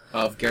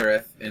of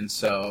Gareth, and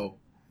so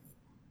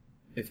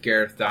if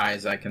Gareth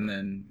dies, I can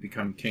then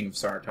become king of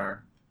Sartar?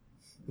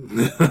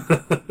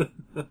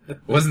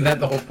 Wasn't that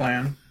the whole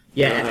plan?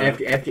 Yeah,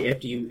 after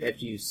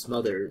you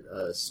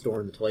smother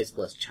Storm the Twice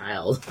Blessed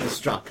Child with a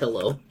straw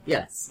pillow.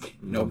 Yes.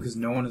 No, because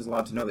no one is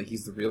allowed to know that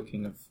he's the real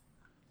king of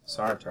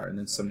Sartar, and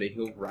then someday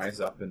he'll rise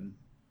up and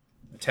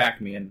attack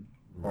me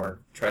or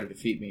try to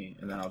defeat me,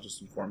 and then I'll just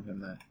inform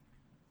him that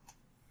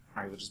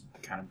I will just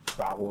kind of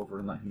bow over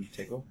and let him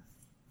take over.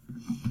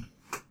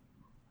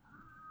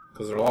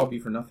 Because it'll all be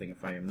for nothing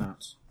if I am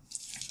not.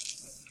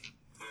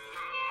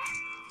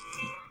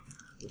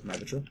 With my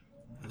betrothed.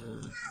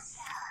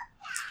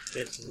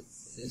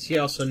 Is he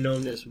also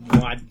known as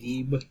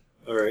Wadib?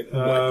 All right.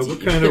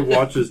 What kind of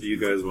watches do you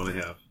guys want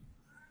to have?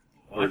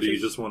 Or do you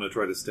just want to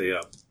try to stay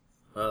up?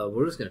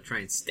 We're just gonna try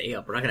and stay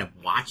up. We're not gonna have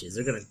watches.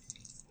 They're gonna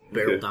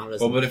barrel Okay. down at us.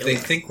 Well, and but if kill they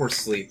us. think we're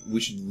asleep, we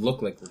should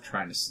look like we're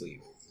trying to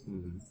sleep.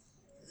 Mm-hmm.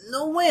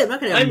 No way! I'm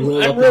not gonna have I'm- them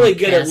roll I'm up really and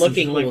good at cast some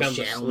looking like cool I'm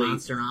shadow asleep.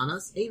 monster on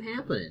us. Ain't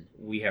happening.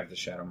 We have the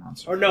shadow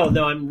monster. Or no,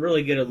 I'm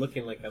really good at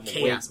looking like I'm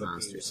Chaos awake, but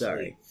monster. being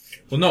Sorry.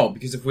 Well, no,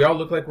 because if we all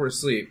look like we're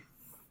asleep,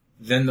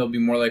 then they'll be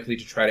more likely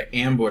to try to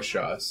ambush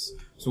us.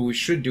 So what we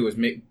should do is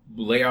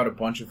lay out a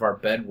bunch of our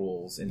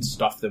bedrolls and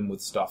stuff them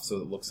with stuff so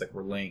it looks like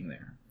we're laying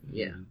there.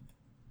 Yeah.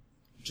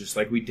 Just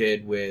like we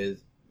did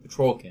with the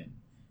Trollkin.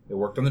 They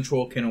worked on the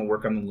Trollkin and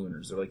work on the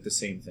Lunars. They're like the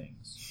same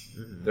things.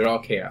 Mm-hmm. They're all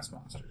chaos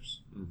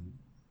monsters. Mm-hmm.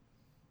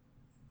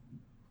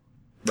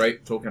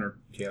 Right? Trollkin are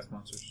chaos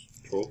monsters?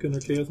 Trollkin are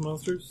chaos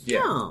monsters? Yeah.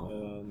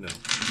 No. No.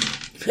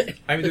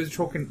 I mean, the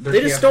Trollkin... they're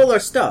They just chaos- stole our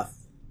stuff,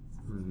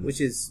 Mhm.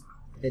 which is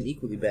an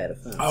equally bad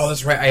offense. Oh,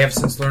 that's right. I have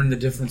since learned the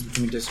difference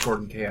between Discord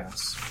and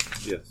chaos.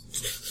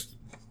 Yes.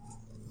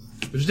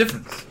 There's a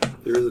difference.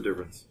 There is a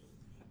difference.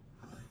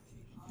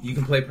 You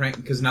can play prank...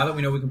 Because now that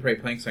we know we can play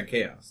pranks on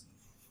chaos...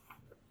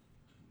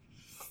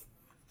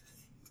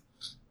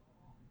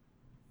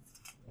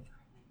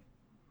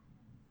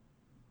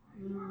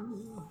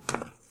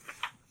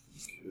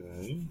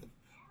 Okay.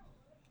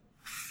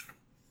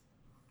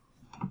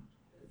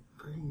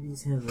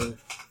 These have a...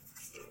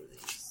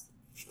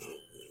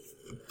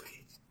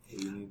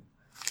 You need...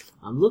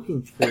 I'm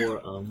looking for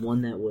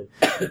one that would...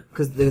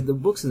 Because the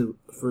books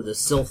for the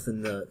Sylph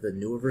and the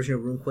newer version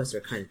of RuneQuest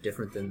are kind of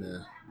different than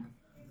the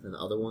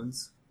other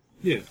ones.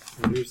 Yeah.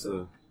 Well, there's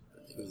that.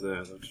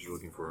 That's what you're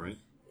looking for, right?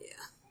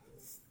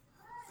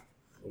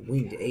 A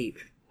winged ape.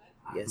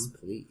 Yes,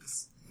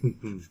 please.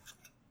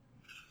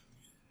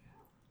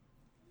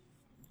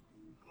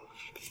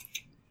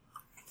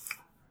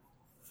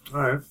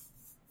 All right.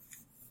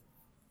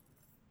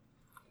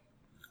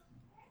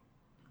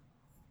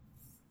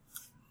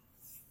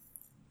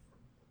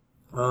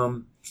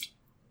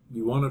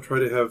 You want to try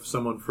to have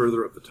someone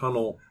further up the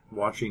tunnel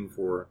watching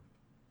for...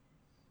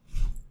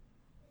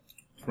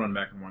 Let's run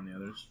back and warn the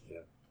others.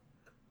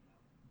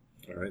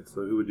 All right,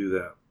 so who would do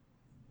that?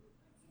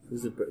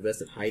 Who's the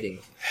best at hiding?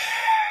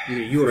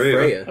 Either you or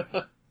Freya.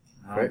 Freya.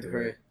 I'll do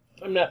Freya. it.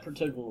 I'm not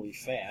particularly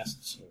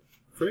fast. So.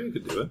 Freya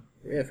could do it.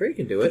 Yeah, Freya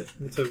can do it.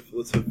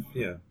 Let's have,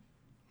 yeah.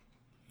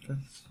 Okay.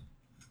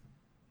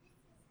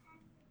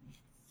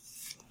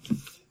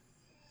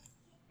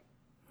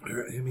 All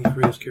right, hand me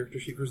Freya's character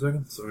sheet for a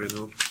second. Sorry,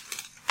 no.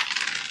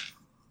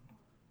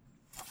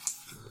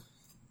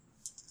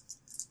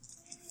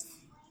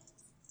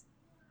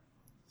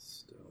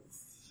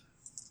 Stealth.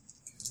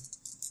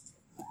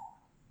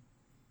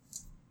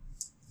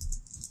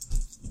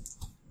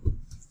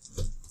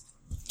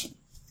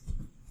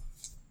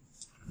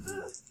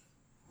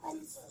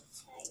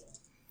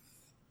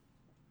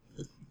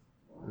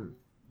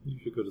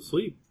 go to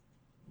sleep.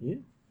 Yeah.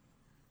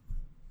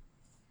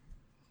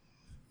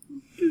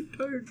 I'm too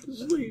tired to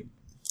sleep.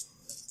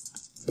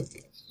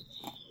 Okay.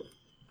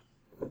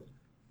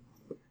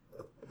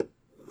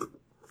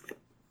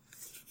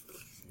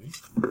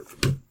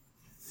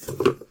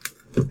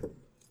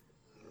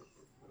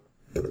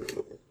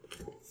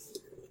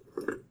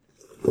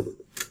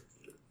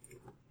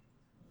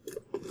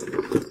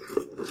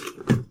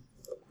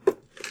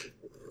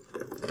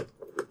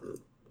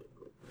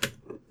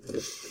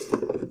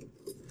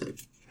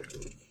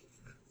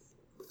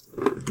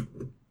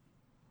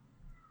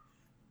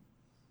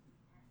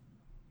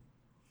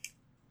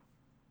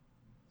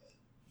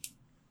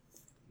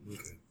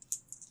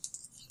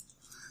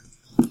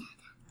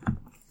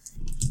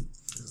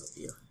 Oh,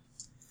 yeah.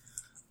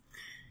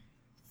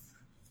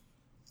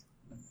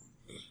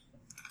 I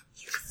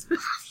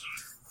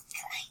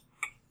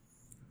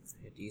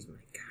had to use my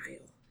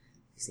guile.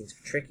 These things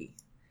are tricky.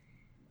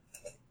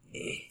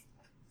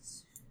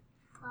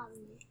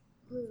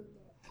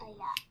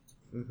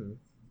 Mm-hmm.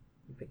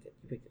 You picked a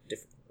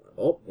different one.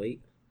 Oh,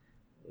 wait.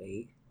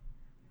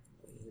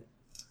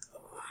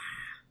 Oh.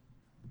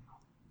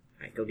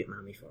 Alright, go get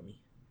Mommy for me.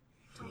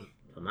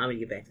 Tell Mommy to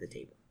get back to the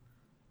table.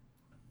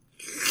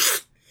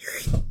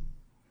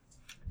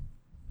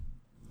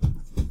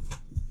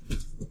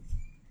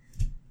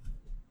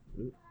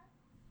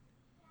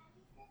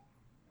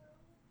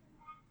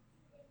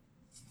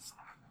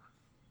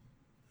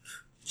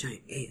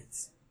 Giant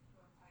ants.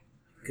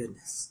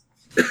 Goodness.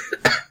 Yeah.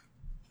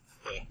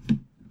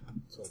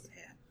 Sold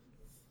that.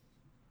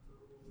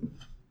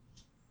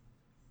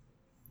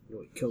 You know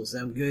what kills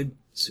them good?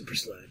 Super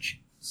sludge.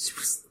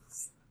 Super sludge.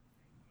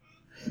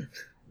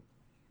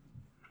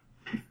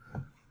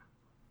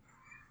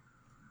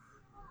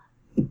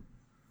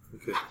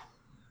 Okay.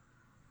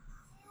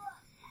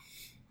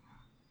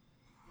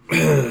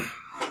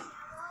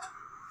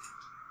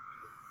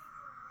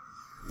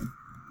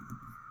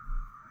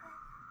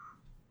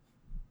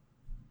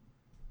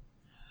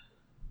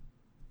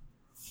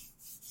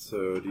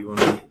 So, do you want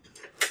to...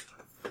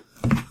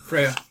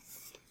 Freya,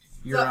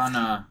 you're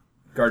on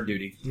guard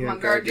duty. I'm on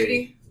guard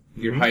duty.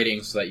 You're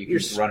hiding so that you can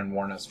You're run and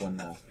warn us when...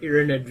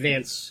 You're an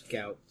advanced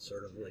scout,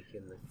 sort of like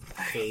in the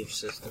cave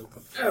system.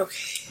 Okay.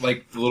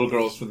 like the little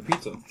girls for the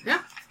pizza.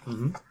 Yeah.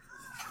 Mm-hmm.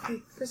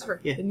 Hey,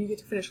 Christopher. Yeah. Then you get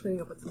to finish cleaning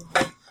up with them.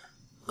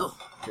 Oh,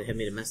 they have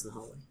made a mess in the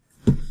hallway.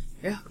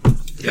 Yeah.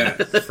 Yeah,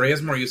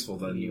 Freya's more useful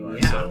than you are,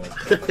 Yeah. so...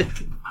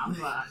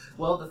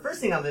 Well, the first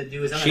thing I'm going to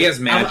do is She has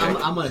magic.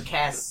 I'm going to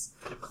cast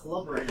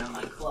Club Rain on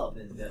my club.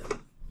 And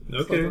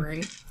Okay.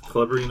 Clovering.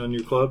 Clubbering on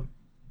your club?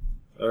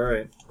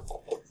 Alright.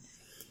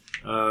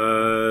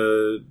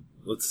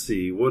 Let's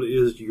see. What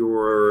is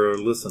your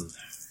listen?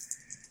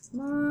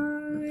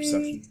 My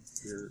Perception.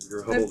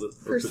 Your my huddled or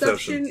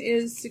perception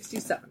is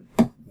 67.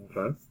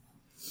 Okay.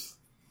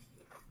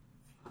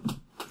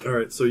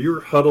 Alright, so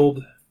you're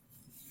huddled.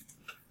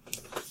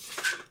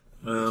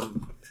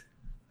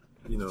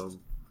 You know,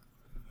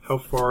 how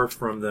far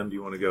from them do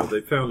you want to go? They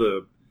found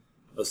a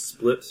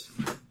split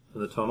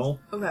in the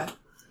tunnel. Okay.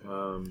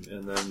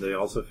 And then they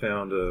also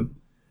found a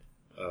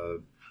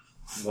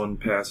one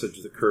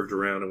passage that curved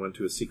around and went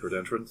to a secret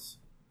entrance,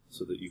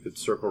 so that you could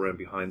circle around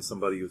behind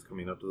somebody who's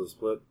coming up to the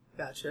split.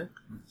 Gotcha.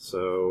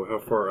 So, how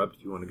far up do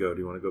you want to go? Do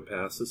you want to go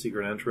past the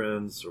secret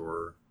entrance,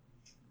 or...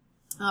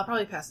 I'll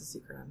probably pass the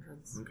secret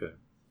entrance. Okay.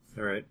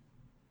 All right.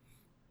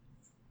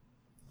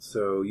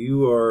 So,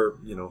 you are,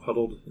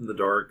 huddled in the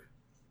dark.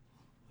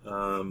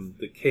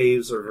 The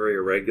caves are very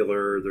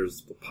irregular.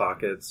 There's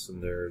pockets,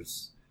 and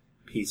there's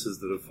pieces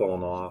that have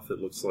fallen off. It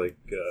looks like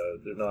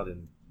they're not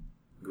in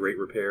great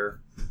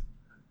repair.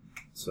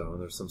 So,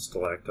 and there's some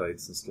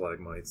stalactites and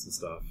stalagmites and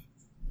stuff.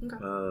 Okay.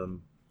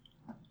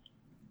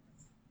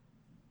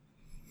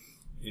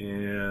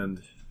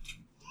 And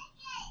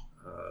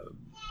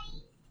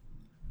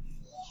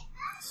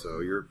so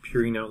you're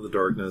peering out in the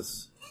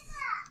darkness,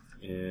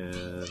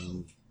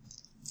 and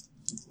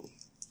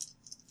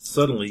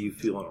suddenly you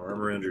feel an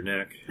arm around your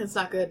neck It's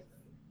not good.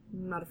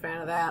 I'm not a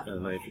fan of that. and a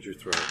knife at your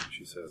throat. And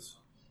she says,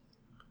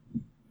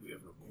 "We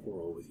have no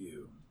quarrel with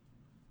you.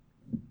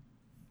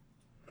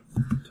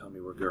 Tell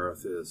me where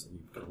Gareth is, and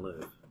you can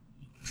live."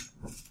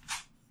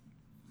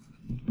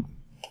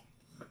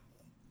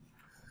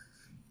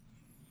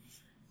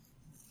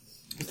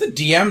 It's the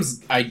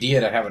DM's idea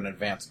to have an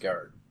advanced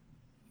guard.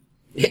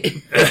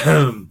 It was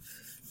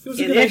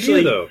a And good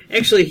actually, idea, though.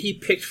 actually, he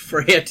picked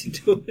Freya to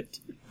do it.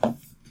 I'm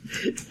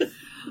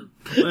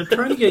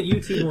trying to get you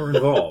two more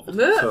involved.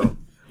 So,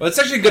 Well, it's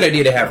actually a good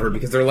idea to have her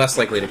because they're less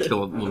likely to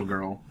kill a little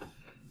girl.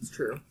 It's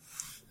true.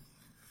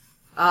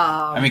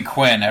 I mean,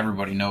 Quinn,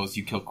 everybody knows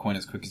you kill Quinn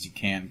as quick as you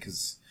can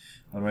because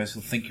otherwise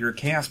he'll think you're a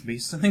chaos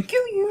beast and then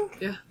kill you.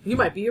 Yeah, you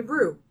might be a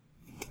brew.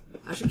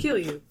 I should kill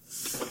you.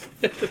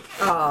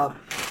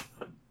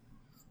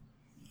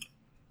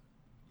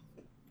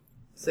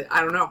 So,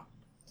 I don't know.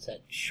 It's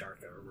that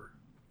shark armor.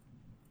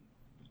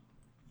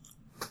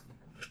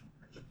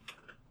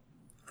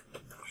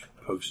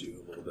 pokes you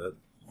a little bit.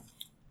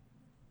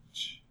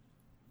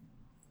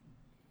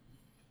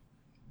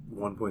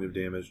 1 point of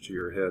damage to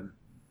your head.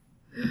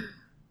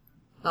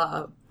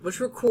 What's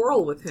your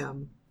quarrel with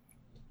him?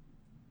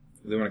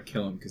 They want to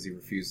kill him because he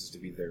refuses to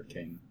be their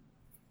king.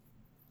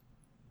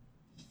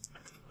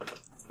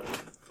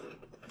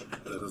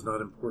 That is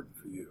not important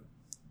for you.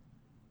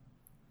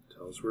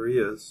 Tell us where he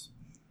is.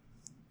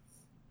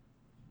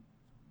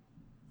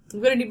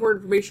 I'm gonna need more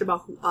information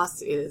about who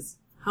us is.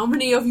 How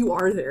many of you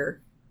are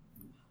there?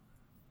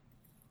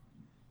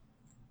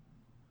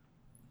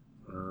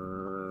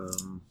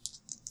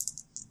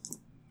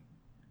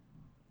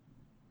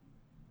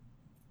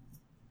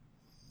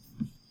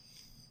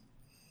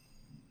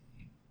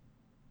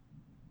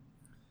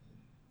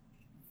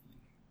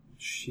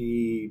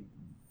 She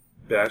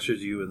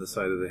bashes you in the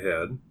side of the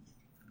head.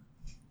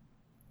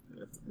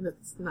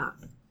 That's not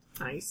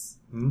nice.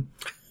 Hmm?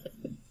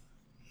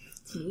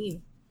 It's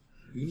mean.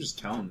 You can just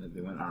tell them that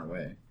they went our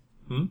way.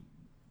 Hmm?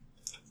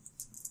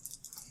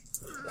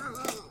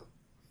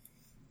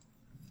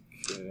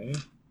 Okay.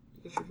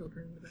 Did you get your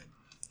children into bed?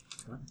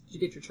 What? Did you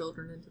get your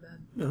children into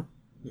bed? No.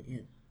 Not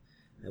yet.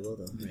 I will,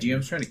 though. The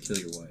DM's trying to kill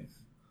your wife.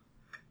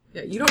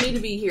 Yeah, you don't need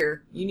to be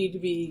here. You need to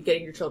be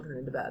getting your children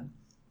into bed.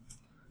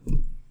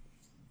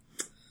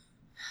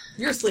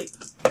 You're asleep.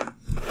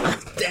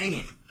 Dang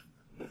it.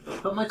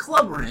 But my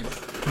club ring.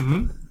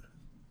 Mm-hmm.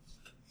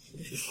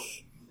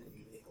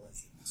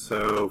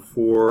 So,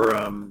 for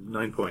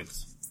 9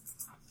 points.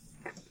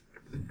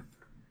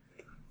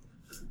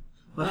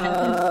 What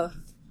happened?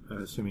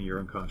 I'm assuming you're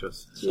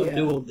unconscious. Yeah.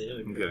 Dual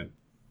damage. Okay.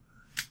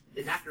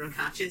 The doctor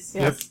unconscious?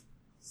 Yes.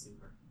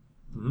 Super.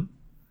 Mm-hmm.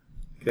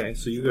 Okay,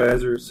 so you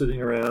guys are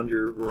sitting around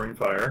your roaring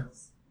fire.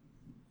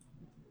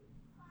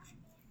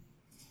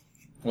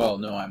 Well,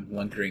 no, I'm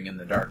lingering in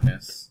the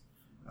darkness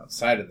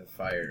outside of the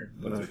fire.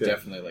 But there's Okay.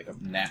 definitely like a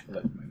nap,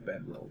 like my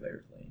bedroll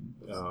there laying.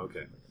 Oh,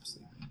 okay. I'm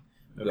sleeping.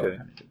 Okay.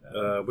 Kind of did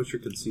that. What's your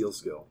conceal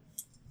skill?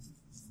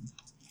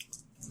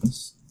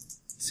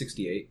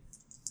 68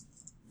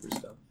 for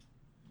stuff.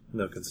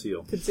 No,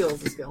 conceal. Conceal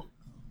is a skill.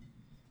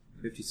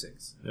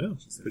 56. Yeah,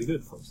 pretty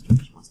good.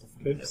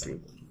 Okay.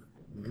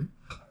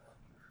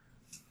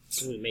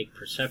 Can we make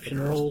perception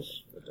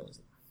rolls?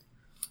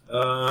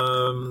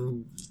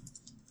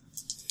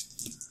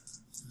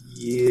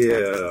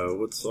 Yeah.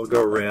 I'll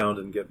go around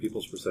and get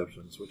people's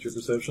perceptions. What's your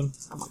perception?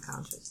 I'm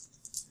unconscious.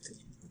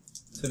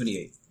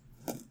 78.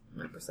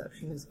 My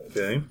perception is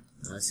Okay.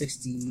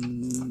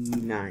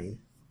 69.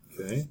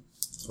 Okay.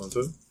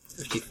 So-and-so?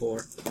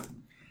 54.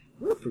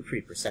 We're a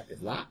pretty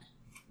perceptive lot.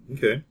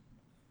 Okay.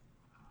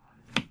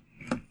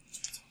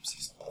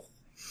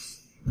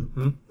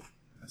 Hmm?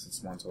 That's what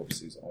Swan's Hope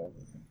sees all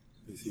the things.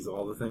 He sees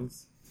all the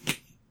things?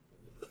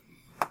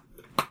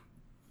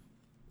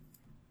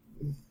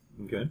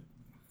 Okay.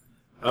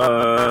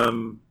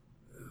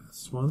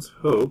 Swan's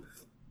Hope,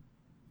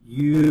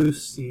 you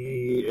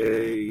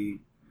see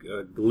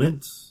a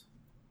glint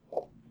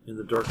in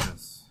the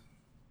darkness.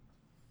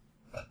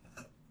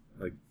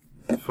 Like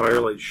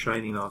firelight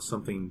shining off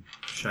something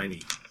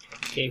shiny.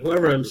 Okay,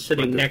 whoever I'm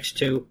sitting next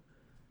to,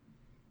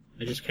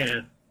 I just kind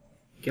of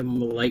give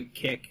them a light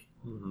kick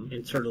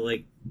and sort of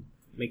like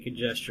make a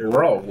gesture.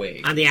 We're all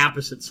awake. On the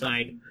opposite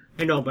side.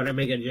 I know, but I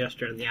make a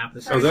gesture on the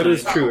opposite Oh, side. that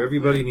is true.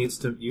 Everybody needs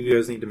to. You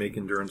guys need to make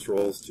endurance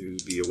rolls to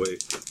be awake.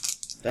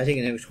 Did I take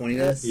a negative 20 to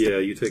this? Yeah,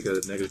 you take a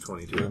negative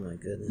 22. Oh my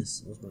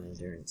goodness. What's my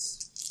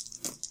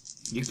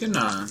endurance? You can,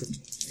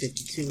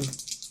 52.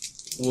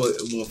 well,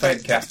 if I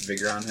had cast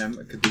Vigor on him,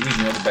 do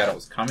we know the battle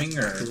was coming,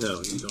 or?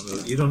 No, you don't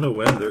know. You don't know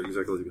when they're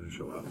exactly going to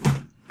show up.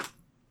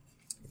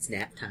 It's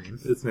nap time.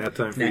 It's nap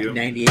time for you.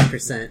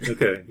 98%.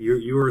 Okay,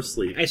 you were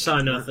asleep. I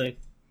saw nothing.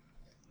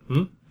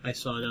 Hmm? I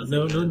saw nothing.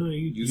 No.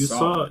 You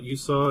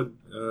saw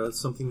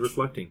something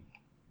reflecting.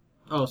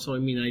 Oh, so I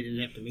mean I didn't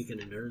have to make an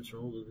endurance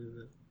roll to do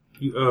that?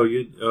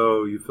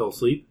 You fell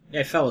asleep. Yeah,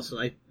 I fell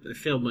asleep. I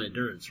failed my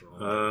endurance roll.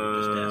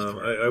 Just asked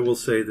for it. I will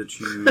say that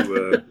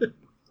you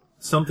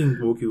something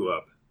woke you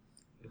up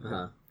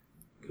Uh-huh.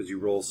 because you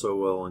roll so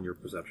well on your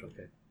perception.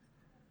 Okay.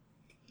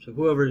 So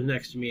whoever's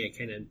next to me, I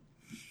kind of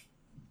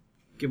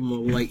give them a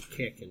light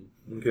kick and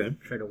Okay.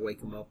 try to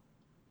wake them up.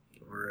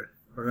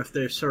 Or if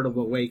they're sort of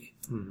awake,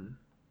 Mm-hmm.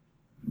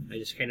 I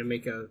just kind of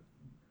make a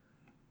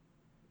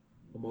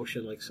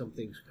motion like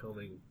something's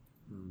coming.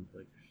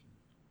 Like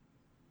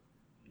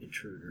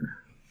intruder.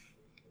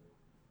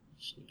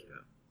 Sneak it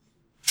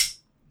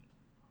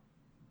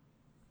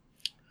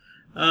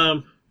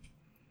up.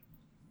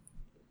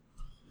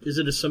 Is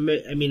it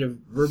a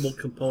verbal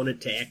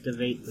component to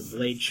activate the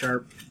blade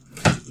sharp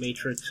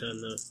matrix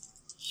on the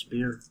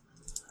spear?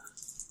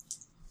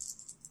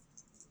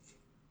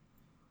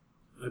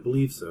 I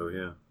believe so.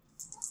 Yeah.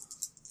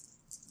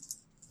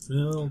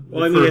 No,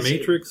 Well, I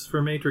mean,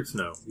 for Matrix,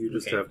 no. You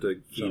just Okay. have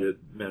to feed it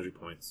magic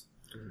points.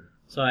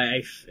 So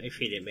I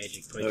feed it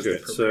magic points. Okay,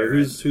 to so prepare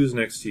who's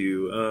next to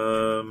you?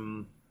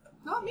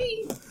 Not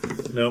me.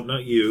 No,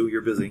 not you.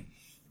 You're busy.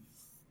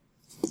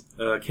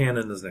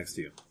 Cannon is next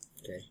to you.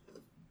 Okay.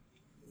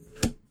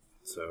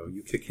 So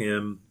you kick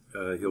him.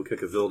 He'll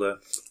kick a Vilda.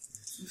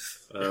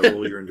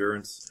 Roll your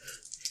endurance.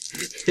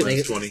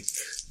 Minus 20.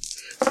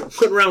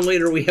 1 round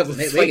later, we have a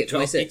Wait, fight.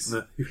 26. We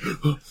have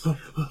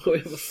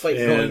a fight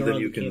going And then around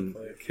you the can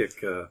campfire. kick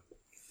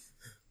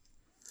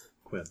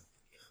Quinn.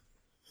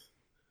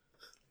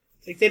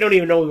 Like, they don't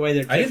even know why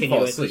they're I didn't kicking fall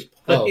you at this asleep.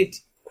 point.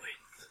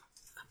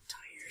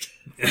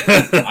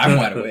 I'm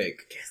wide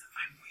awake.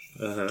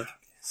 Uh-huh.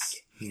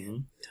 Mm-hmm.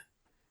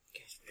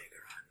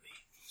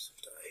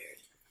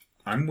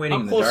 I'm waiting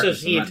How in the close darkness.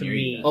 is he I'm not to near me?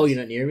 you guys. Oh, you're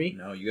not near me?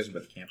 No, you guys are by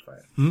the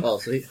campfire. Oh,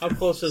 sweet. How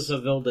close is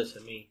Avilda to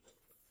me?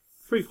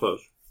 Pretty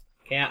close.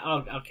 Okay,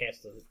 I'll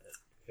cast the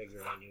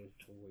figure on you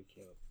to wake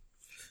you up.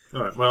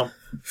 All right, well.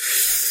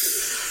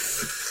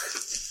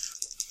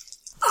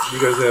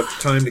 You guys have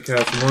time to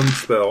cast 1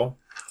 spell.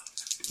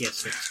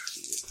 Yes,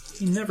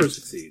 He never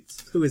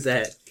succeeds. Who is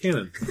that?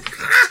 Cannon.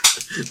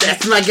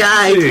 That's my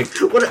guy! Hey.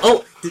 What?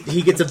 Oh,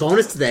 he gets a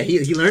bonus to that.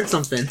 He learned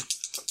something.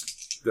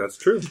 That's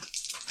true.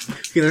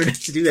 He learned not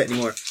to do that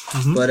anymore.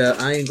 Mhm. But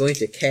I am going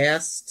to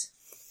cast...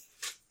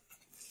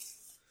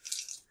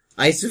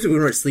 I assumed we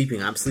weren't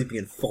sleeping. I'm sleeping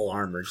in full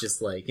armor,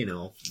 just like,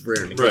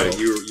 raring to go. Right,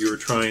 you were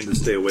trying to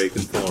stay awake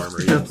in full armor.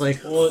 I'm Yes.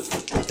 like, well,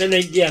 then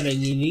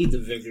you need the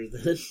vigor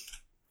then.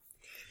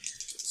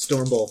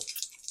 Stormbolt,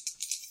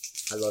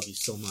 I love you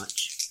so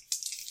much.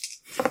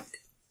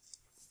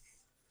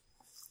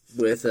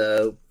 With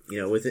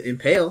with an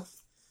impale.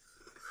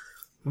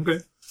 Okay.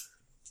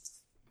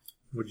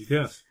 What'd you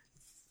cast?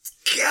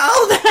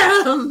 Kill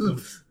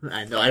them!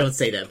 I know, I don't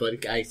say that,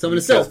 but I summon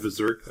a You self. cast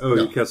Berserk. Oh,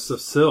 No. you cast a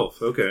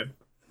Sylph. Okay.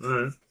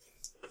 Alright.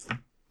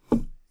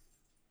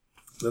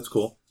 That's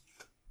cool.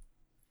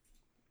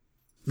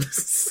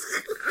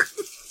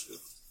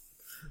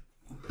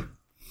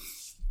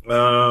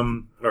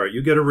 Alright,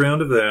 you get a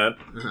round of that.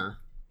 Uh-huh.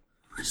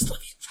 I just love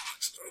you.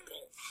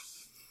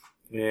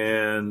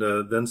 And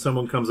then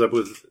someone comes up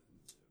with,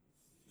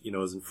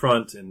 is in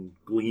front in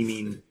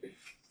gleaming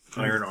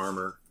iron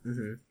armor.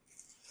 Mm-hmm.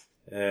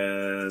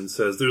 And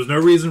says, "There's no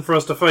reason for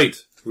us to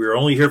fight. We are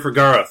only here for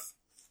Gareth.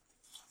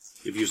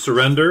 If you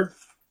surrender,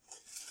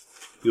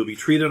 you'll be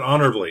treated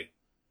honorably.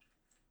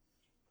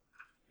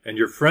 And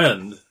your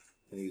friend,"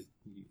 and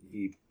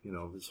he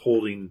is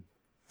holding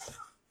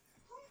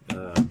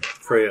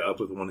Freya up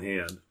with one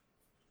hand,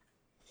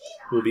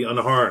 "will be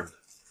unharmed."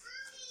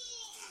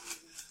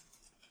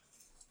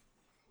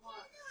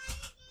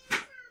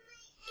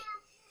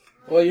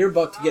 Well, you're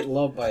about to get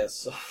loved by a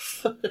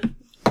self.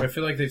 I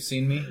feel like they've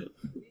seen me.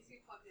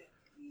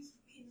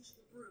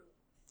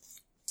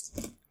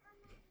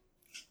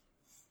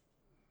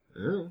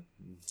 Oh.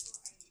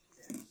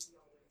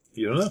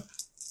 You don't know.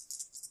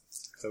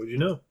 How would you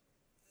know?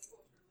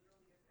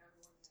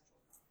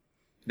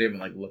 They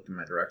haven't looked in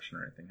my direction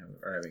or anything,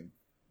 or having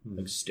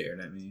stared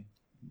at me.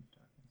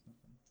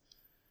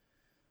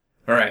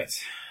 All right,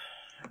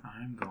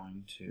 I'm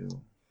going to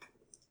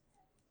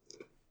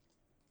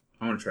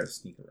try to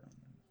sneak around them.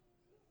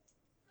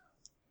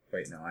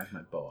 Wait, no, I have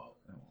my bow out.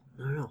 No.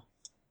 I don't know.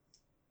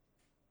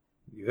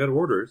 You had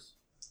orders.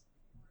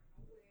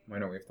 Why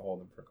don't we have to hold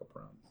them for a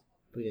couple rounds?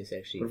 We can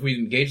actually... But if we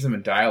engage them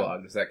in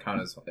dialogue, does that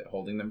count as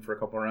holding them for a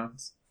couple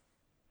rounds?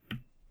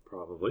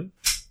 Probably.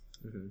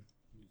 Mm-hmm.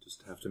 You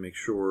just have to make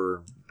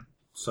sure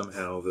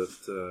somehow that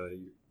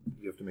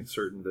you have to make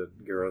certain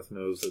that Gareth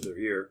knows that they're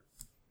here.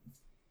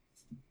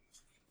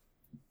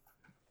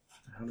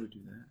 How do we do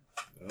that?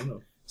 I don't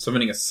know.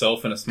 Summoning a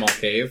self in a small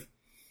cave?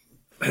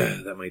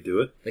 That might do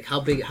it. Like, how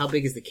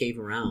big is the cave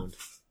around?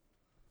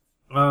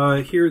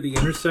 Here at the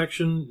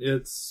intersection,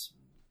 it's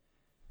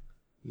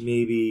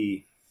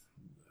maybe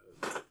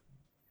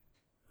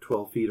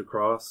 12 feet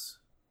across.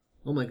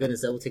 Oh my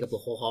goodness, that will take up the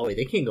whole hallway.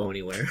 They can't go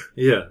anywhere.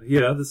 Yeah,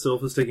 the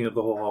sylph is taking up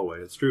the whole hallway.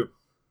 It's true.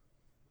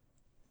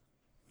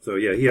 So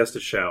yeah, he has to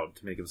shout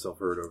to make himself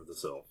heard over the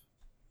sylph.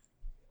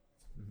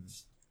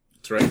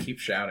 That's right, keep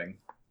shouting.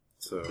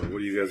 So what are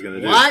you guys going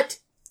to do? What?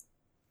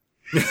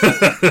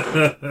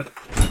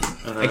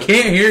 I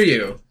can't hear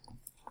you.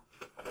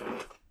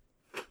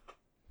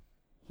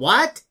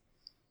 What?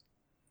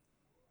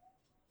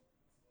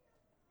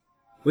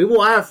 We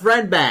want our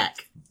friend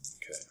back.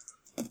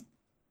 Okay.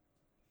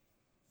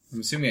 I'm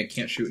assuming I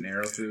can't shoot an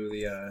arrow through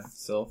the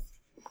sylph.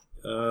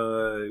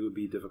 It would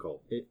be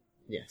difficult.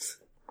 Yes.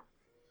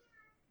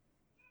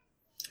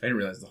 I didn't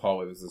realize the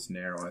hallway was this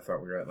narrow. I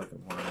thought we were at a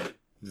wide.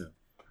 No.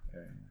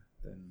 Okay.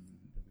 Then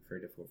it'll be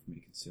very difficult for me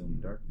to conceal in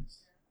the darkness.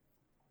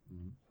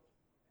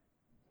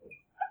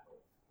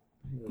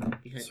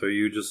 So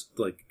you just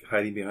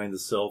hiding behind the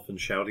sylph and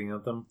shouting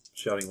at them?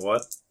 Shouting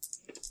what?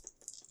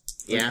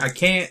 Yeah. I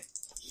can't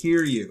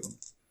hear you.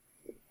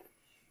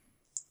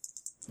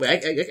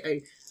 Wait,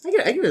 I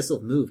can just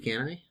still move,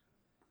 can't I?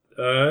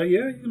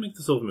 Yeah, you can make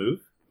the sylph move.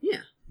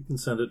 Yeah. You can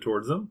send it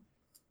towards them.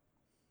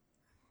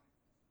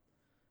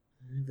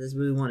 If that's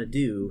what we want to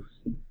do,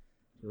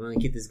 we want to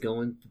get this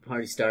going, the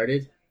party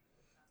started.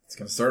 It's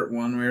going to start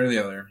one way or the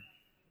other.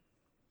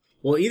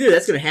 Well, either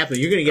that's going to happen, or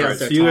you're going to get Alright,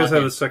 out and start so you guys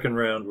talking. have a second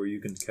round where you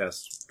can try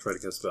to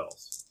cast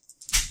spells.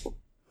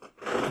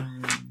 I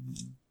already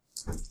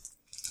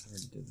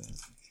did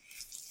that.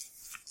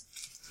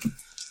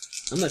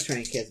 I'm not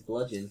trying to cast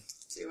bludgeon.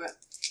 Do it.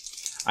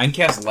 I can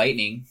cast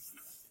lightning.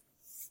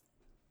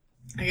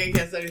 I can't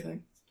guess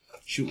anything.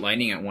 Shoot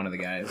lightning at one of the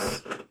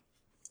guys.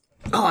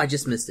 Oh, I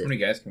just missed How it. many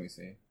guys can we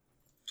see?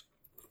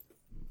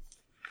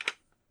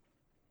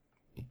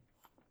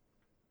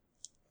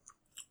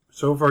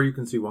 So far, you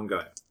can see one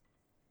guy.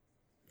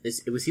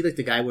 Was he like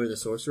the guy wearing the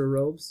sorcerer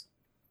robes?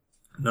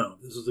 No,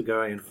 this is a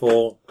guy in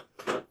full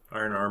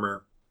iron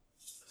armor.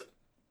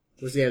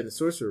 What's he have in the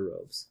sorcerer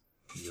robes?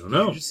 You don't Did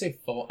know. you just say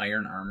full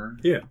iron armor?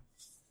 Yeah.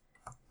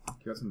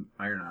 You got some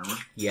iron armor?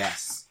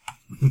 Yes.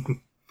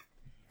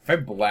 If I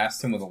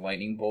blast him with a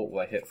lightning bolt, will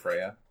I hit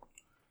Freya?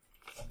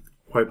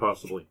 Quite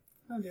possibly.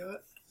 I'll do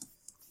it.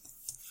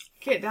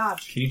 Can't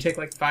dodge. Can you take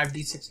like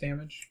 5d6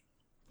 damage?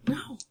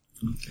 No.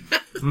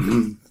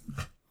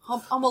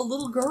 I'm a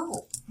little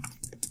girl.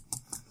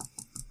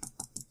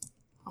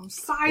 I'm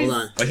size. Hold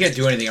on. I can't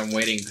do anything. I'm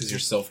waiting because your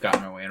sylph got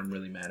in my way and I'm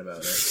really mad about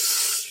it.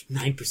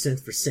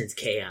 9% for sense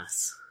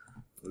chaos.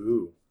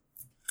 Ooh.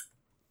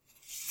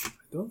 I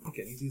don't think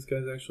any of these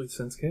guys actually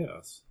sense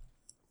chaos.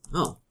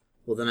 Oh.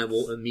 Well, then I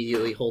will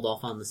immediately hold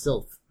off on the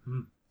sylph.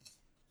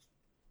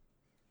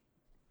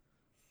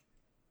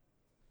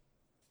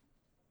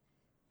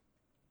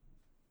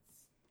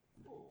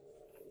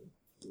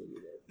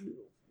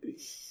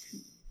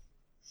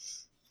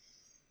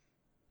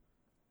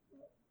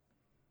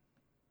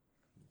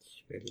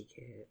 Spready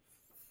cat.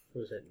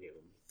 What was that name?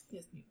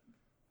 Yes, me.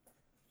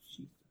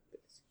 She's the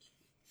best.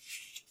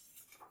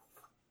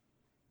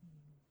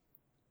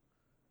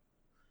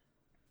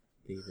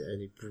 Are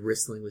they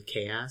bristling with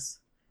chaos?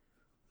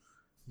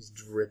 He's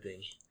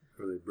dripping.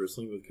 Are they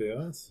bristling with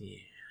chaos? Yeah.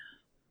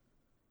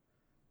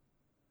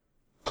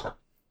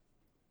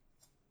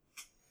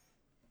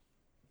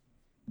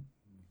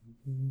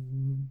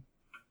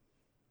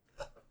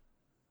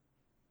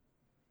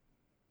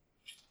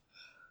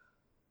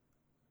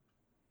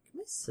 Can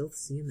my sylph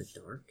see in the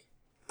dark?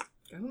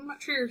 I'm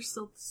not sure your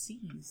sylph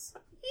sees.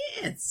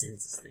 Yeah, it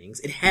senses things.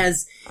 It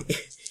has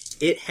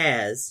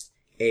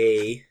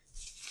a...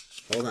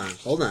 Hold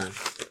on.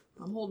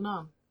 I'm holding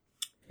on.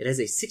 It has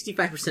a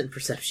 65%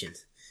 perception.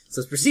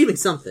 So it's perceiving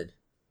something.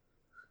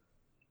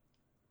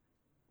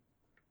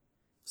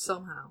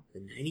 Somehow. The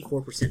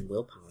 94%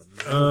 willpower.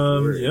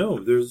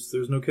 No, there's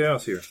no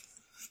chaos here.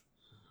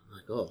 I'm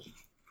like, oh.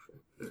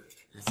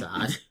 That's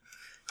odd.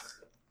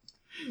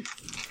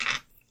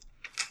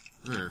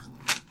 Huh.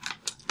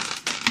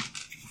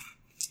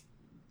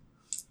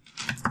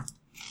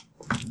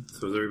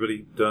 So has everybody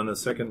done a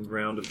second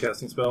round of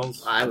casting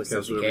spells? I was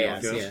Cast sensing whatever you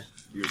chaos, want to yeah. cast?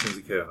 You were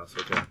sensing chaos,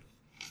 okay.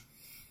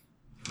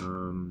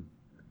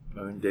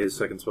 I think Dave's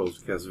second spell was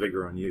to cast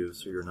Vigor on you,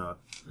 so you're not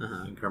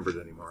Uh-huh. encumbered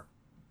anymore.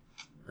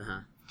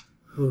 Uh-huh.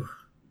 Whew.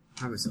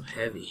 Armor's so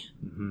heavy.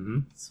 Mm-hmm.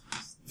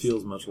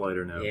 Feels much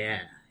lighter now. Yeah.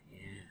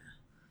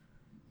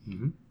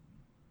 Mm-hmm.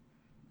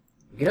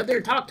 Get up there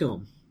and talk to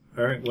him.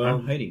 All right, well,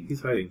 I'm hiding.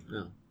 he's hiding.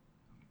 No.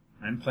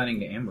 I'm planning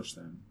to ambush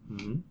them.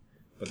 Mm-hmm.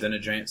 But then a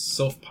giant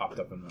sylph popped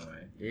up in my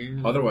way.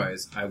 Yeah.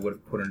 Otherwise, I would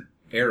have put an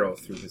arrow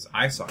through his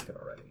eye socket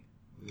already.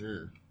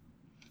 Yeah.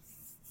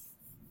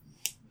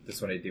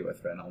 That's what I do. I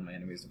threaten all my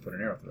enemies to put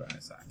an arrow through their eye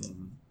socket.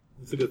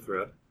 It's a good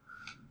threat.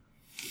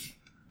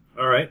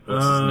 All right.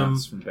 What's his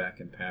nuts from back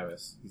in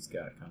Pavis? He's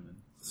got it coming.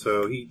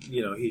 So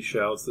he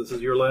shouts, "This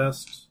is your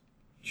last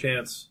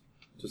chance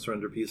to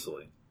surrender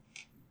peacefully,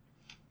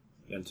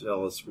 and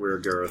tell us where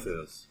Gareth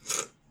is."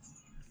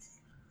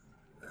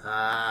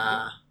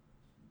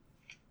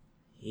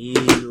 He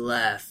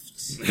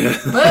left.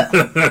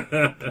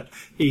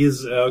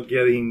 He's out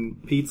getting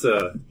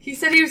pizza. He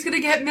said he was going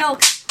to get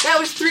milk. That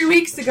was 3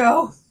 weeks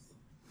ago.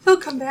 He'll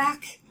come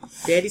back.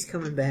 Daddy's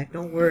coming back,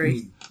 don't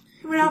worry.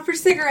 He went out for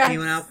cigarettes.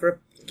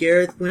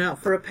 Gareth went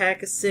out for a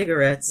pack of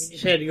cigarettes. He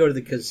just had to go to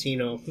the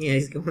casino. Yeah,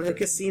 he's going to the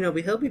casino,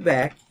 but he'll be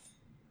back.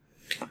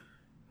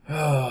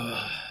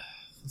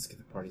 Let's get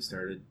the party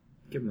started.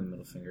 Give him the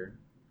middle finger.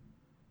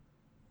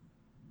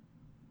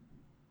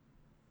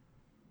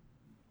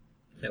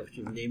 Is that what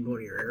you named one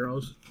of your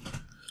arrows?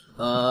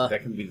 That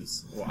can be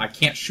this. Well, I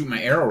can't shoot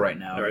my arrow right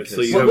now. All right, because-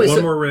 so you Well, have wait, one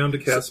so- more round to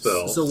cast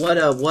spells. So what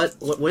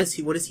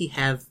does he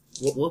have?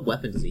 What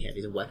weapon does he have?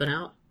 He's a weapon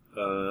out?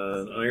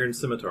 An iron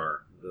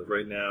scimitar that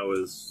right now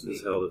is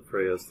held at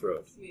Freya's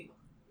throat.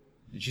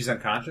 And she's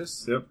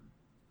unconscious? Yep.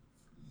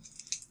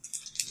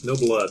 No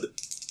blood,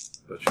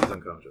 but she's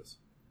unconscious.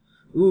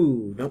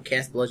 Ooh, don't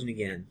cast bludgeon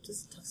again.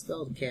 Just a tough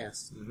spell to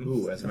cast.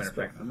 Ooh, as a matter of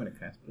fact, I'm going to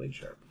cast Blade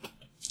Sharp.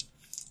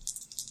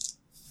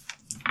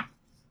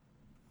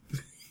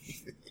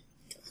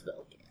 Tough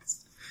spell to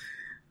cast.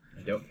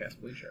 I don't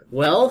cast Blade Sharp.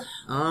 Well,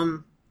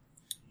 I'm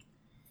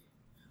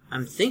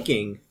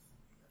thinking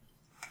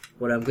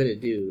what I'm gonna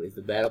do is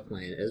the battle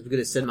plan is I'm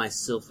gonna send my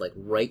sylph like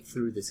right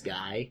through this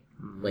guy,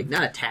 like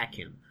not attack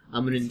him.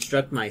 I'm gonna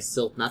instruct my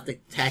sylph not to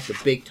attack the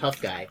big tough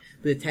guy,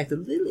 but attack the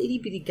little itty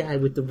bitty guy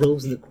with the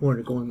robes in the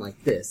corner going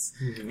like this.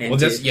 And Well,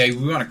 we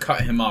want to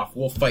cut him off.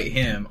 We'll fight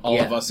him,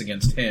 all of Yeah. us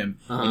against him,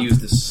 Uh-huh. and use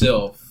the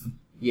sylph.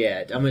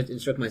 yeah, I'm gonna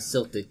instruct my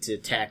sylph to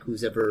attack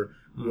whoever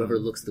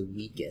looks the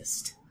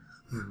weakest.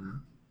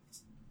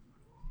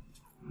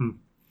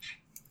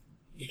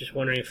 I'm just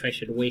wondering if I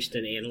should waste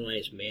an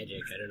analyze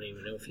magic. I don't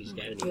even know if he's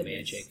got any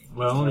magic.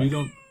 Well,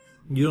 you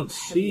don't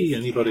see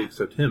anybody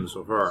except him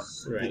so far.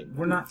 Right.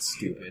 We're not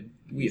stupid.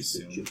 We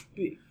assume.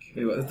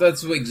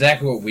 That's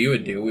exactly what we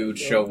would do. We would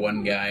show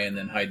one guy and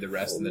then hide the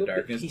rest in the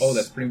darkness. Oh,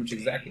 that's pretty much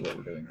exactly what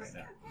we're doing right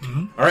now.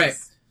 Mm-hmm. All right.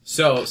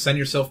 So, send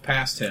your sylph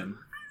past him.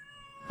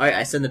 Alright,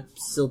 I send the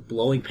sylph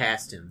blowing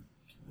past him.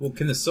 Well,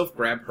 can the sylph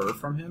grab her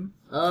from him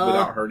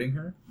without hurting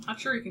her? Not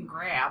sure you can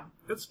grab.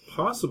 It's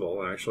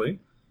possible, actually.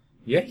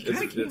 Yeah, he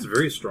kind of can. It's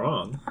very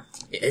strong.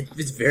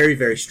 It's very,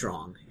 very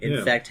strong.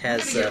 In fact,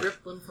 has... Get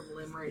ripped limb from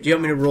limb right do you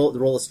want me to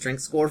roll a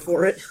strength score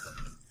for it?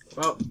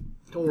 Well,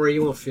 don't worry,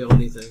 you won't feel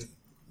anything.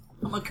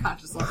 I'm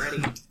unconscious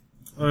already.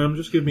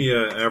 Just give me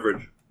an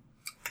average.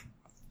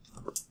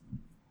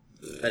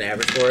 An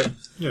average for it?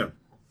 Yeah.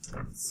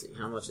 Let's see,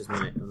 how much is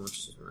my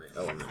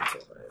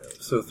elemental?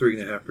 So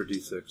 3.5 per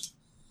d6.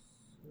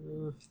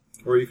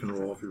 Or you can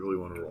roll if you really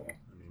want to roll.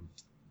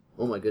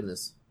 Oh my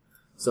goodness.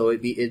 So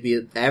it'd be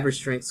an average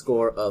strength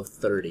score of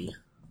 30.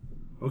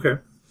 Okay.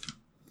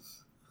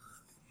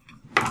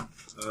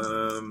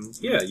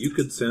 Yeah, you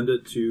could send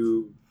it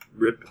to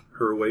rip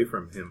her away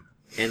from him.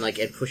 And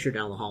push her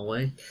down the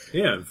hallway?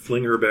 Yeah, and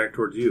fling her back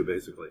towards you,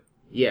 basically.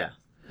 Yeah.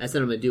 That's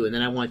what I'm going to do. And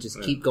then I want to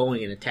just keep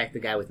going and attack the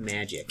guy with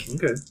magic.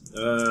 Okay.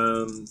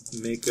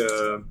 Make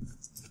a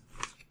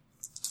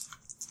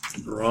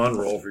brawn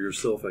roll for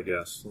yourself, I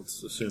guess.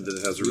 Let's assume that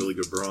it has a really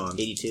good brawn.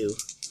 82.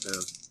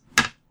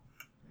 Yeah.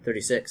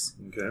 36.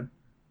 Okay.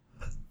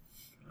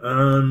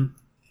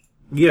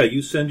 Yeah,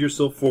 you send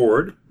yourself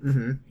forward,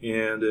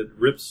 and it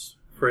rips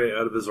Freya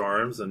out of his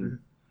arms and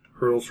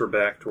hurls her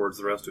back towards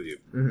the rest of you.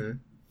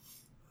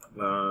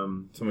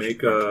 So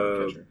make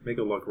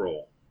a luck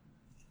roll.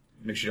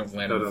 Make sure you don't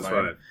land on the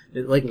fire.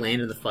 It,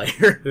 land in the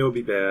fire. It will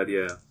be bad,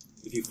 yeah.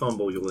 If you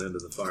fumble, you'll land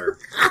in the fire.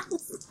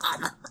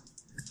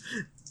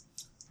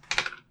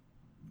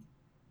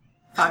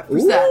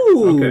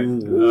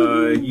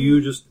 5%. Okay.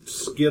 You just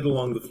skid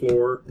along the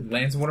floor. It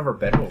lands in one of our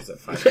bedrolls at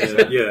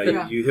 5%.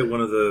 Yeah, you hit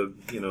one of the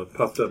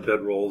puffed up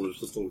bedrolls. It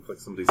just looks like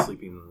somebody's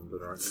sleeping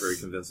that aren't very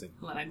convincing.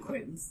 Len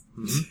Quins.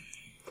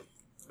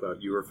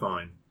 But you are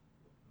fine.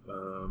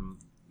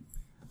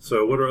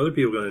 So what are other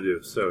people going to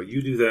do? So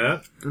you do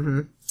that.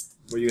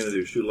 What are you going to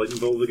do? Shoot a lightning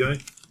bolt at the guy?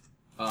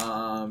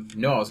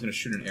 No, I was going to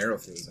shoot an arrow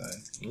through his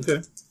eye.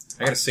 Okay.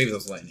 I got to save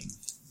those lightning.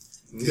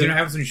 Because you know what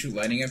happens when you shoot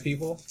lightning at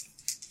people?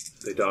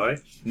 They die?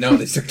 No,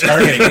 they start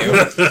targeting you.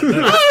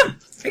 I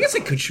guess I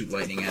could shoot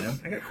lightning at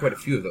him. I got quite a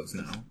few of those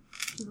now.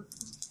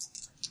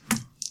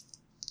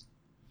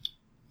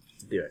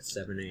 They're at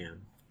 7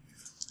 a.m.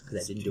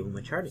 Because I didn't do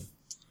my charting.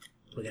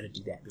 We got to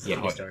do that before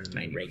Yeah, we start on the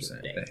 90%.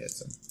 regular day. That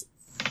hits him.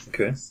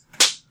 Okay.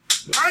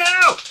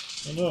 Oh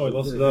Oh no, I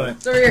lost a die.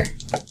 It's over here.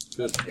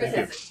 Good. Thank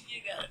you.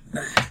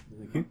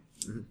 Thank you.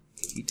 no!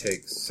 He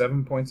takes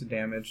 7 points of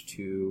damage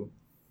to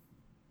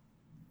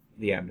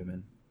the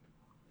abdomen.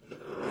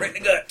 Right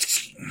in the gut.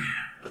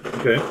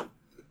 Okay.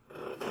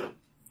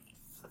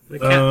 The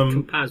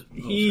composite.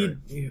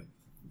 He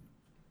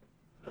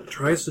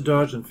tries to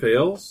dodge and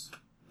fails,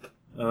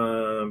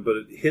 but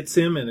it hits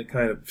him and it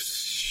kind of,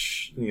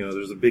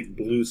 there's a big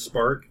blue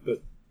spark,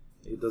 but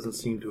it doesn't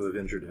seem to have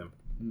injured him.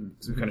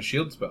 Some kind of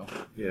shield spell.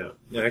 Yeah.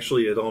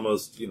 Actually, it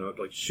almost,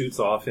 shoots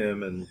off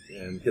him and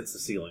hits the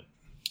ceiling.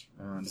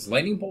 Does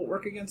lightning bolt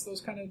work against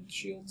those kind of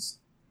shields?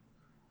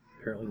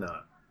 Apparently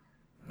not.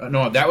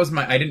 No, that was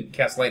I didn't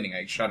cast lightning.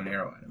 I shot an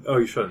arrow at him. Oh,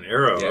 you shot an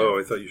arrow? Yeah. Oh,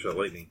 I thought you shot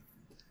lightning.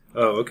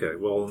 Oh, okay.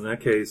 Well, in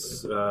that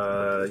case,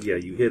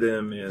 you hit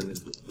him and,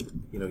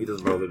 he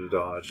doesn't bother to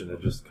dodge and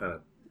it just kind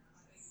of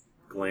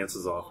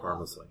glances off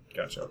harmlessly.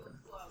 Gotcha, okay.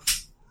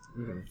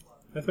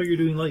 I thought you were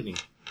doing lightning.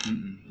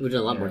 We've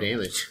done a lot more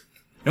damage.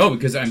 No,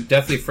 because I'm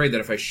deathly afraid that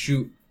if I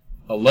shoot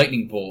a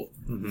lightning bolt,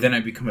 then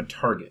I become a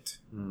target.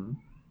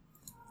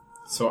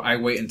 So I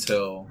wait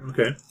until...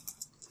 Okay.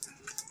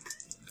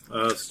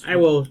 I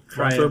will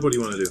try. What do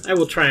you want to do? I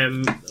will try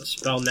a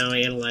spell now.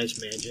 Analyze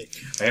magic.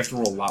 I have to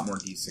roll a lot more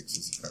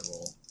d6s if I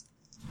roll.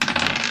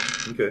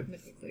 Okay.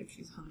 Mythically, if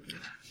she's hungry.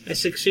 I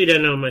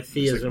succeeded on my It's like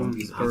theism one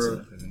d6,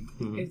 or I think.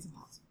 It's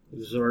impossible.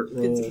 exhort It's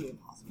roll,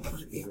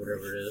 impossible.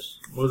 whatever it is.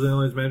 What does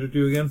Analyze Magic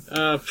do again?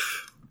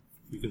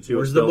 You can see what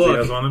Where's the spells he book?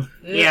 has on him.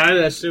 Yeah, I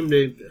assumed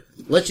it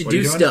Let you What are do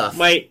you doing? stuff.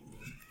 might.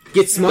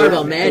 Get smart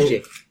about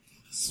magic.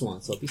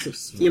 Swan, so be so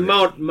smart. The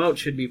amount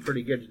should be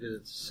pretty good because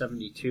it's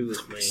 72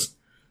 is my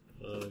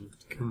Oh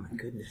my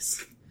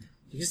goodness.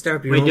 You can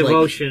start my your own,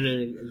 devotion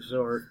and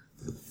exhort.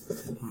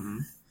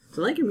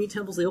 So your meat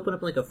temples, they open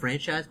up like a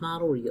franchise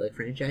model where you get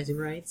franchising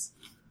rights.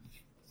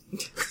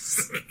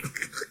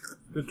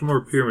 It's more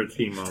pyramid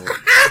scheme model.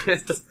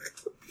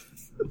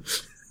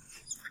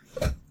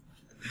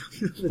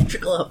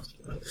 Trickle up.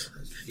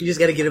 You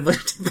just gotta get a bunch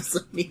of temples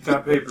of meat.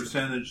 Got pay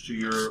percentage to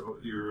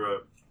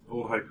your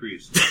old high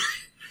priest.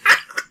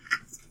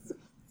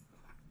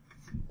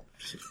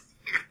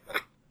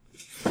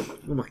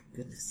 Oh my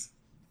goodness.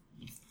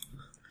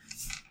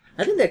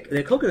 I think that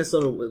the coconut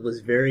soda was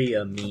very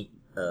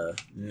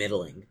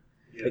middling.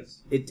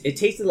 Yes. It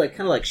tasted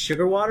kind of like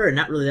sugar water and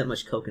not really that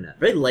much coconut.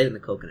 Very light in the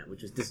coconut,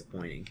 which was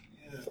disappointing.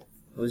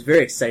 I was very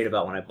excited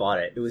about when I bought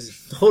it. It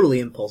was totally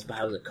impulse buy.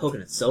 It was a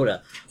coconut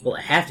soda. Well,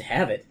 I have to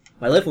have it.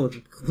 My life won't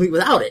be complete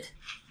without it.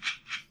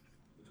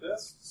 The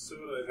best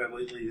soda I've had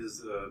lately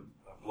is a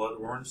blood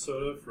orange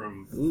soda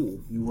from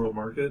Ooh. New World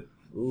Market.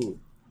 Ooh.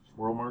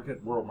 World Market?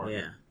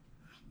 Yeah.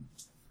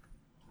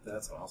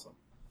 That's awesome.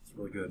 It's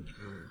really good.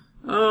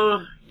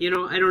 I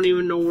don't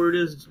even know where it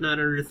is. It's not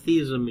under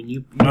theism, and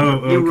you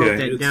okay. wrote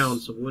that down.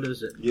 So what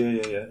is it? Yeah.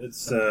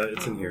 It's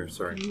in here.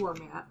 Sorry. You or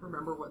Matt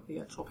remember what the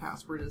actual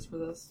password is for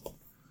this?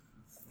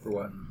 For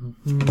what?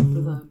 For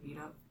the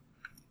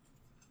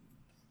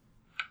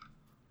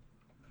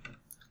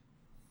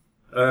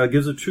meetup?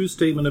 Gives a true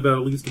statement about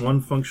at least one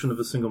function of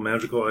a single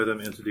magical item,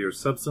 entity, or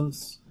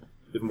substance.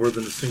 If more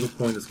than a single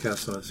point is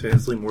cast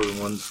simultaneously, more than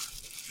one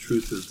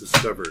truth is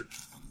discovered.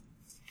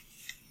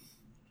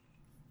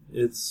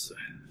 I'm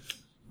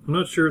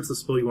not sure it's a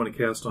spell you want to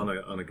cast on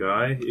a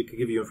guy. It could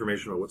give you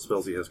information about what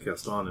spells he has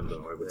cast on him,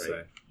 though, I would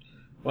say.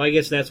 Well, I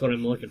guess that's what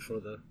I'm looking for,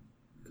 though.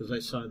 Because I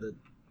saw that...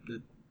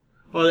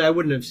 Well, I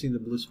wouldn't have seen the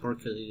blue spark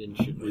because he didn't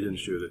shoot it. We didn't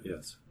shoot it,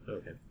 yes.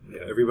 Okay.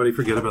 Yeah, everybody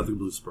forget about the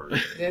blue spark. I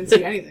didn't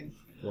see anything.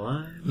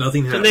 What?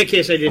 Nothing So in happened. that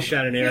case, I just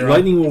shot an arrow.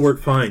 Lightning will work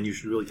fine. You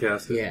should really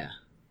cast it. Yeah.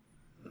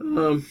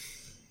 I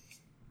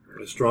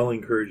strongly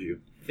encourage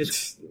you.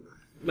 It's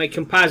my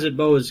composite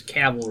bow is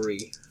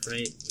cavalry,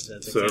 right? Is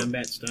that the So-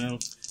 combat style?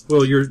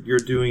 Well, you're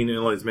doing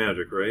analyze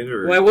magic, right?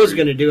 Or Well, I was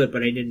going to do it,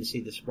 but I didn't see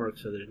the spark,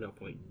 so there's no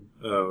point.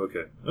 Oh,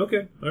 okay.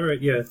 Okay. All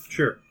right. Yeah.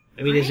 Sure.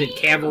 I mean, is it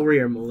cavalry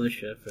or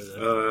militia for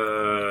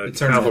the?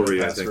 It's our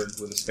Cavalry, I think. password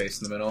with a space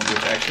in the middle. Which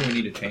actually we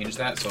need to change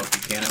that. So if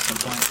you can at some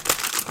point,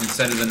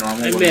 instead of the normal,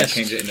 I we're going to missed.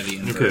 change it into the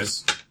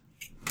inverse.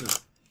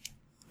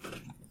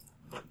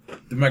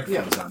 The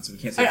microphone's on, so we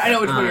can't say I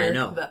know which one I you're...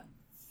 know. That.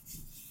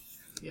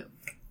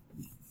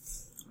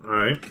 All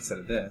right. Instead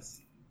of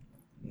this,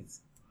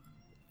 it's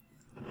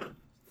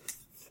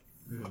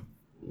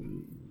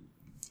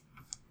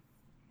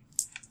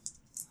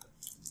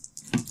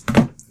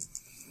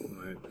All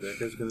right. That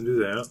guy's going to do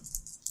that.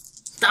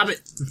 Stop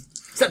it!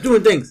 Stop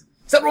doing things!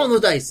 Stop rolling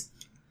those dice!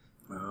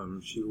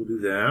 She will do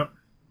that.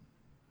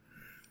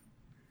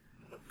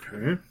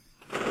 Okay.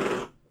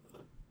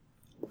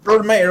 Or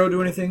did my arrow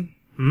do anything?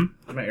 Hmm?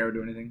 Did my arrow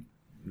do anything?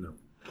 No.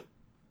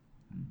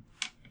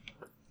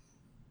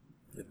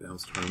 It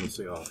bounced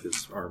harmlessly off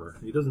his armor.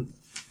 He doesn't.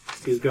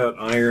 He's got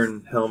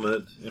iron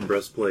helmet and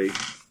breastplate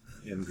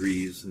and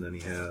greaves, and then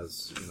he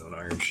has an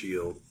iron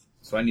shield.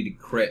 So I need to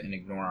crit and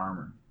ignore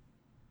armor.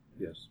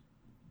 Yes.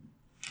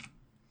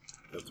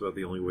 That's about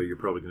the only way you're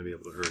probably going to be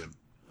able to hurt him.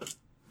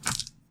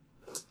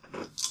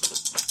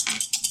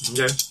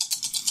 Okay.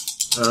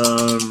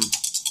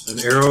 An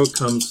arrow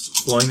comes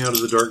flying out of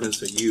the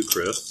darkness at you,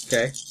 Chris.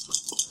 Okay.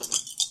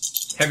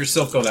 Have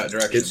yourself go that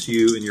direction. Hits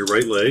you in your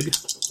right leg.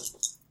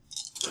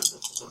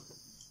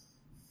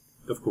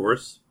 Of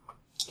course.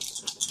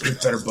 They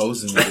have better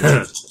bows than we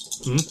do.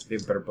 Hmm? They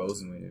have better bows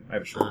than we do. I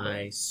have a short bow.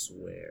 I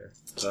swear.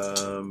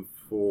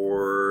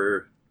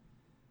 For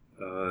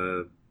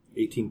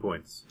 18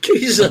 points.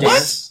 Jesus!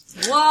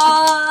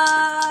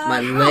 What? My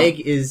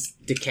leg is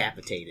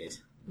decapitated.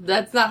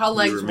 That's not how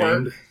legs You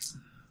remained. work.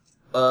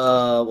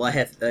 Well, I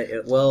have,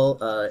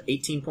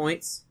 18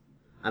 points.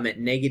 I'm at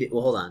negative,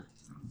 well, hold on.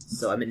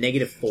 So I'm at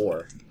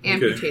 -4.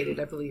 Amputated,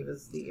 I believe,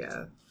 is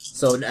the...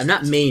 So I'm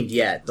not maimed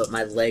yet, but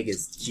my leg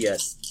is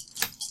just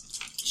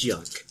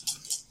junk.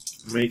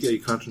 Make a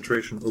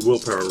concentration or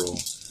willpower roll.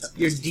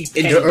 You're deep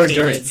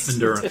Endurance.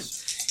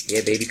 Endurance.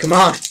 Yeah, baby, come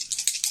on!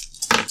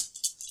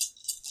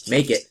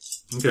 Make it.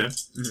 Okay.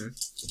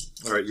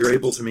 Mm-hmm. All right, you're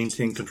able to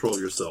maintain control of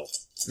yourself,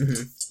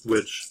 Mm-hmm.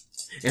 which,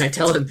 And I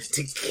tell him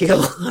to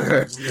kill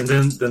her. and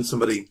then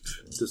somebody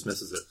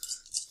dismisses it.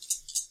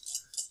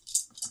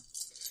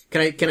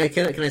 Can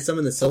I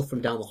summon the sylph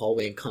from down the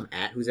hallway and come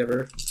at who's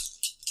ever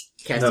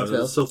casting No, the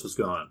spells? sylph is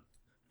gone.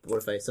 What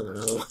if I summon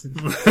another one?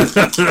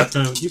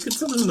 You can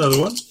summon another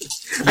one.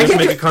 You I have to can't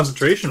make do- a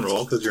concentration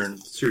roll because you're in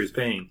serious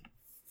pain.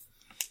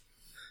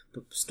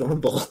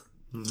 Stormbolt.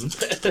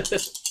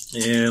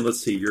 And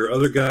let's see, your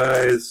other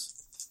guys.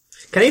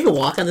 Can I even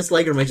walk on this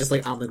leg, or am I just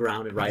like on the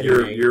ground and riding?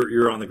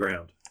 You're on the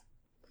ground.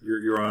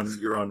 You're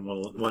on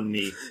one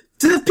knee.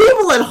 To the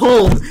people at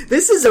home,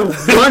 this is a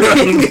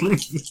running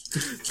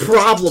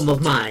problem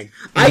of mine.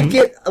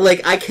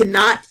 I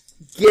cannot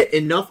get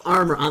enough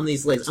armor on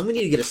these legs. I'm gonna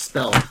need to get a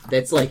spell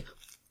that's like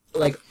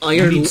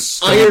iron need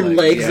stone iron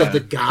legs, legs yeah. of the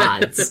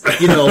gods.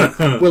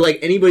 Where like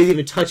anybody that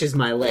even touches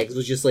my legs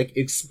will just like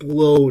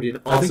explode in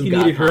awesome I think you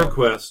god need a hero power.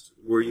 quest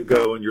where you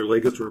go and your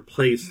leg is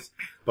replaced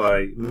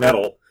by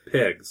metal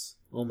pegs.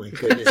 Oh my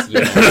goodness,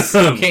 yes.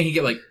 Can't he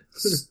get, like,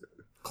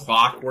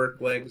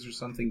 clockwork legs or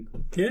something?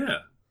 Yeah.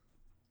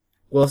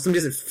 Well, if somebody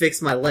doesn't fix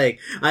my leg,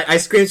 I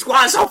scream,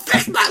 "Squad, so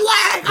fix my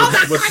leg!" Oh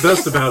my What's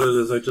best about it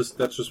is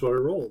that's just what I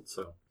rolled,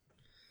 so.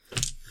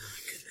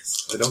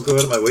 I don't go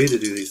out of my way to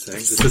do these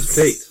things. It's just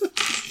fate.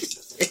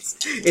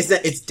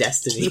 It's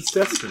destiny. It's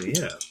destiny,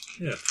 yeah.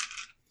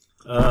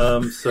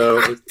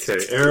 So, okay,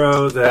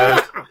 arrow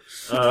that,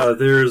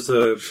 there's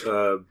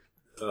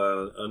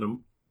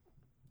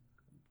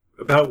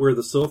about where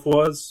the sylph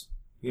was,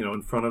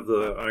 in front of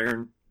the Mhm.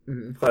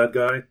 iron-clad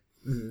guy,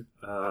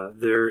 Mhm.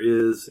 there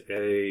is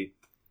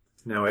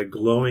now a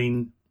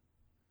glowing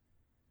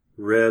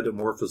red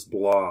amorphous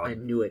blob. I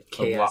knew it. Of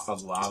Chaos.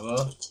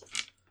 lava?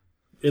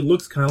 It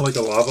looks kind of like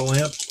a lava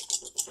lamp.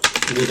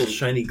 Little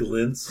shiny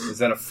glints, Is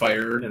that a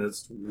fire? and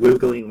it's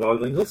wiggling,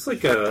 woggling. It looks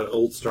like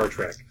old Star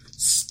Trek.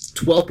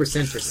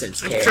 12% for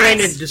sense I'm chaos. trying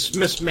to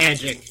dismiss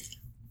magic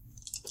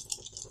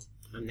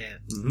on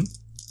that. Mm-hmm.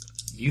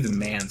 You the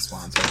man,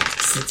 Swanson.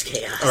 Sense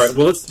chaos. All right.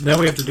 Well, now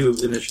we have to do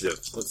initiative.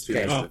 Let's do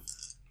Okay. initiative.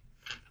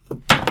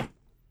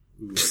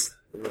 Ooh,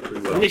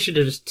 pretty well.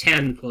 Initiative is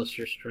 10 plus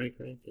your strike,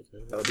 right?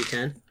 That would be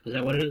 10. Is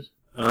that what it is?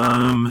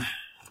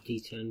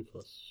 D10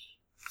 plus...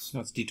 No,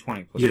 it's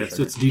D20 plus Yes,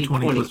 it's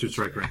D20 plus your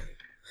strike rank.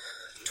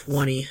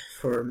 20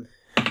 for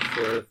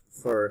Avilda,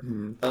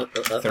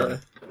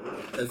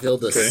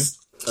 Okay.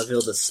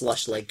 Avilda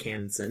slush leg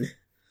Canson.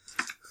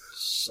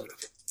 Son of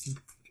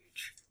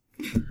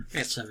a...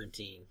 At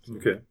 17.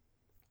 Okay.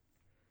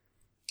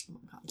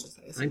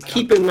 I'm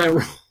keeping my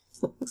roll.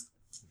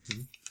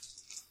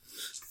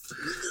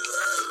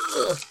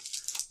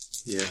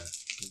 Yeah.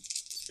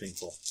 It's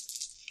painful.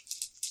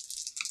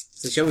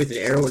 So show me with an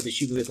arrow, or they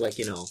shoot me with, like,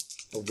 a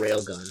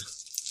rail gun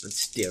on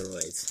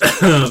steroids.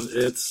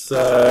 It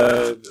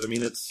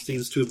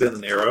seems to have been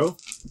an arrow.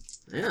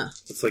 Yeah.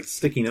 It's like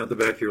sticking out the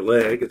back of your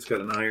leg. It's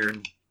got an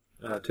iron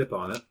tip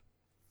on it.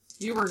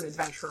 You were an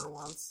adventurer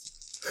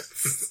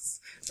once.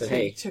 But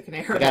hey, You took an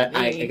arrow I got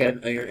at me.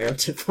 an iron arrow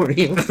tip for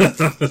you.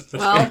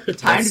 Well,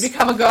 time to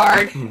become a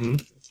guard. Mm-hmm.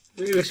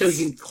 Maybe so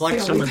you can collect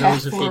The some only of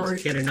path those if forward.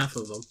 you get enough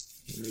of them.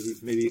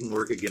 Maybe you can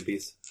work a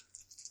Gimpies.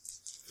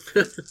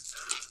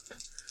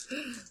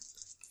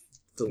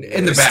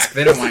 In the back.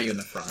 They don't want you in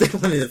the front.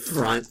 One in the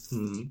front.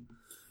 Mm-hmm.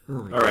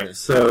 Oh my All right. goodness.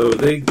 So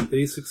they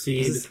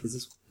succeed.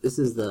 This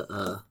is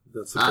the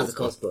That's the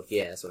close book.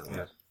 Yeah, that's what I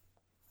want.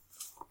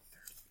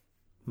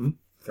 Yeah.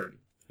 30.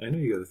 I know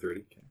you got a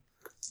 30.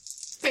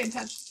 Pay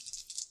attention.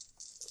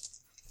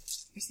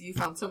 I see you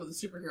found some of the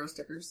superhero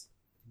stickers.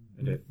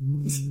 I did.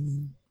 Let's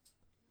see.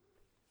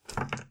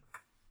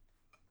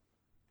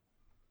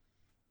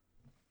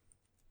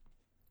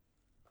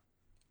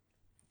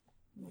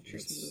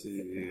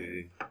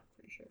 Pretty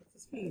sure it's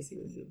this fancy.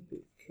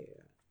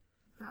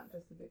 Not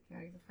just the big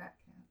cat, he's a fat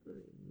cat.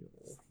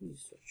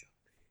 He's such a...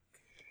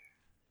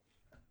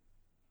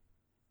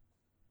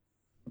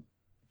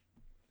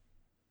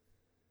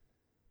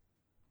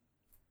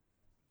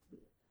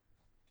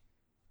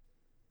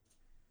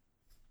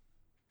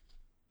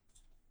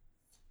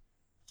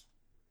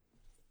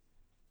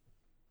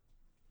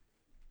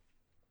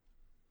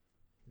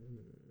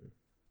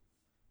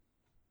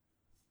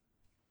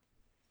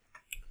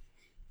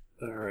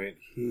 All right.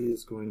 He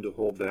is going to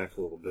hold back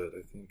a little bit,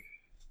 I think.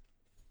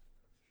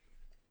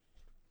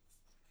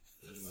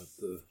 And let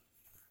the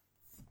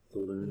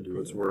balloon do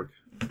its work.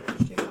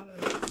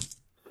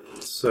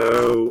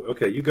 So,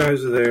 okay, you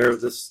guys are there.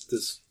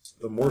 This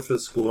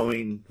amorphous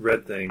glowing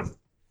red thing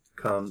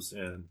comes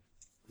and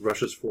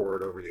rushes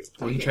forward over you.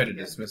 Oh, he tried to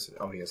dismiss it.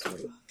 Oh, he has to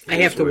wait. I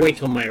have to wait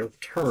till my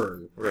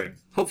turn. Right.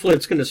 Hopefully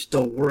it's going to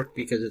still work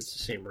because it's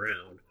the same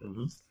round.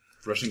 Mm-hmm.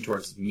 Rushing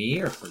towards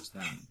me or towards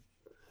them?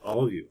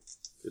 All of you.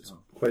 It's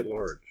quite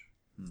large.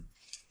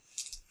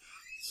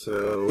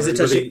 So Is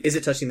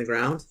it touching the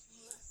ground?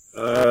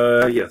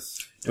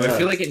 Yes. Do I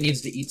feel like it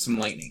needs to eat some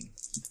lightning?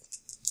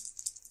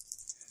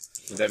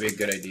 Would that be a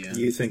good idea?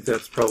 You think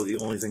that's probably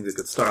the only thing that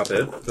could stop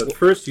it. But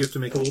first, you have to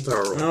make a little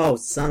power roll. Oh,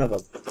 son of a...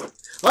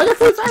 Well, I got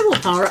 45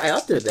 willpower. I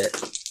upped it a bit.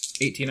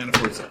 18 out of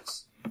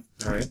 46.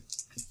 All right.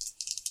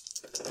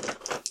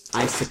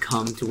 I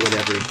succumb to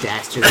whatever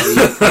dastardly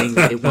thing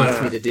it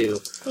wants me to do.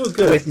 Oh,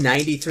 good. With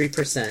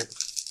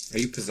 93%. Are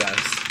you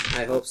possessed?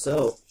 I hope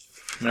so.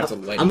 I'm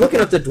I'm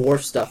looking up the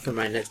dwarf stuff for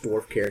my next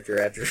dwarf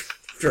character after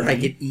I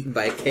get eaten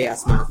by a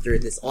chaos monster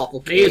in this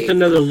awful I used cave.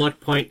 another luck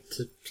point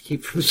to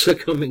keep from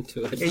succumbing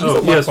to it. Yeah,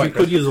 Oh, yes, we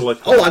could use a luck.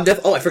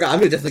 I forgot. I'm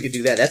definitely gonna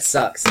do that. That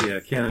sucks. Yeah,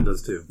 Cannon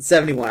does too.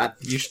 71.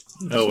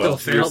 Oh well,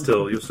 Still you're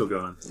failed. still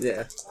going.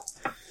 Yeah.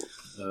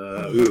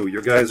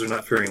 Your guys are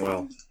not faring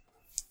well.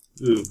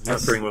 Not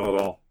faring well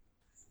at all.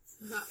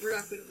 We're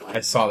not good at life. I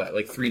saw that,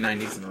 like 3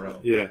 90s in a row.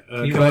 Yeah.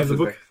 Can you Can I have laugh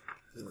the with book?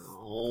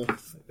 No.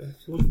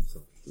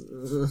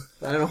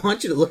 I don't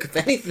want you to look up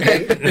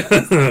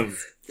anything.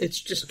 It's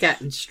just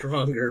gotten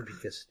stronger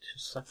because it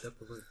just sucked up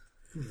a little.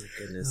 Oh my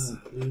goodness.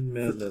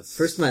 Madness.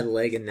 First my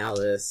leg and now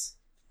this.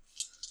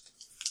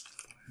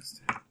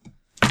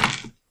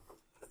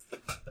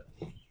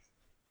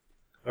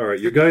 All right,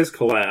 your guys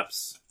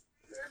collapse.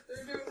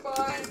 They're doing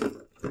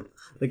fine.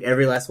 Like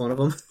every last one of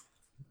them.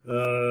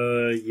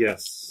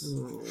 Yes.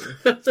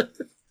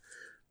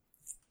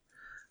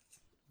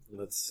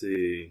 Let's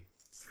see.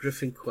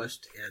 Griffin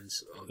Quest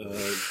ends.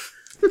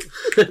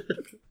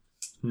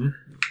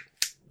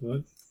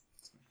 What?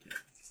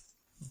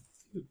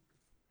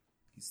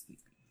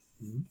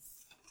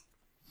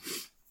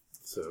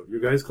 So your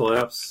guys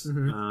collapse.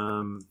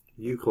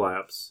 You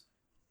collapse.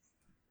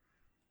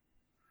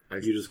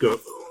 You just go.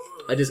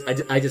 I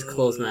just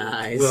close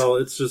my eyes. Well,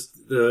 it's just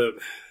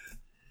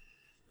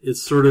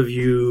it's sort of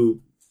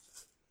you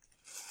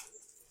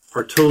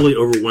are totally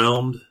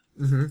overwhelmed,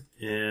 Mm-hmm.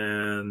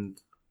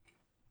 and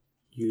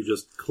you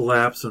just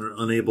collapse and are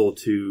unable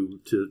to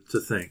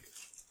think.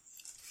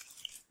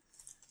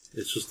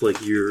 It's just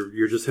like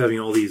you're just having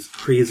all these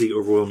crazy,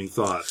 overwhelming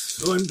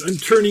thoughts. Oh, I'm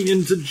turning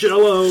into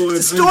Jello.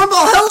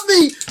 Stormball, help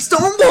me!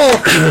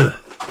 Stormball!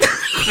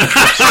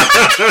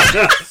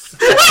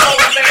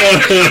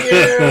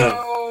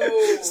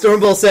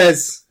 Stormball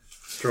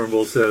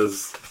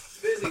says,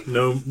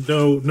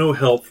 no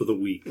help for the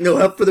weak. no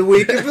help for the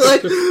weak. And be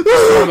like,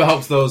 Stormball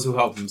helps those who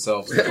help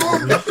themselves.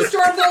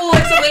 Stormball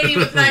likes a lady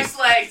with nice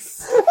legs.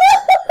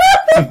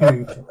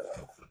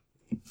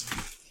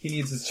 He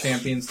needs his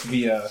champions to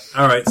be a...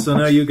 All right, so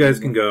now you guys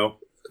can go.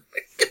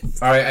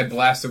 Alright, I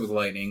blast it with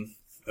lightning.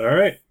 All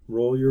right,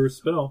 roll your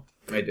spell.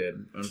 I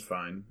did. I'm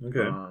fine.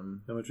 Okay. How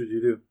much did you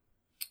do?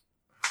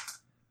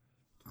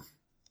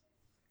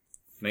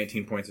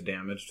 19 points of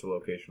damage to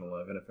location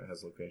 11 if it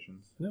has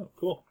locations. No,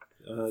 cool.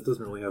 It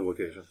doesn't really have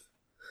locations.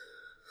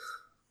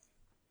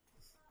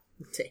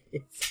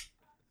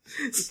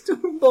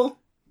 Stormball.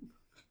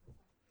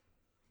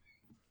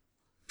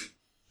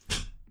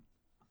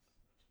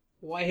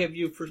 Why have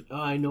you...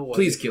 I know why.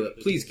 Please kill it.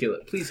 Please kill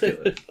it. Please kill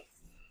it.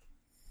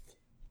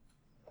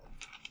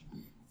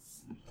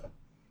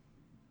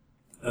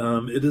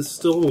 It is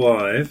still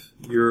alive.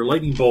 Your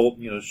lightning bolt,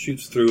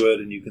 shoots through it,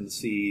 and you can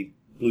see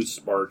blue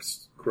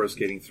sparks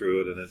coruscating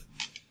through it, and it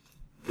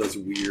does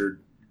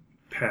weird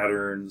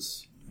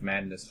patterns.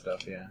 Madness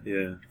stuff, yeah.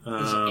 Yeah.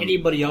 Is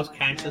anybody else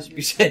conscious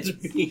besides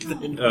me?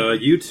 Then?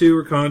 You two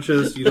are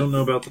conscious. You don't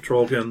know about the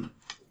Trollkin.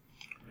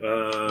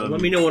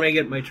 Let me know when I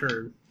get my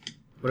turn.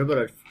 What about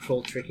our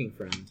troll tricking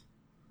friend?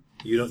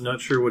 You're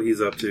not sure what he's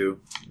up to.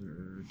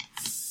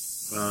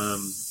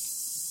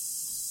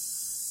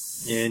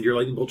 And your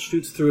lightning bolt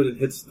shoots through it and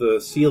hits the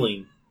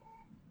ceiling.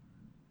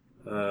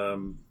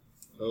 Oh,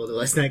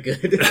 that's not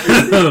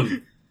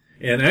good.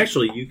 And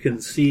actually, you can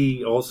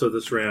see also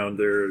this round,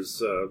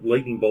 there's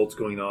lightning bolts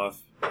going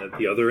off at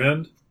the other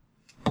end.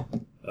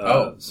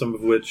 Some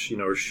of which,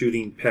 are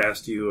shooting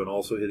past you and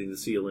also hitting the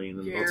ceiling,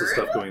 and lots of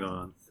stuff going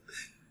on.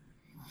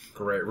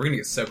 Great. We're going to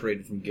get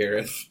separated from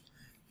Gareth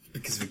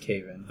because we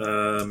cave in.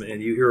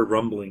 And you hear a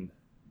rumbling.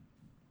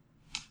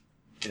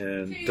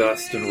 And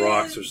dust and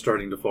rocks are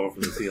starting to fall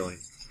from the ceiling.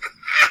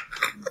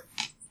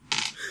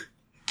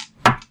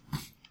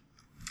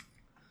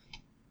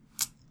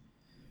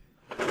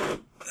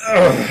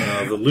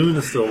 The loon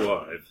is still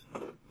alive.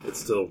 It's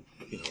still,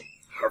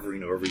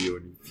 hovering over you,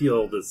 and you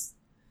feel this...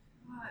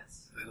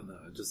 I don't know,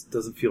 it just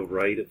doesn't feel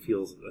right. It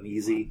feels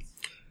uneasy.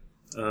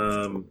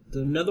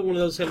 Another one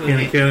of those having...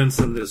 Cannon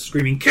is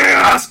screaming,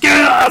 "Chaos!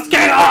 Chaos!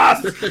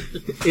 Chaos!"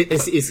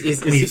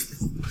 Is And he's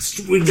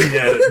swinging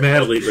at it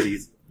madly, but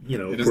he's,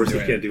 of course he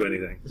can't do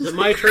anything. Is it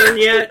my turn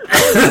yet?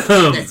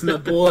 That's my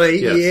boy.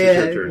 Yes, it's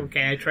yeah. your turn.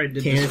 Okay, I tried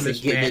to Candace dismiss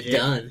is getting magic. it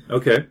done.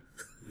 Okay.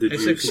 I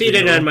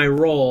succeeded on my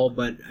roll,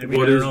 but I mean,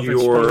 What I is don't know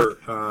your if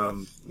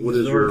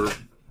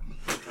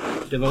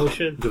it's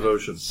devotion?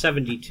 Devotion?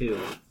 72.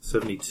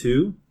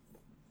 72.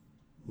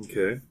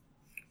 Okay.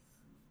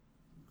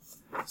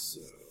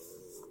 So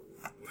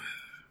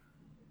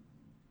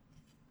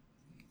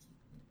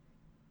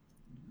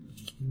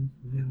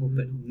I hope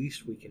at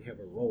least we can have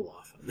a roll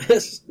off on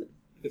this.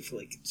 I feel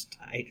like it's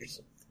tied or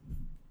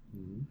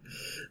something.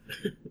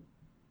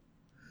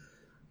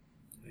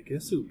 I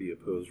guess it would be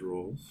opposed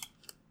rolls.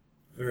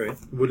 All right.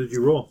 What did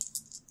you roll?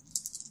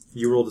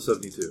 You rolled a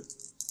 72.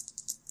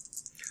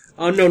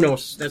 Oh no,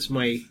 that's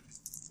my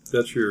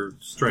That's your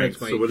strength.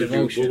 That's my So what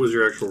devotion. what was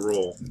your actual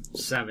roll?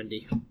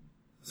 70,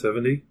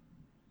 70?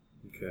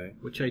 Okay.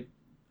 which I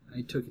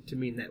took it to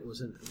mean that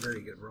wasn't a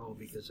very good roll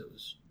because it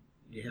was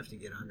you have to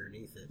get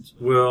underneath it. So.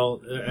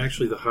 Well,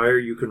 actually, the higher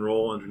you can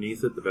roll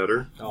underneath it, the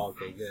better. Oh,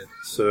 okay, good.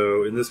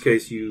 So in this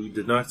case, you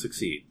did not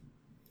succeed.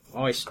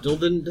 Oh, I still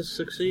didn't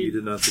succeed? You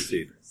did not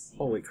succeed.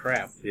 Holy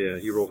crap. Yeah,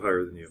 he rolled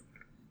higher than you.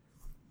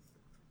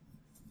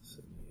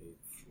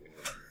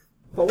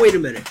 But wait a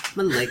minute.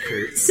 My leg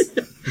hurts.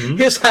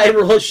 His high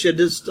roll should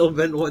have still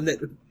been one that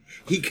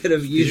he could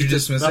have used you to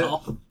dismiss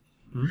spell.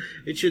 Hmm?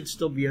 It should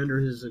still be under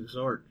his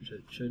exhort,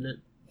 shouldn't it?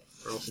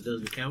 Or else it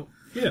doesn't count.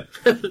 Yeah.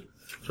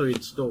 So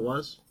it still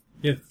was?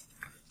 Yeah.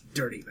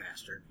 Dirty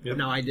bastard. Yep.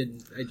 No, I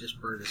didn't. I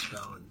just burned a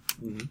spell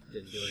and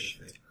didn't do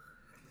anything.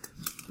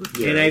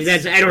 Yeah, And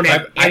I don't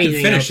have I can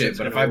anything finish else it, that's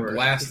but if gonna I work.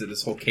 blast it,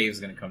 this whole cave's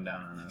going to come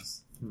down on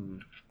us.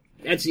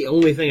 That's the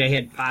only thing I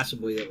had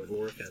possibly that would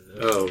work on this.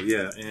 Oh,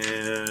 yeah.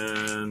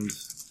 And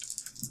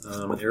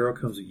an arrow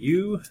comes at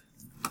you.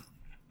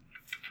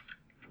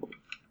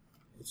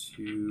 Hits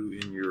you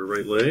in your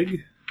right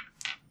leg.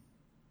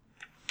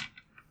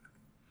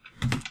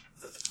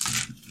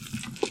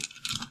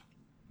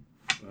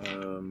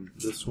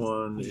 This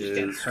one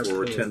is for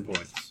harpooned. 10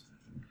 points.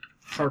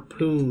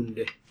 Harpooned.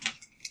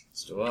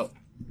 Still up.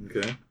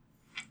 Okay.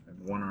 I have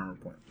 1 armor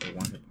point, or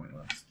 1 hit point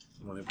left.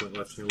 1 hit point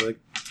left in your leg.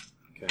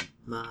 Okay.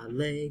 My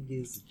leg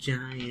is a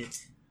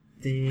giant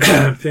thing.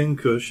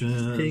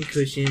 Pincushion.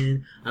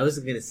 Pincushion. I was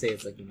gonna say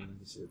it's like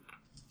just a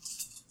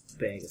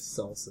bag of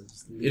salsa.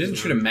 Just It didn't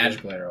shoot a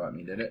magical arrow at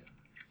me, did it?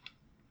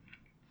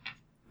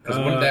 Because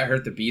wouldn't that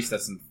hurt the beast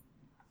that's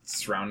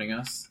surrounding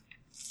us?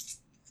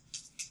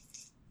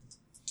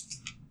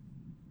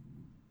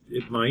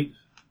 It might.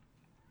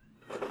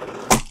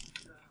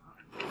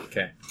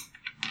 Okay.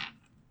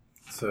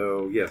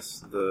 So,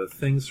 yes, the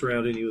thing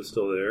surrounding you is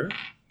still there.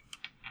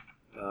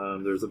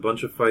 There's a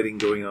bunch of fighting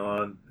going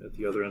on at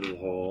the other end of the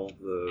hall.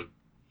 The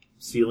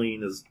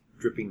ceiling is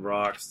dripping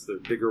rocks. There are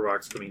bigger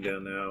rocks coming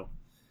down now.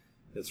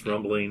 It's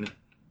rumbling.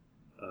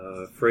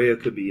 Freya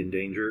could be in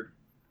danger.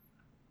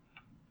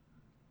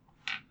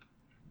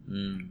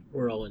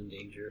 We're all in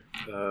danger.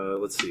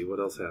 Let's see, what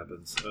else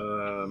happens?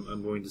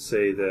 I'm going to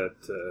say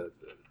that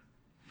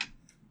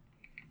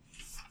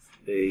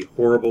a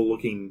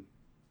horrible-looking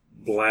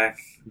black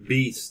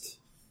beast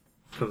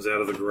comes out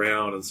of the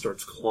ground and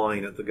starts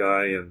clawing at the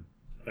guy in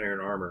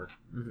iron armor.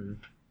 Mm-hmm.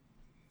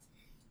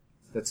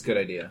 That's a good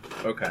idea.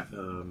 Okay.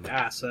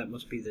 So that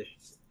must be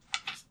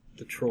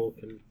the troll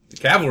can... The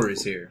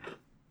cavalry's here.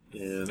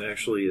 And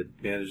actually it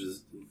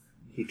manages...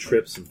 He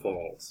trips and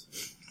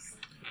falls.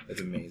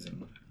 That's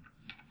amazing.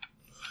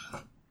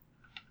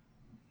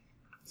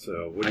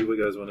 So, what do you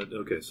guys want to...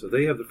 Okay, so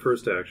they have the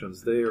first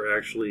actions. They are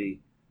actually...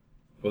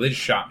 Well, they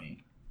just shot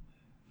me.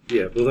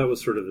 Yeah, well, that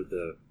was sort of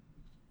the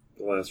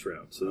last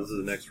round. So this is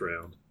the next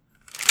round.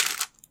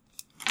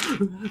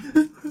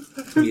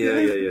 Yeah.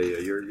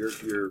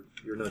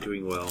 You're not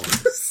doing well.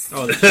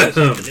 Oh, there's still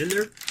something in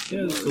there?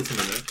 Yeah, there's still some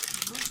in there.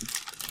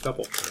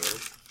 Couple.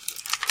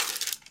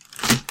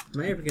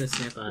 Am I ever going to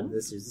snap out of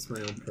this, or is this my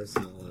own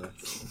personal...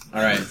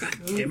 All right.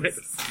 Damn it.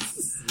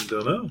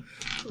 Don't know.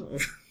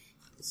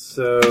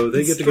 So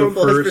they get to go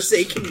Stormbolt has first.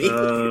 forsaken me.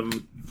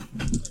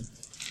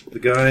 The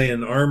guy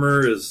in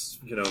armor is,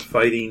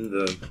 fighting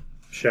the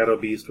shadow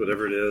beast,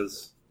 whatever it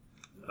is.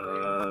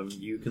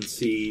 You can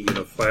see,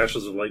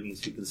 flashes of lightning,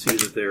 so you can see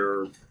that there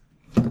are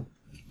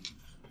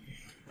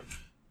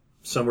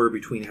somewhere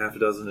between half a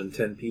dozen and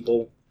 10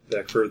 people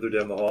back further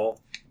down the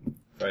hall.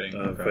 Fighting.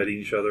 Okay. Fighting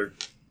each other.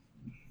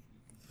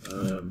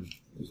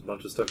 There's a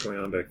bunch of stuff going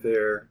on back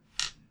there.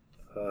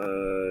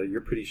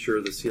 You're pretty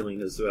sure the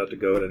ceiling is about to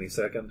go at any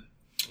second.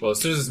 Well, as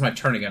soon as it's my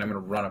turn again, I'm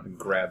going to run up and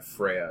grab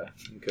Freya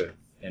Okay.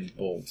 and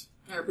bolt.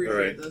 I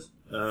appreciate this.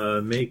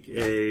 Make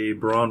a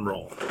brawn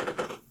roll.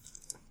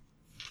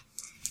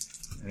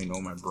 I don't know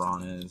what my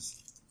brawn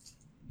is.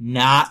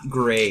 Not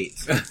great.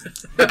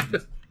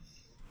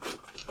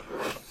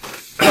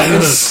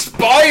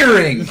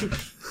 Inspiring!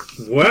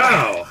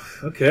 Wow.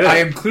 Okay. I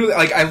am clearly,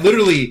 I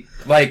literally,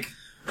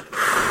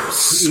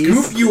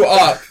 scoop you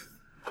up,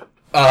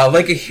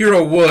 like a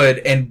hero would,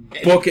 and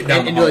book it down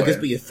and the do hallway. like this,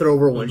 but you throw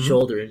over one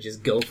shoulder and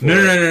just go for it.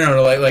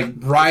 No, like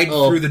ride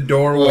through the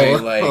doorway,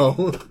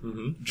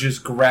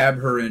 just grab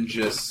her and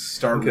just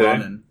start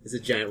running. It's a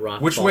giant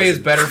rock. Which way is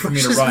better for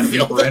me to run,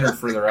 deeper in or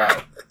further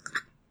out?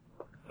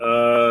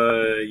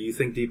 You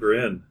think deeper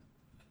in.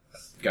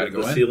 Gotta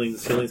go in. The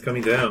ceiling's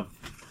coming down.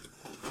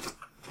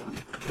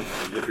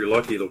 If you're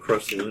lucky, it'll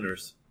crush the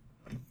lunars.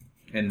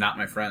 And not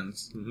my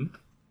friends. Mm-hmm.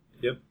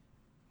 Yep.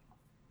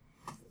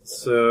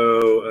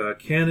 So,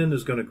 Cannon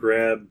is going to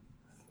grab...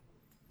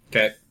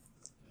 Okay.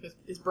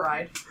 His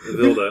bride.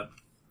 Vilda.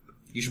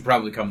 You should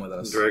probably come with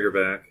and us. drag her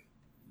back.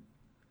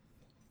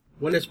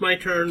 When it's my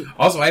turn...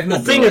 Also, I have The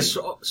mobility. thing is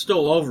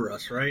still over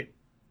us, right?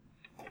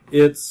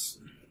 It's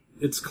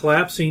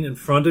collapsing in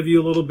front of you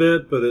a little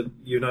bit, but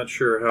you're not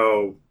sure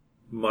how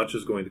much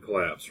is going to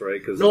collapse, right?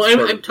 Cause No,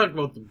 I'm talking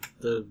about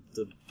the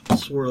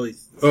swirly...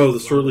 Oh, the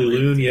swirly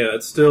loon, yeah.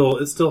 It's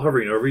still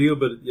hovering over you,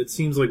 but it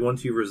seems like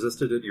once you've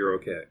resisted it, you're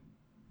okay.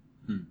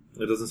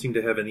 It doesn't seem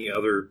to have any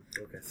other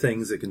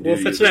things it can do. Well,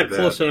 if to it's you not that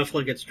close bad. enough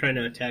like it's trying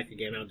to attack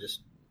again, I'll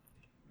just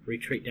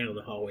retreat down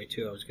the hallway,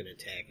 too. I was going to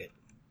attack it.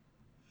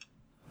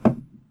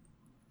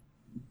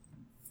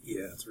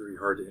 Yeah, it's very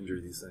hard to injure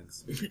these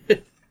things.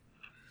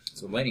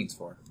 That's what lightning's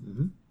for.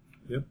 Mm-hmm.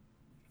 Yep.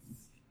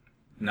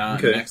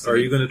 Okay. Next are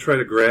you going to try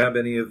to grab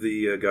any of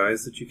the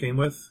guys that you came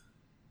with?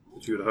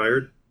 That you had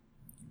hired?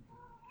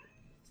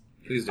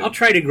 Please do. I'll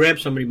try to grab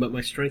somebody, but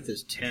my strength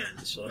is 10,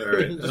 so... All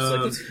right.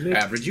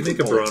 Average. You make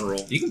can a pull, brawn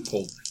roll. You can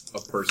pull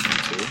a person,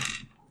 too.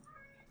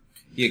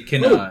 You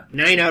can,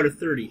 9 out of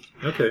 30.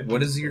 Okay.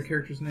 What is your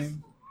character's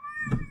name?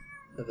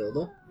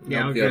 Avilda?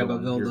 Yeah, No, I'll the grab other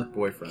one, your Avilda.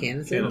 boyfriend.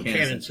 Cannon?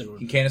 Cannon.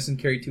 Can Cannison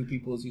carry 2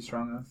 people? Is he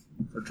strong enough?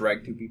 Or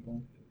drag 2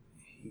 people?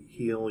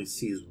 He only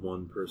sees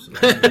one person.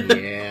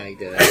 Yeah, he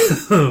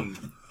does.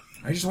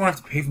 I just want to have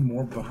to pay for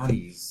more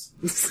bodies.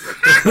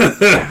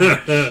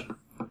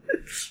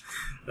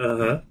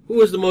 Uh-huh.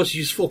 Who is the most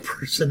useful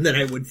person that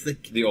I would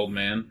think? The old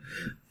man.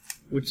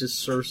 Which is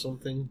Sir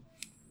something.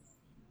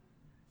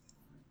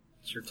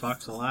 Sir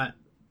talks a lot.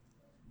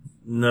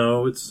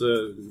 No, it's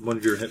one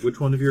of your... Which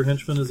one of your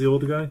henchmen is the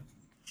old guy?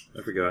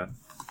 I forgot.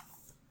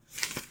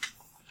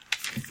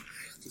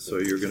 So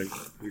you're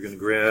gonna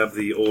grab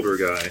the older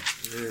guy.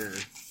 Yeah.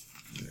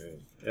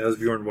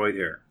 Asbjorn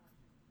Whitehair.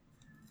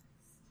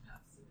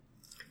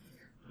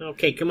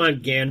 Okay, come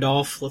on,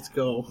 Gandalf. Let's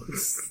go.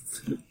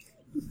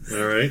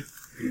 Alright.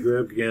 You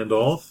grab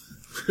Gandalf.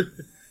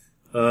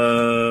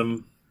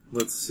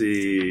 Let's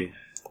see.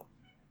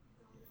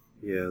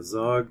 Yeah,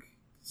 Zog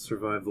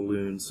survive the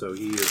loon, so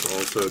he is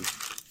also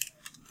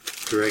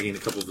dragging a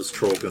couple of his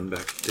Trollgun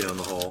back down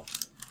the hall.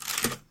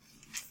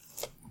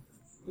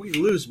 We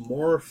lose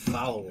more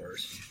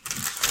followers.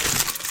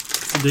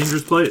 It's a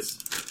dangerous place.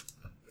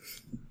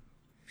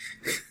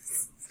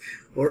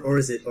 Or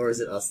is it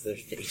us that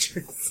are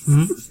dangerous?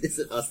 Is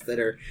it us that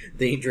are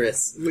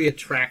dangerous? We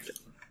attract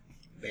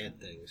bad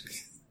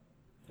things.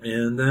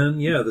 And then,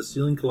 the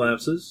ceiling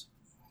collapses.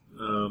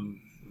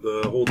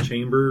 The whole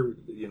chamber,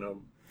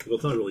 well,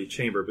 it's not really a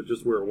chamber, but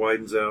just where it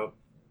widens out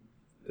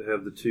to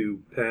have the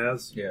two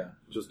paths. Yeah.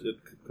 Just it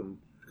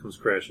comes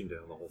crashing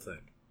down the whole thing.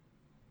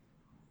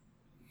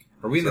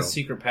 Are we in the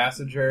secret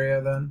passage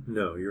area then?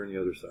 No, you're on the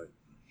other side.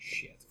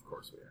 Shit, of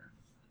course we are.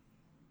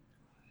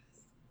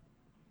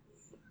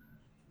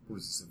 What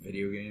is this, a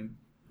video game?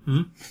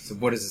 So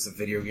what is this, a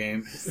video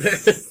game?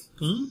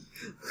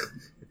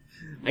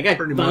 I got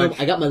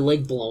my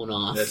leg blown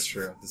off. That's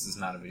true. This is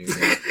not a video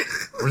game.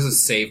 Where's a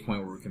save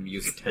point where we can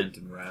use a tent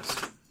and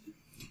rest?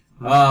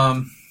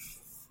 And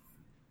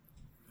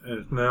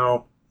it's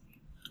now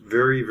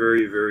very,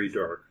 very, very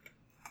dark.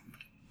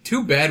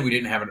 Too bad we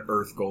didn't have an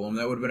earth golem.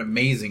 That would have been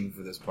amazing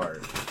for this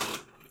part.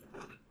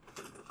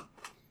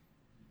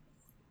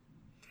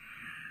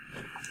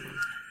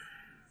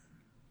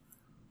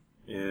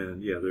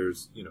 And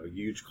there's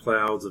huge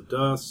clouds of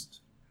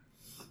dust.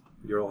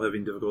 You're all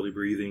having difficulty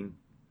breathing.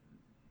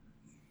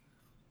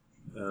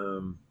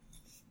 A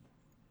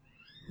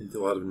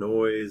lot of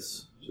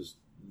noise, just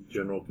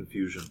general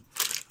confusion.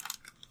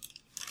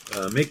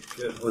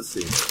 Let's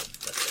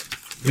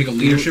see. Make a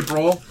leadership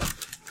roll?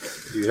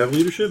 Do you have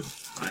leadership?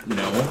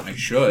 No, I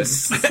should.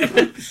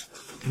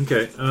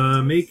 Okay.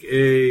 Make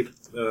a.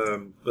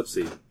 Let's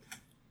see.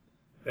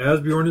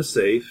 Asbjorn is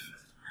safe.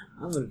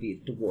 I'm gonna be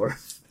a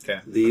dwarf. Okay.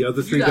 The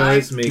other three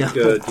guys make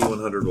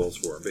D100 rolls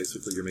for him.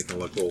 Basically, you're making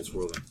luck rolls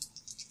for them.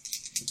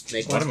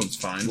 Make One one. of them's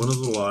fine. One is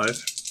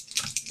alive.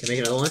 Can I make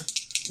another one?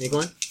 Make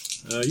one?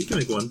 You can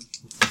make one.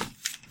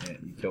 Yeah,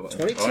 you killed that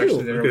 22. one. Oh,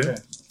 actually, they're Okay.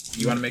 okay.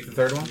 You want to make the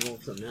third one? Roll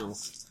something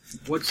else.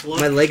 What's My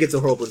left? leg gets a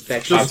horrible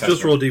infection.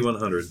 Just roll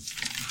D100.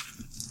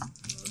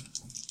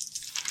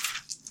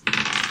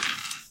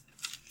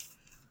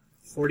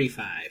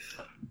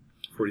 45.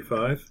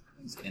 45?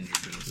 He's injured,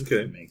 but he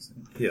Okay. makes it.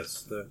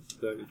 Yes, that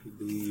would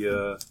be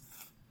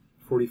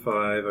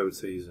 45. I would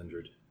say he's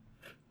injured.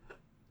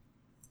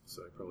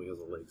 So he probably has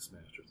a leg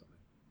smashed or something.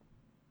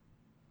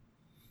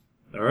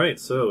 All right,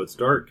 so it's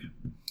dark.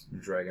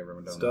 Drag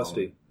everyone down It's the dusty.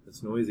 hallway.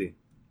 It's noisy.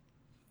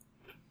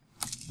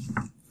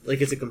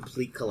 Like it's a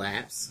complete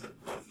collapse.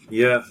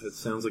 Yeah, it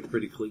sounds like a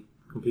pretty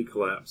complete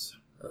collapse.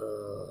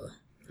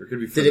 There could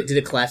be Did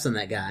it collapse on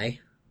that guy?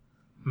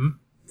 Hmm?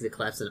 Did it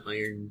collapse on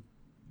Iron?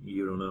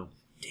 You don't know.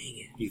 Dang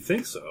it! You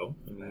think so?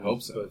 I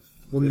hope so. But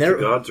We'll if never.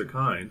 the gods are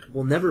kind.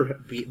 We'll never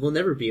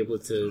be able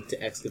to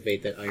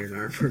excavate that iron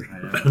armor. I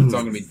know. It's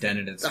all going to be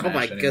dented and smashed Oh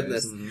my anyways.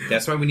 goodness!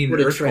 That's why we need an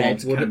What a earth golem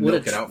to kind of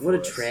milk it out for what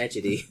a us.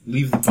 tragedy!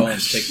 Leave the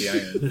bones, take the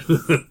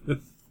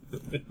iron.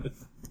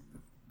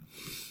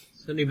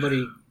 Has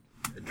anybody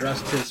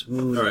addressed his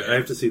wound? All right, I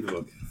have to see the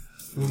book.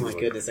 Oh my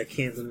goodness! I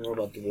can't learn more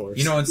about dwarves.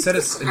 You know, instead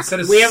of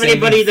We have saving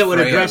anybody that would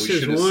Freya, address we his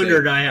should've wound, saved-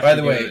 or do I have By to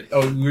the do way, it?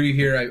 were you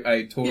here?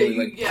 I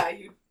totally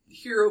you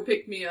hero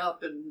picked me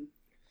up and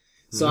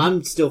so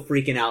I'm still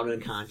freaking out and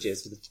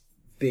unconscious with a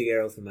big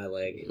arrow through my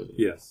leg.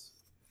 Yes.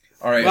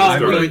 All right, Well, I'm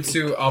sorry. going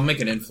to. I'll make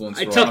an influence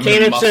I roll. tell I'm going to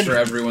Cannon muster to-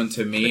 everyone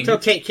to me. I tell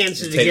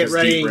Kansas and to take get us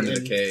ready deeper into the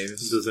and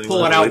caves. Does anyone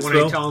pull it have a out light when I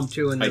spell? tell him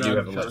to. And I then do I'll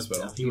have a tell light him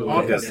spell. to. You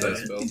I'll cast do light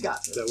that. spell. he's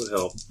got this. That would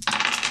help.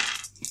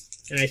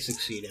 And I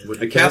succeeded. Would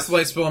I you cast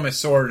light spell on my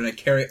sword and I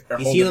carry. Or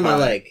He's hold healing it my high.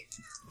 leg.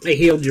 I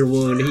healed your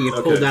wound. He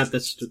Okay. pulled out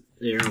the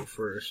arrow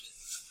first.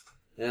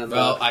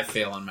 Well, I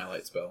fail on my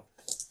light spell.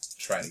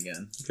 Try it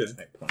again. Okay.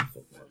 I point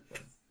full forward.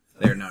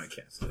 There, now I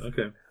cast it.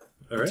 Okay.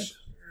 All right.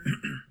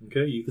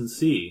 Okay, you can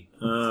see.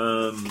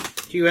 Do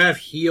you have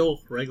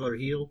regular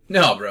heal?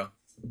 No, bro.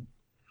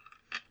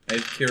 I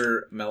have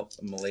cure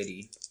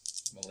Milady.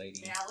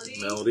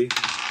 Melody.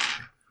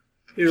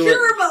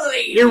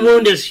 Your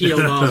wound is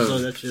healed also.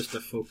 That's just a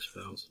folk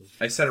spell. So.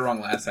 I said it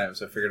wrong last time,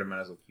 so I figured I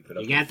might as well keep it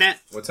up. You got that?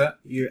 What's that?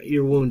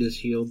 Your wound is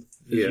healed.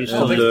 Yeah, You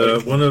still and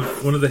have-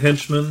 one of the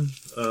henchmen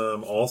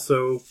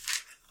also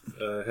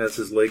has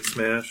his leg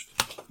smashed.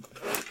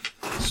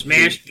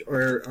 smashed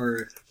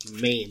or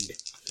maimed.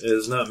 It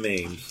is not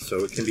maimed,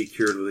 so it can be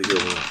cured with a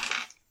heal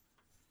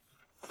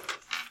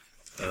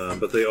wound.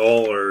 But they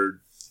all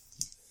are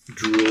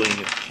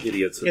drooling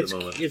idiots at the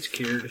moment. It's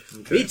cured.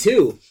 Okay. Me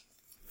too.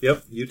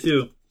 Yep, you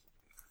too.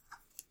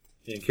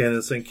 And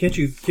Cannon's saying, "Can't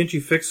you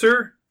fix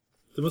her?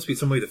 There must be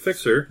some way to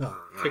fix her."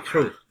 Fix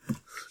her.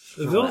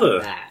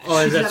 Vilda. Oh,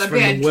 is He's that got a from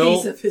bad the will?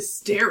 case of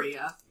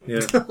hysteria.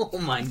 Yeah. Oh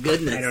my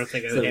goodness! I don't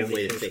think I There's would no have way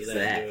any to fix to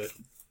that. do it.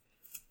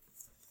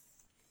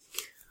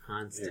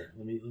 Constant.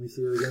 Let me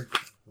see her again. I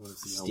want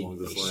to see how long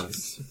this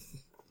lasts.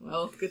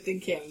 Well, good thing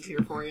Cannon's here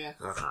for you.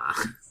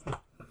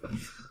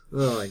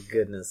 Oh my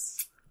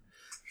goodness!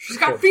 She's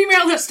got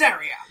female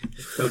hysteria.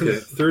 Okay,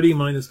 30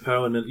 minus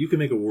power, and then you can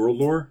make a world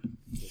lore.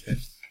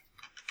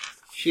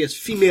 She has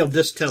female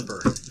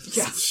distemper.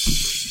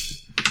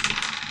 Yes.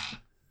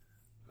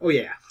 Oh,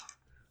 yeah.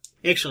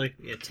 Actually,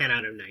 10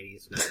 out of 90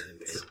 is not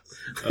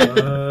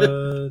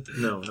that bad.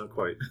 No, not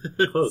quite.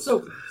 Close. So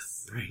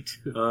close. Right.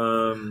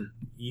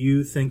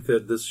 You think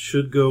that this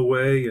should go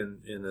away in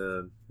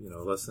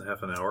less than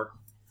half an hour?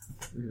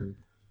 Mm-hmm.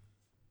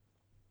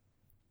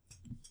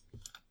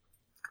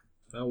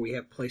 Well, we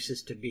have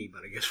places to be,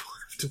 but I guess we'll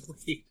have to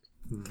wait.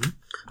 Mm-hmm.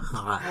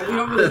 We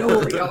don't really know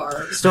where we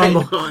are.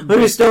 Stormbolt.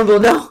 Maybe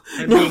Stormbolt. No.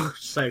 I'm No. being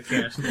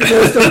sarcastic.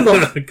 No,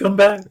 Stormbolt. Come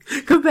back.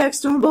 Come back,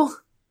 Stormbolt.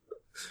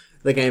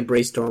 Like, I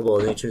embrace Stormbolt,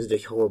 and then he turns into a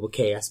horrible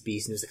chaos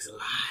beast, and he's like,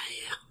 lie.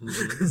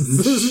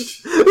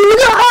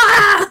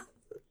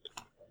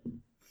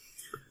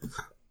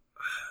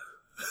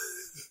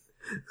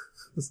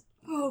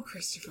 Oh,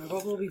 Christopher,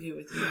 what will we do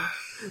with you?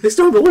 Hey,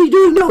 Stormbolt, what are you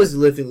doing? No, he's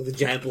lifting with a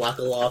giant block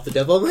of law off the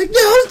devil. I'm like,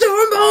 no,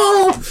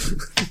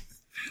 Stormbolt!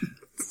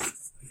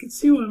 I can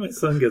see why my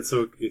son gets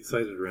so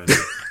excited around here.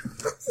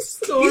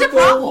 He's a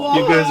problem.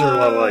 You guys are a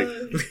lot alike.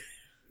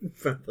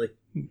 Probably.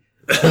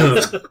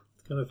 Kind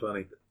of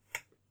funny.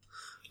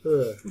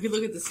 We could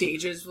look at the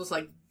stages with,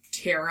 like,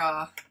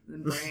 Terra,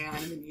 and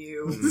Bran, and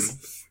you.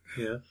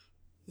 Mm-hmm. Yeah.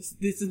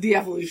 This is the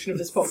evolution of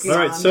this Pokemon. All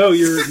right, so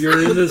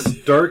you're in this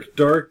dark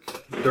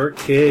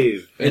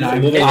cave. And I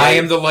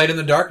am the light in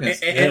the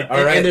darkness. And,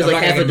 All right, and there's I'm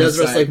like not half a gonna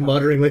dozen of us decide. like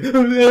muttering like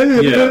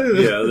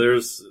Yeah.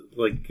 There's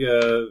like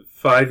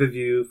 5 of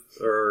you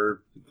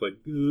are like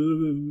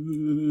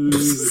Muttering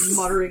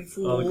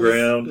fools. on the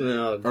ground.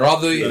 Oh, Are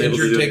all the Not able to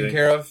injured do taken anything.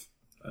 care of?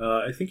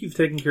 I think you've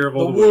taken care of The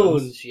all the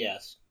wounds,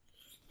 yes.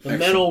 The Excellent.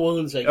 mental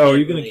wounds. I Oh, can't are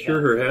you going to really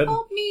cure help. her head?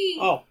 Help me!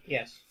 Oh,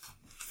 yes.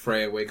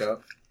 Freya, wake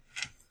up.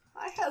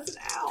 I has an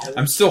owl.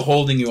 I'm still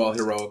holding you all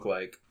heroic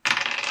like.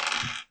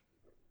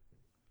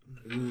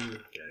 Gotta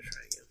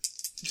try again.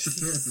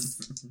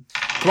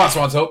 Come on,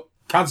 Swan's Hope.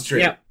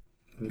 Concentrate. Yep.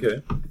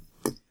 Okay.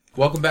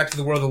 Welcome back to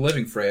the world of the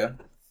living, Freya.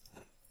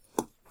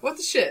 What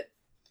the shit?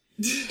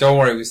 Don't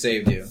worry, we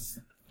saved you.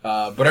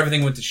 But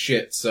everything went to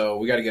shit, so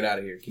we gotta get out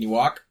of here. Can you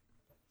walk?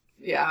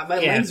 Yeah, my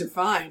Yeah. legs are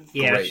fine.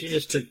 Yeah, Great. she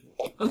just took.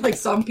 Unlike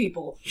some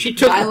people, She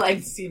took. my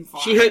legs seem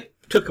fine. She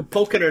took a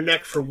poke in her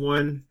neck for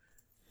one,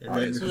 and All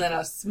right, then so and then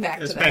a smack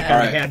to it's the back head. on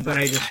Alright. the head. But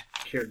I just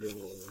cured her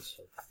wounds.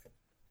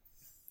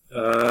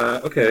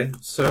 So. Okay,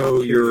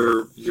 so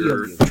you're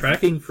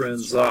tracking friend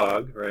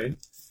Zog, right?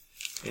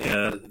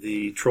 And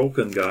the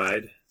Trollkin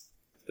guide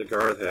that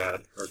Garth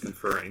had are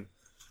conferring.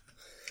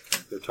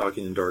 They're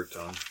talking in Dark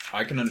Tongue.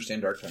 I can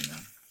understand Dark Tongue now.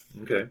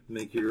 Okay,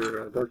 make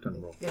your Dark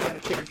Tongue roll. Yeah, I got a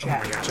chitter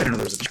chat. I didn't know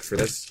there was a check for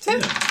this.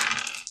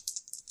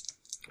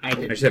 I I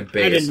did. just have I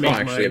base. didn't make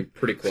Actually, mine. I'm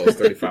pretty close.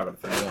 35 out of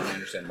 31. I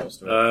understand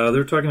most of it.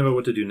 They're talking about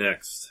what to do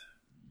next.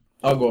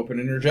 I'll go up and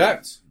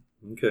interject.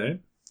 Okay.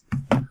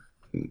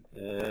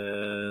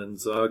 And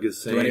Zog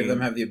is saying... Do any of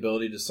them have the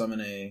ability to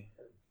summon a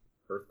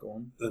Earth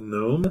Golem? a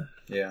gnome?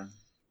 Yeah.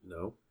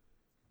 No.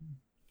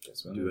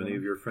 Guess Do any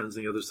of your friends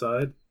on the other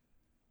side?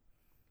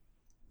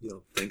 You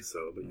don't think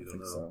so, but you don't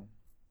know. So.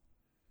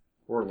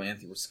 We're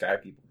Lanthy. We're sky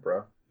people,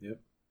 bro. Yep.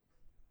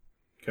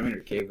 Coming to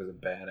the cave was a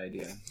bad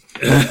idea.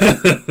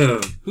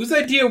 Whose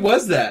idea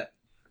was that?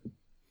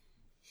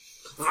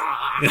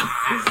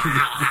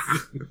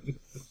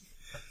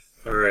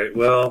 All right.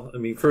 Well, I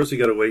mean, first we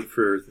got to wait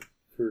for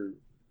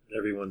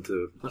everyone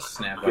to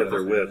Snap out get of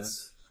their his hand,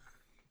 wits.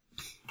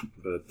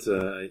 But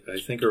I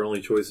think our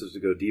only choice is to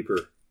go deeper.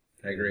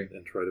 I agree.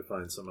 And try to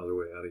find some other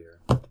way out of here.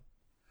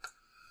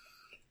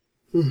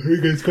 Are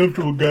you guys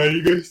comfortable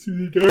guiding you guys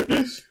through the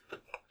darkness?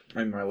 I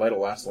mean, my light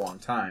will last a long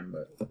time,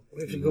 but...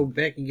 We have to go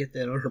back and get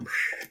that armor.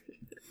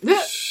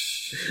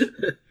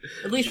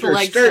 At least the Sure,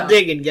 legs. start stuff.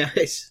 digging,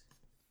 guys.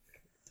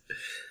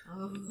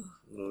 Oh.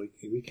 Well,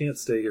 we can't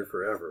stay here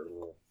forever.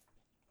 We'll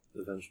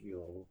eventually,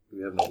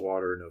 we have no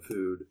water, no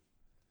food.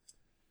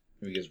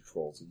 Maybe because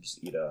trolls will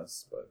just eat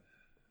us, but...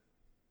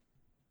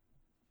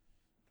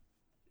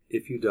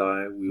 If you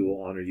die, we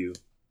will honor you.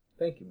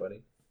 Thank you,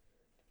 buddy.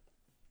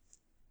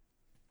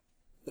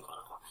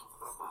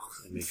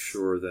 And make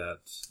sure that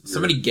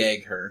Somebody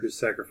gag her. your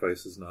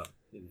sacrifice is not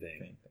in vain.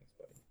 Okay, thanks,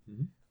 buddy.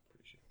 Mhm.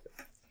 Appreciate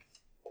that.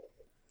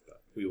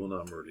 But we will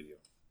not murder you.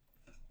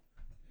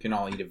 Can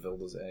all eat a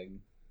Vilda's egg.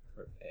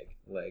 Or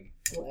leg.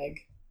 Leg.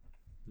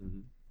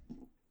 Mm-hmm.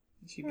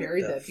 She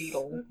buried that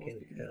beetle.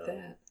 fucking Look at hell.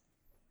 that.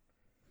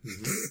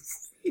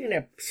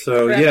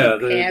 So Crappy yeah,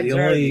 pads the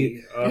are only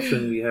these?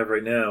 option we have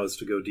right now is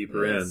to go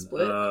deeper Yeah, in.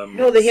 split.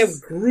 No, they have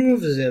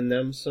grooves in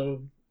them,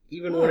 so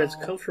even when it's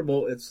Oh.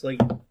 comfortable, it's like,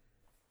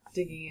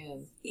 Digging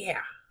in.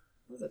 yeah.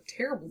 That was a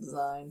terrible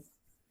design.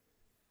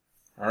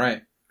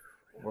 Alright.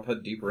 We'll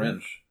head deeper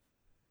in.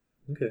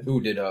 Okay.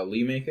 Ooh, did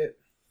Lee make it?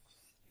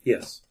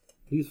 Yes,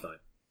 he's fine.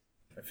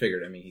 I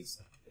figured. I mean,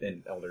 he's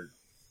an elder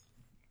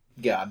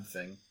god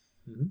thing.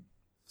 Mm-hmm.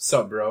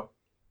 Sup, bro?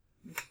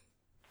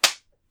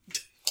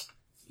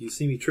 You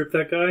see me trip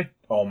that guy?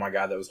 Oh my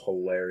god, that was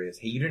hilarious.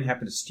 Hey, you didn't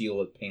happen to steal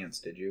his pants,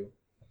 did you?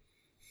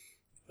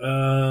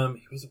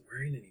 He wasn't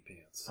wearing any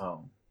pants.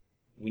 Oh.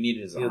 We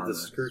needed his He had armor. the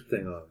skirt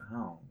thing on.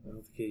 Oh. I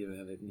don't think he even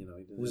had it. He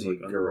didn't Was have he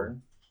like a girl? underwear.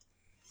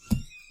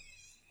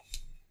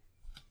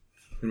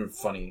 It would have been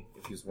funny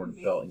if he was wearing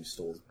a belt and you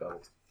stole his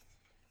belt.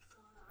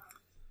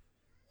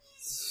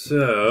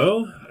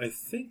 So, I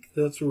think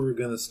that's where we're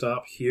going to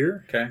stop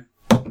here. Okay.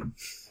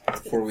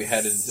 Before we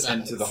head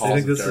into the halls I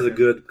think of this is a darkness.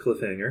 good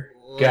cliffhanger.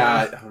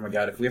 God, oh my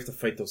god, if we have to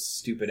fight those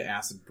stupid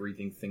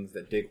acid-breathing things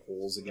that dig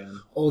holes again.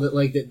 Oh,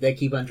 that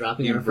keep on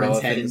dropping The on our friend's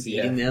umbrella head and things,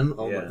 eating yeah. them?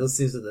 Oh, Yeah. my, those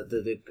things are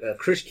the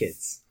Crush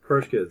Kids.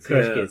 Crush Kids.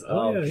 Crush yeah. Kids.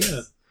 Oh,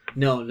 yeah.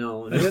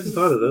 No. I hadn't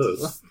thought of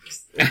those.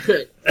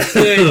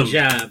 Good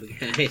job,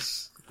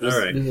 guys. All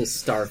right. We will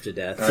starve to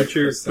death. Put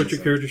your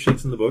character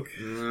sheets in the book.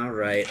 All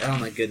right. Oh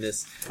my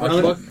goodness. Which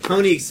How book?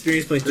 many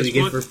experience points do This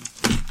we get book?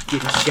 for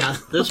getting shot?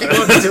 This Like,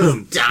 book?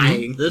 just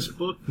dying. This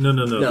book? No.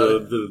 No.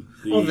 The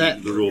Oh,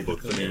 that- the rule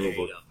book. The main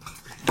rule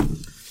book.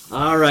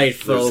 All right,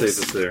 They're folks.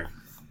 safest there.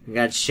 I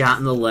got shot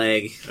in the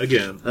leg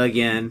Again.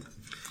 again.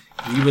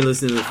 You've been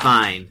listening to the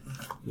fine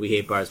We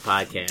Hate Bars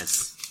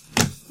podcast.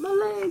 My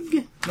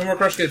leg. No more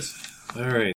Crush Kids. All right.